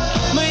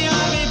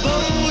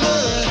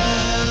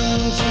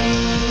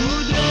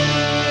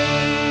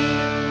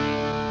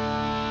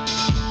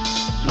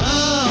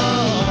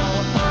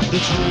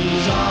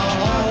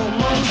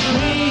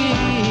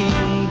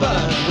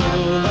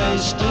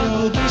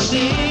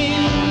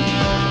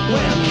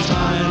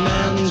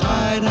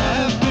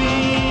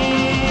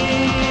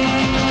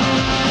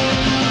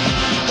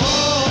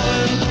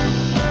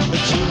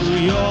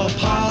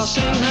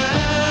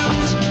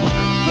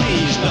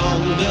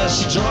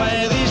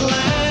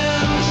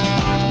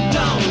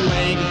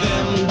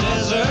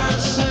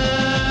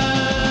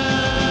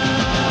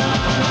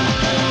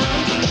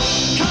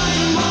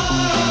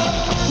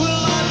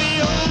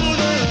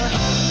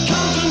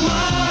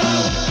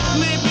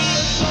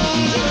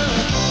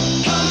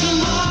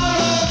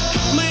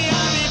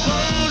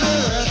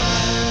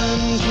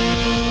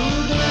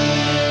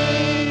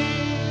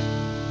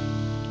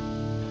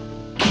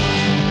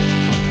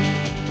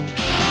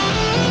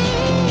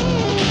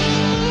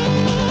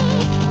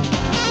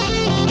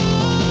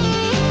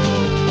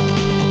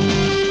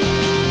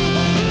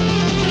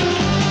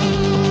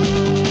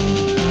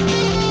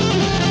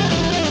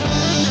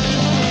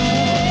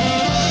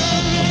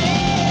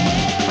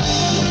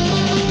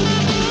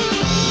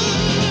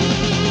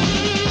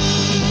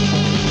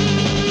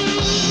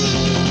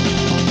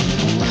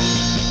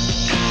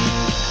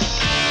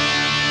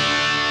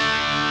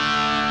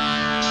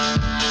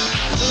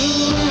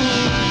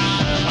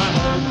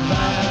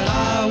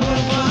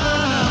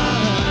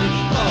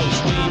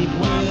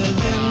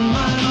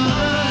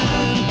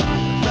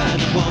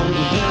 won't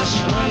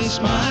disgrace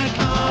my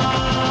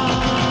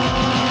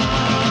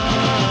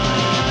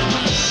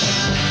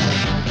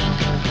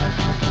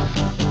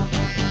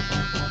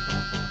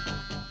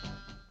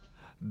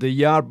The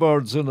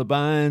Yardbirds are the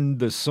band.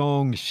 The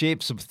song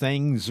Shapes of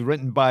Things,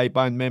 written by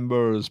band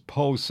members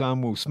Paul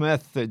Samuel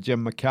Smith,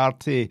 Jim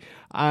McCarthy,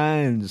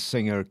 and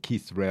singer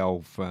Keith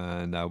Relf.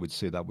 And I would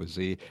say that was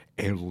a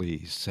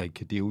early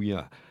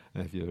psychedelia,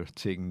 if you're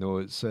taking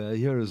notes.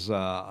 Here's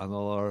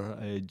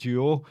another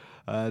duo,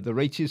 the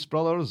Righteous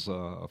Brothers.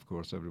 Of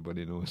course,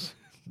 everybody knows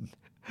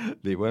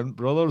they weren't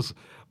brothers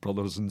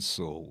in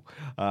soul.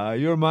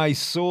 You're My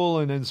Soul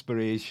and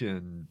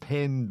Inspiration,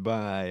 penned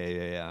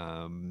by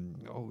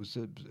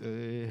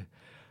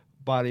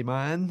Barry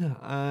Mann,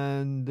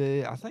 and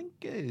I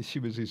think she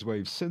was his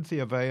wife,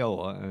 Cynthia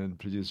Vale, and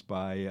produced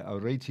by a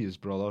Righteous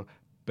brother,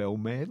 Bill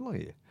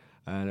Medley.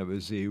 And it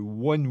was a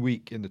 1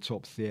 week in the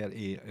top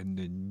 30 in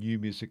the New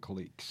Musical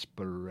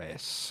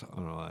Express.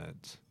 All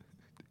right.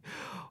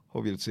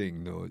 Hope you're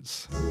taking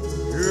notes. Girl,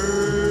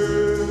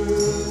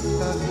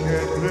 I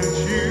can't let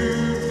you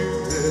do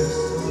this.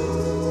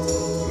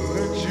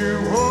 Let you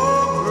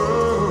walk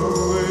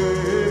away.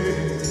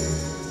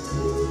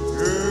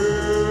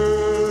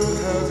 Girl,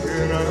 how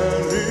can I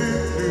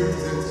live through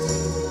this?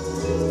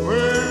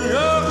 When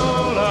you're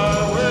all I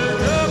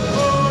wake up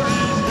for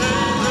each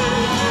day,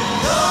 baby.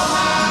 You're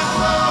my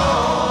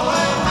soul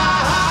and my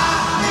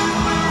high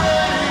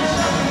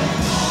inspiration.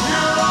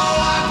 You're all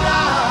I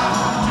got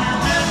to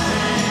get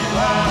me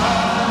by.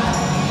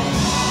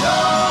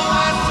 You're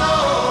my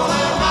soul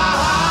and my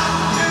high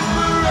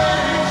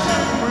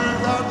inspiration.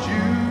 Without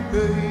you,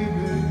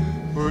 baby,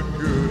 what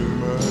good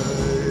am I?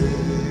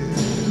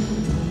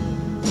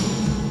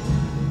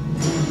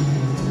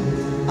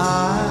 I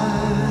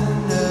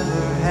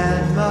never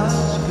had much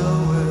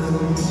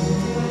going,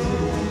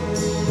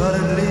 but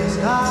at least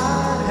I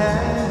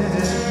had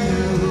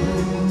you.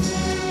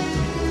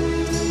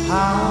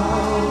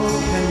 How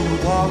can you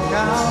walk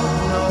out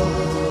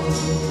knowing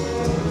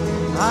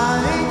I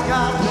ain't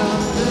got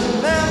nothing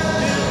left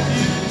if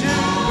you do,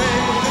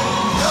 baby?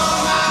 You're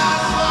my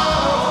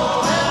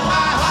soul and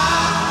my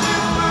high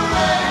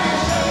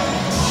inspiration.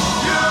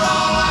 You're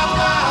all I've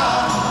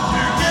got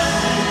to get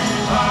me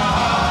by.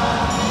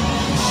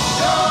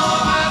 You're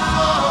my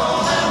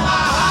soul and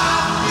my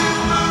high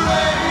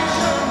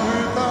inspiration.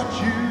 Without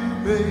you,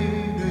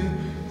 baby,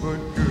 what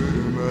good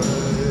am I?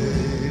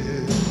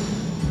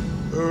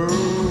 Oh,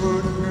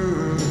 what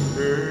good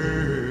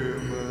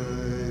am I?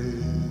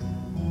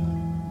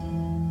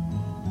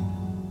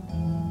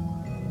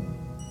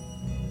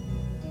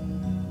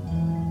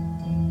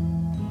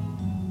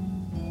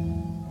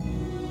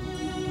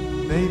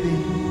 Baby,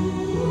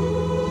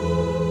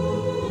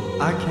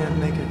 I can't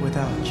make it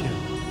without you.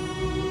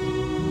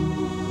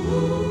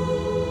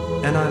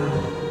 And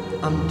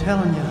I'm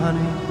telling you,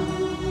 honey,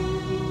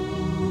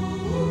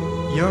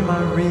 you're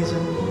my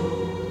reason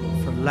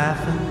for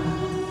laughing,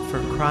 for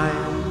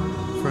crying,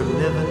 for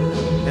living,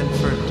 and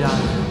for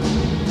dying.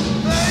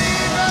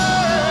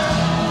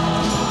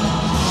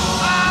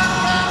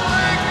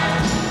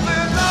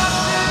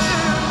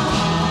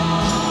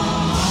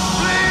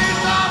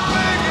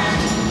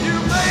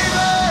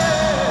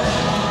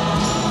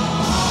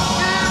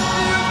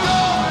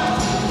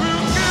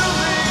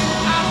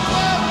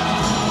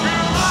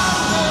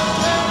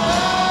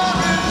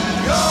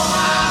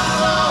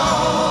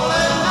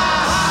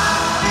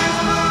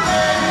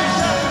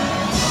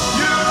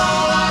 You're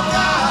all I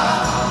got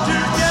to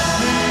get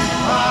me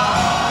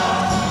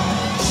by.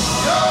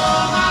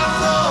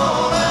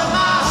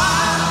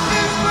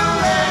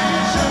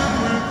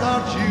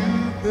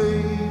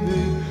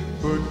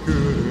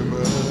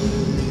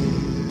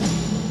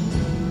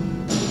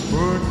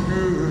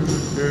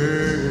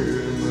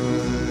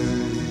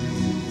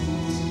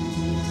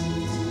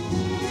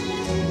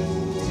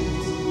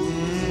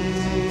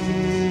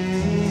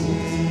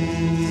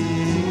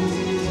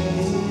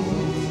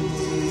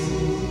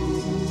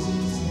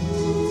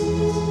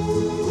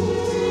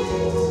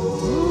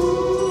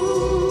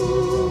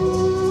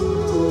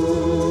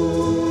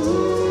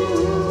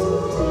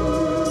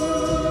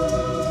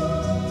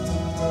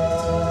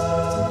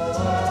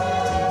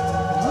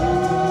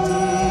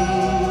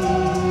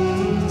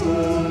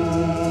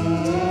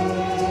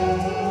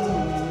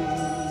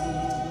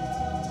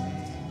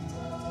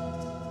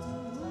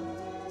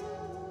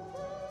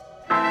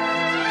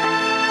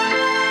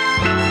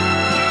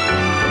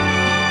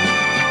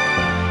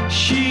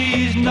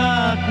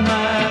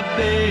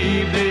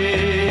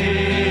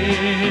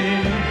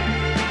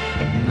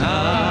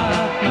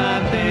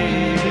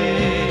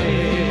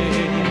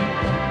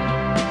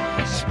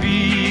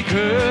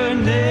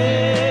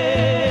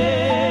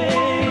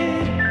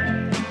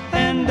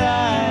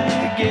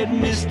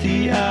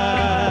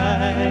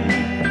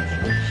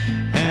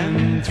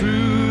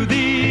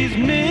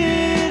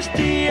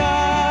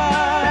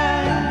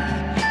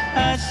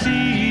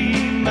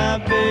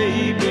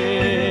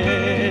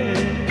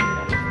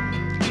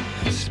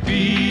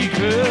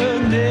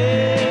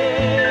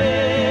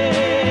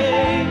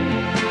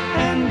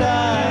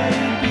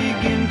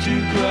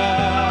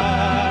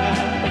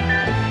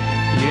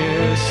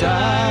 Yes,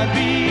 I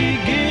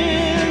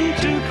begin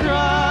to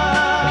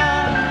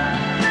cry.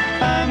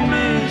 I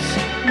miss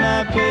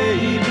my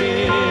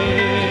baby.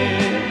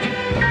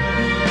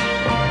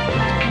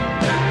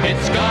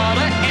 It's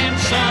gotta end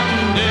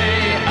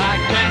someday. I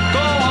can't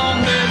go on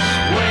this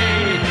way,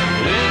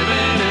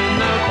 living in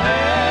the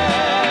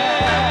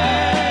past.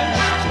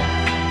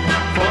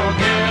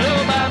 Forget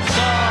about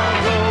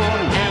sorrow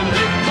and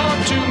live for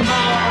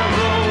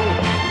tomorrow.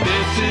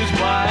 This is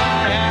why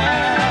I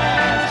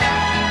ask.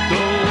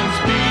 Don't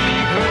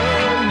speak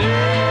her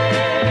name.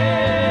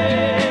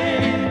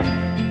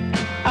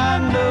 I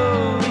know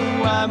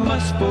I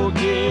must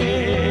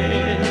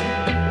forget.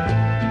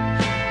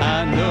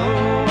 I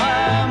know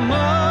I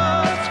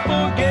must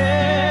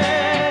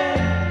forget.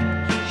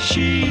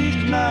 She's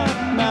not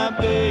my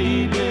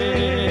baby.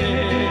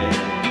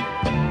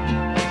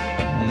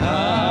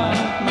 Not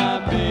my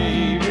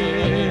baby.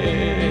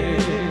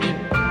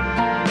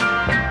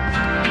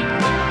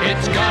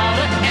 It's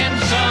gotta end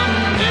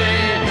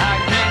someday. I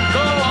can't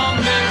go on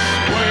this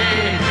way,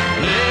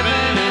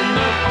 living in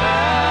the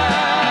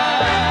past.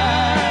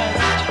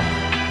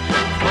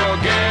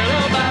 Forget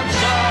about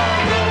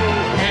sorrow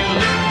and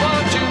live for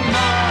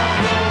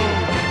tomorrow.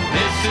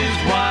 This is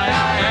why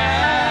I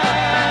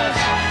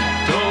ask.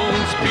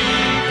 Don't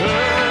speak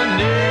her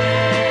name.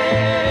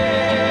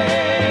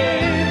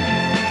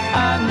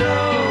 I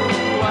know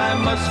I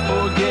must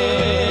forget.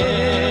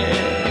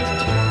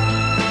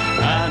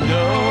 I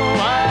know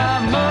I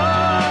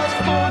must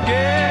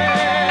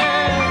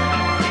forget.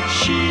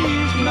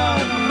 She's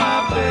not my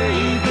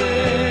baby.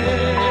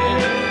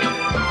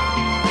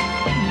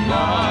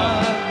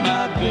 Not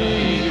my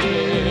baby.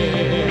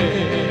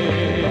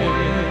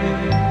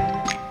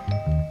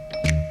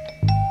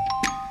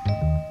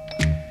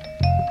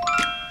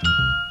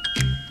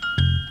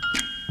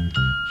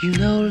 You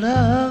know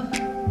love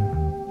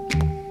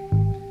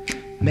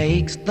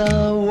makes the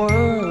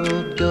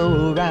world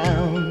go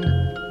round,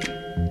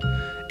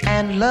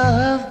 and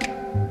love,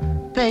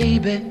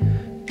 baby,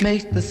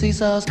 makes the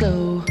seesaws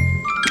go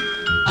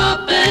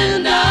up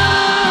and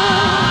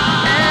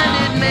down, and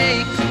it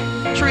makes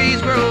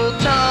trees grow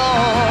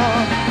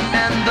tall,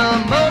 and the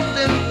most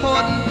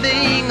important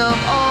thing of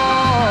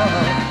all,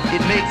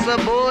 it makes a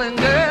boy and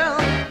girl,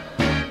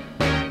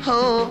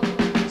 oh,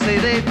 say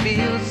they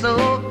feel so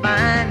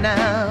fine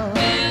now.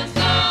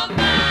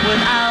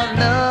 Without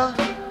love,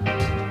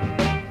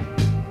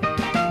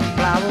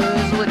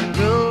 flowers wouldn't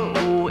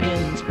grow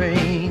in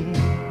spring,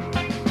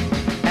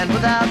 and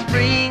without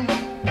spring,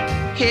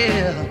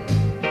 here,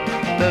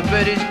 the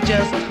British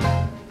just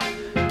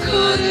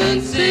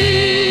couldn't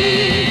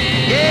sing.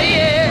 Yeah,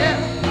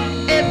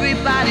 yeah,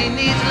 everybody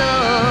needs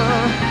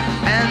love,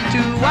 and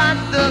to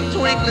watch the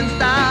twinkling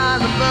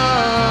stars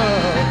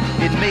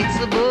above, it makes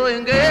a boy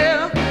and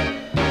girl,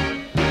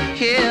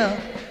 yeah,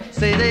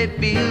 say they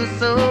feel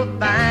so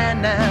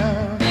fine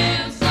now.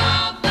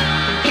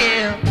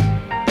 Yeah.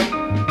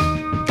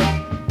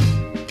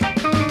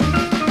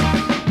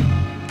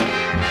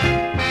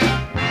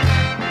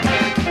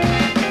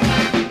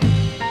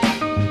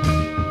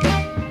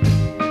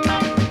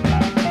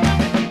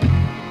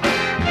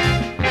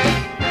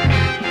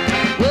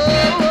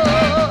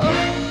 Whoa,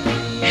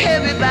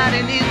 everybody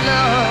needs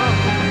love,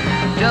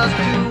 just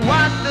to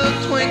watch the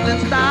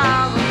twinkling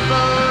stars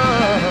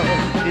above.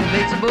 It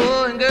makes a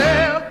boy and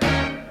girl,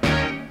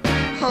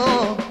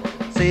 oh,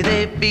 say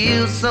they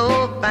feel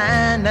so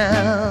fine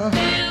now.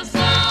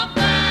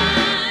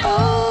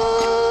 Oh,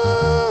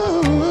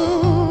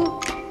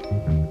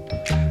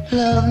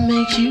 love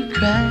makes you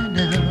cry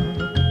now.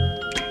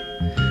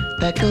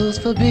 That goes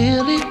for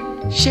Billy,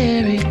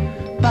 Sherry,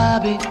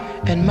 Bobby,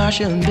 and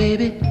Marsha and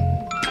baby,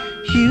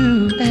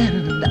 you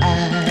and I.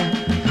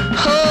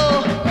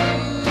 Oh,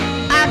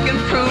 I can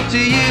prove to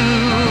you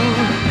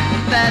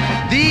that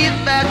these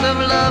facts of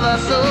love are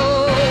so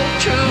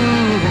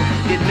true.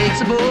 It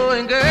makes a boy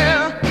and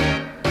girl,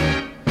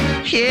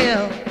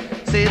 yeah,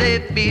 say they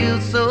feel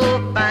so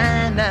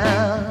fine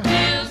now.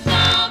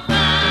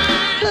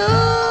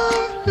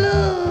 Love,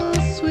 love,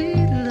 sweet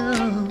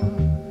love.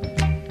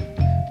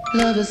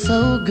 Love is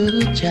so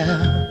good,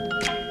 child.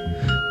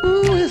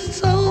 Ooh, it's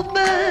so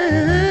fine.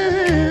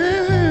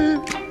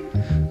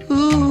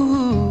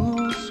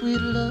 Ooh,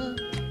 sweet love,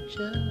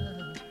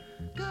 child.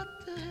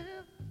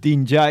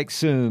 Dean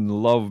Jackson,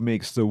 Love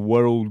Makes the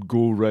World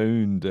Go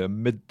Round, a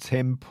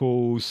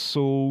mid-tempo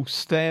soul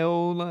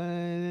style,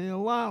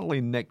 largely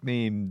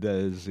nicknamed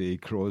as a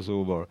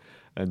crossover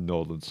in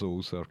Northern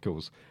Soul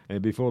circles.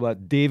 And before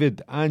that,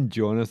 David and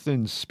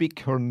Jonathan,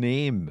 Speak Her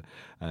Name.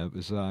 It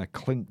was a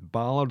Clint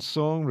Ballard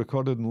song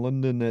recorded in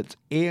London at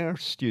Air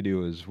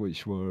Studios,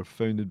 which were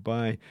founded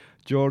by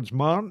George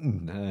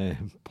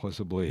Martin,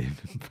 possibly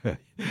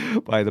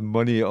by the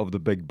money of the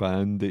big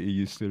band that he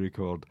used to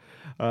record.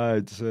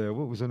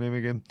 What was the name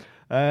again?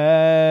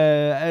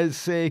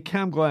 It's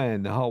Cam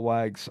Glen, Hot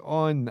Wax,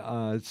 on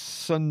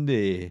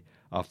Sunday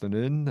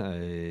afternoon,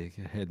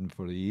 heading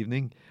for the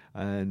evening,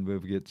 and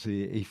we've got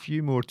a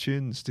few more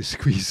tunes to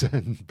squeeze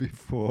in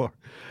before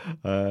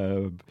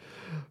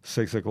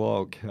 6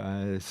 o'clock.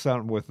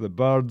 Starting with the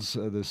Birds,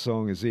 the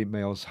song is 8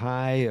 Miles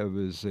High. It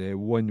was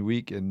 1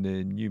 week in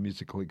the New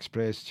Musical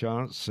Express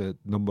charts at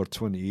number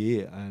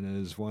 28,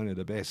 and is one of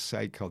the best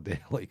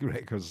psychedelic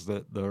records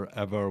that there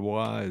ever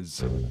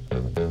was.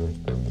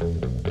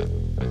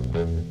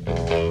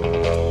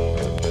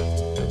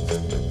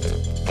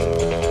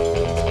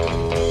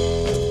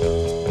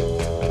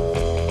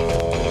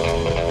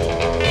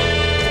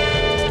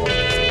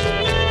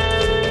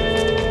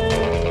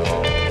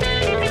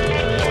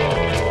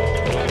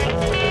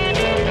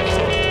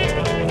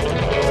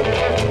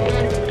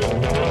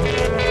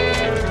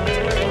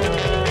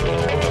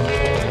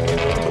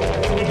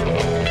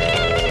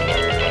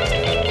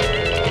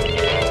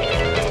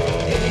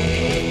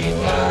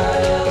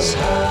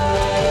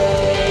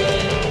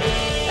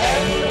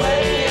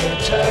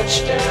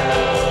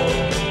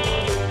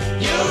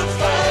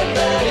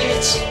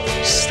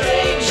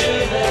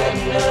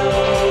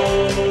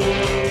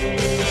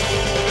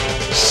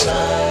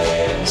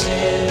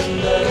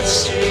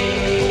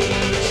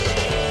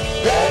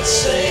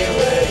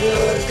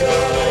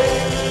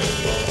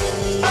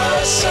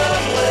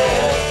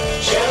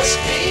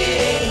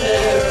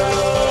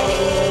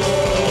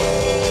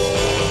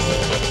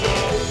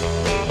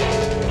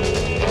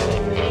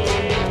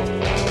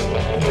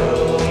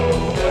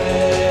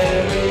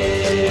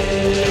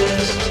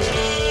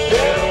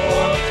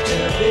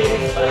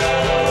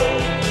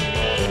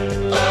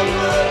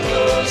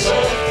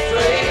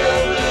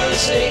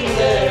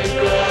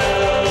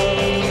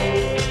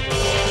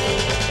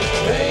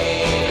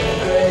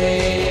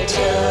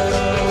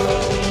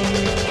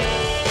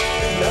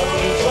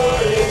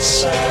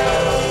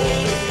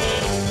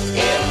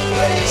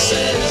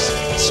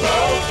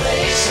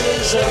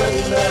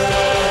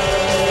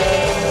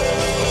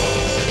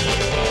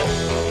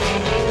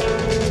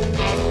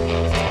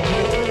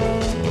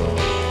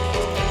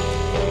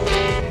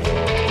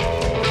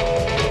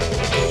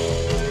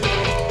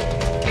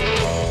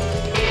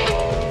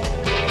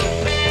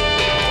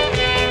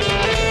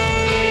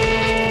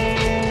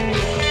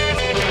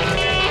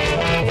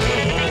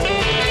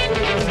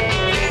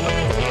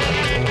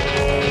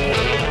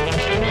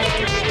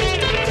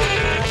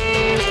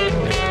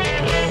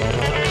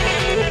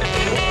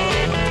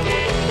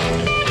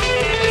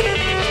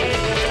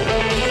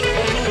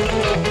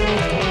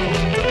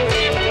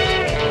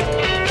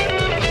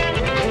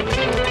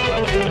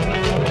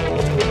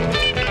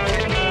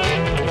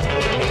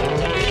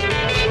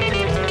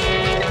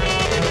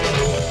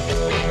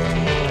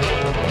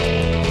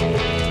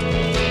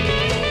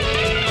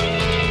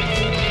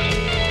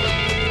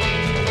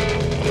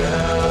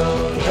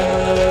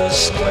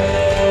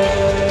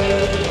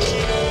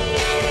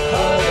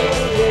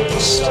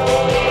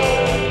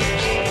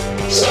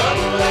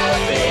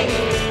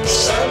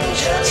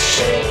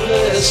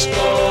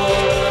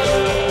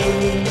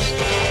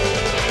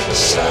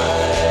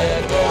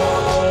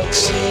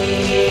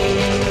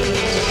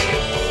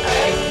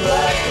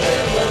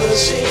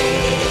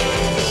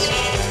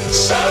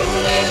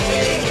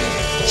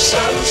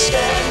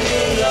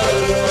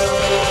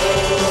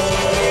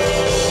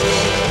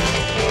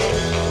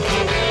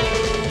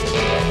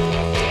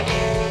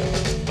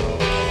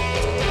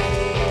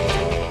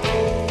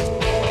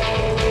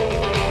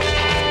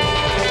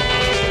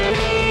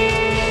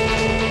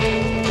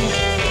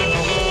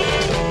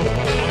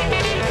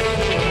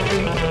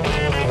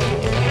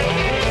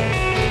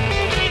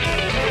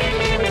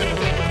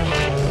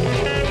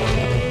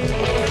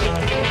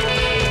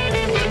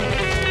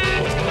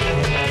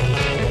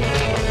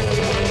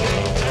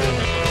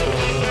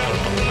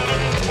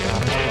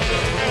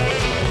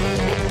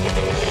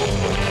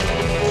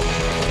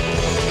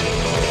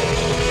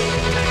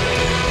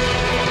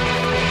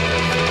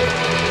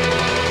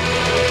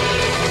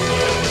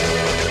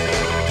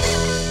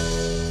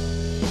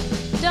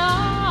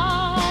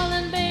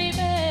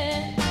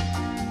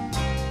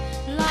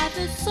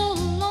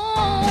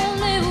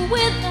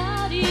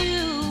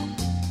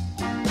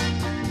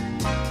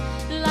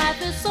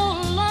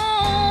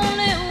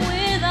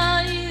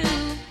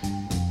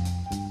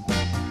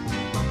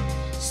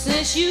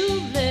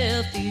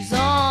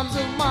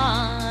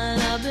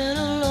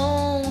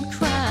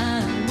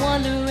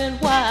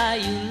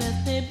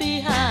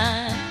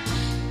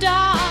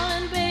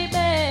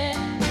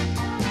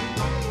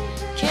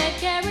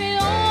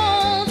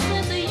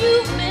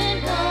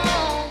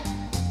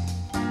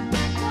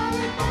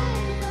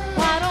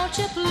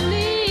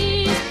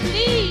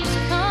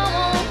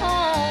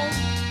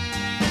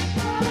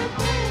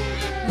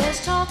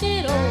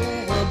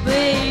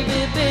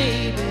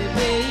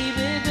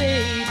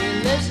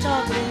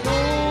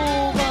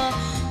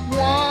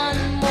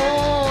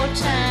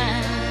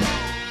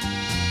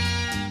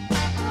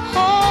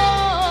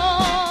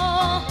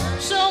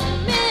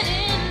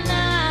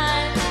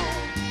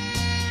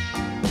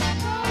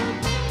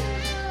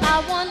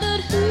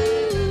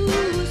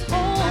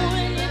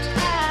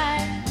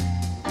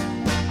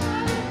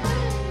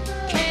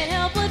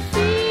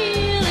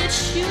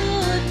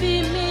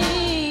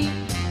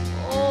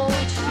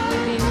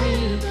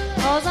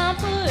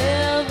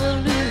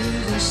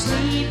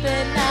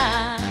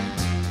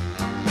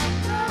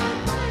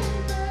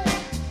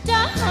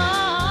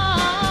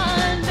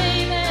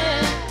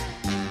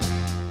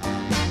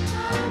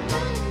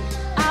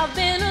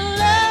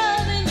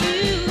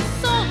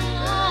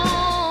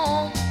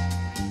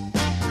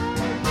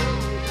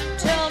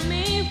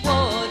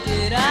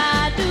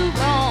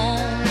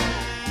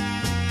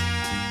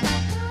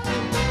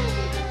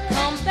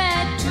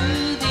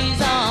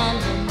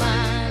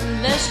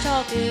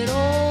 talk it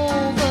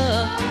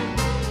over.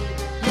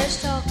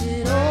 Let's talk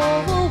it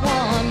over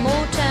one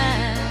more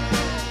time.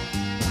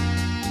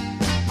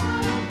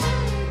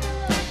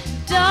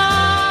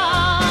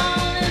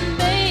 Darling,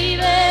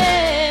 baby,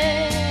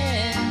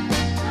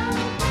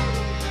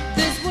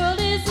 this world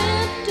is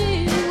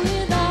empty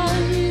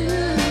without you.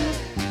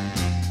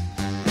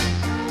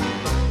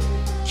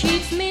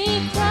 Keeps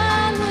me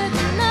crying with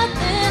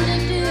nothing to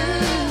do.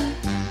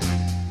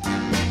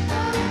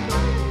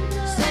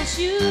 Since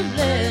you've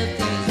left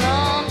these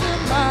arms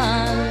of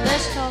mine,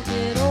 let's talk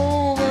it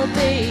over,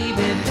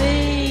 baby,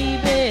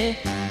 baby,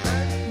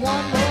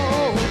 one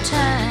more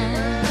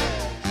time.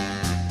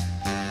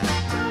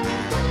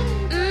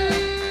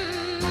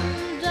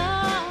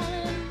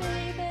 Darling,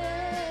 baby.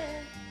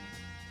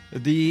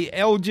 The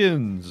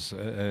Elgins,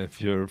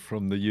 if you're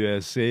from the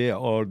USA,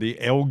 or the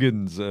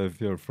Elgins,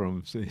 if you're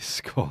from, say,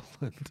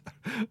 Scotland.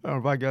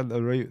 Or back at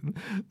the right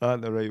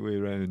way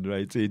round,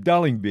 right? Say,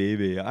 Darling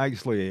Baby.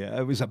 Actually,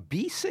 it was a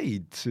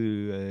B-side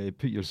to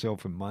Put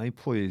Yourself in My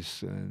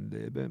Place, and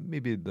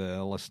maybe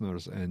the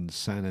listeners in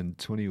San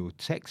Antonio,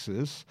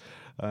 Texas,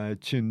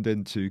 tuned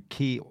into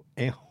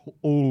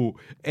KONO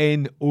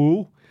in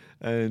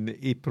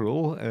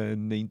April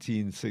in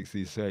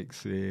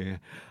 1966,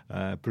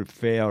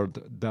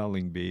 preferred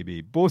Darling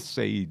Baby. Both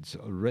sides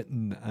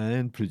written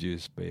and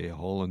produced by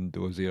Holland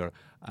Dozier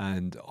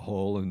and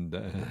Holland.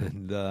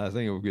 And I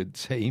think it was a good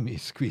time he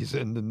squeezed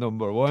in the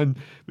number one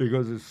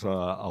because it's a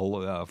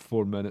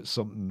 4-minute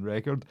something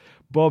record.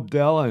 Bob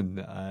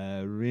Dylan,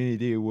 Rainy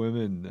Day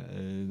Woman.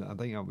 And I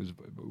think that was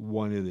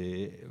one of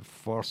the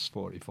first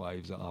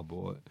 45s that I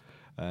bought.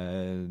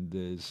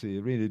 And say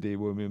Rainy Day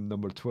Woman,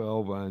 number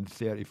 12 and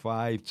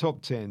 35,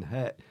 top 10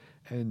 hit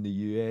in the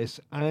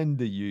US and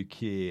the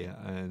UK,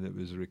 and it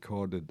was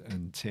recorded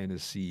in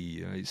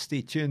Tennessee. Right,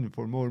 stay tuned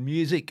for more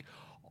music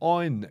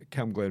on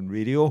Camglen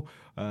Radio,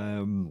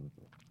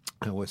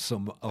 with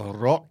some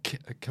rock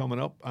coming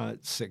up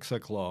at 6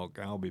 o'clock.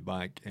 I'll be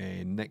back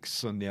next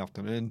Sunday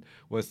afternoon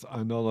with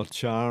another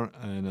chart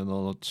and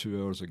another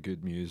 2 hours of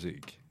good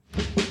music.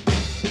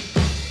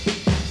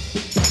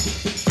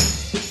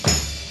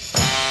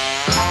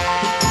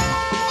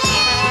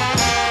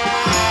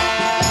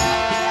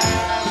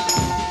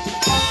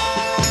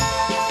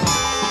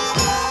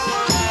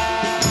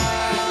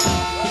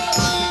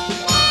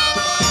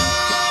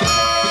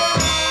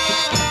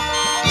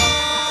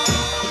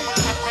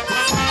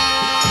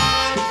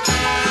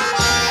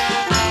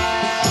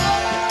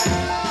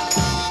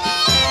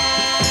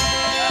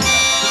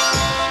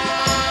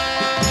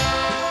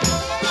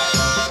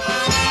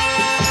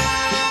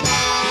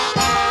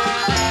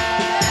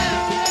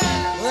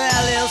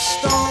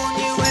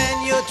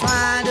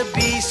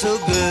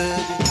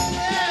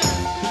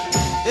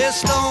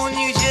 Stone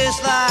you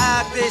just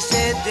like they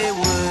said they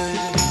would.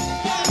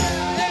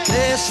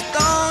 They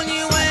stone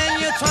you when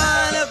you're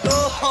trying to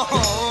go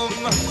home.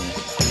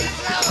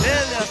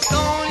 They'll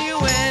stone you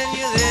when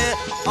you're there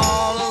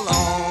all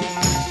alone.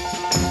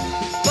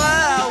 But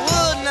I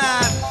would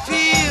not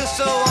feel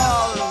so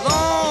all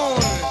alone.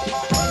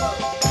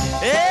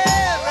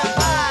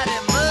 Everybody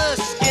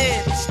must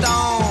get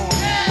stoned.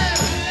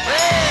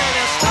 Well,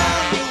 they'll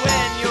stone you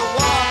when you're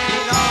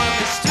walking on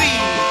the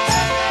street.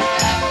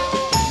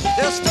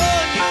 They'll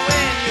stone you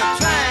when you're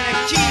trying to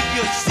keep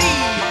your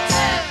seat.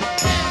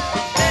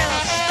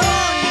 They'll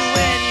stone you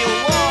when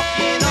you're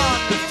walking on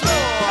the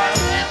floor.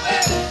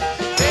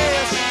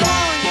 They'll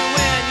stone you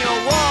when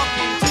you're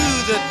walking through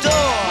the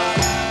door.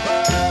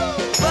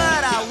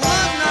 But I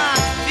would not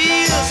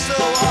feel so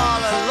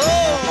all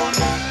alone.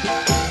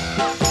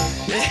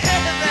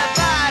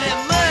 Everybody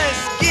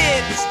must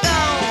get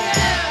stoned.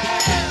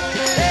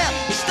 They'll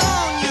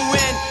stone you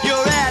when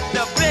you're at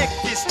the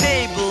breakfast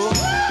table.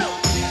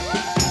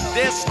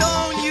 They'll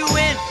stone you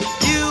when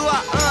you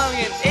are young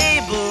and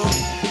able.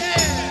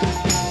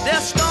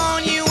 They'll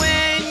stone you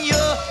when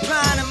you're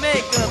trying to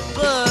make a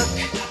buck.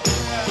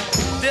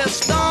 They'll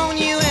stone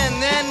you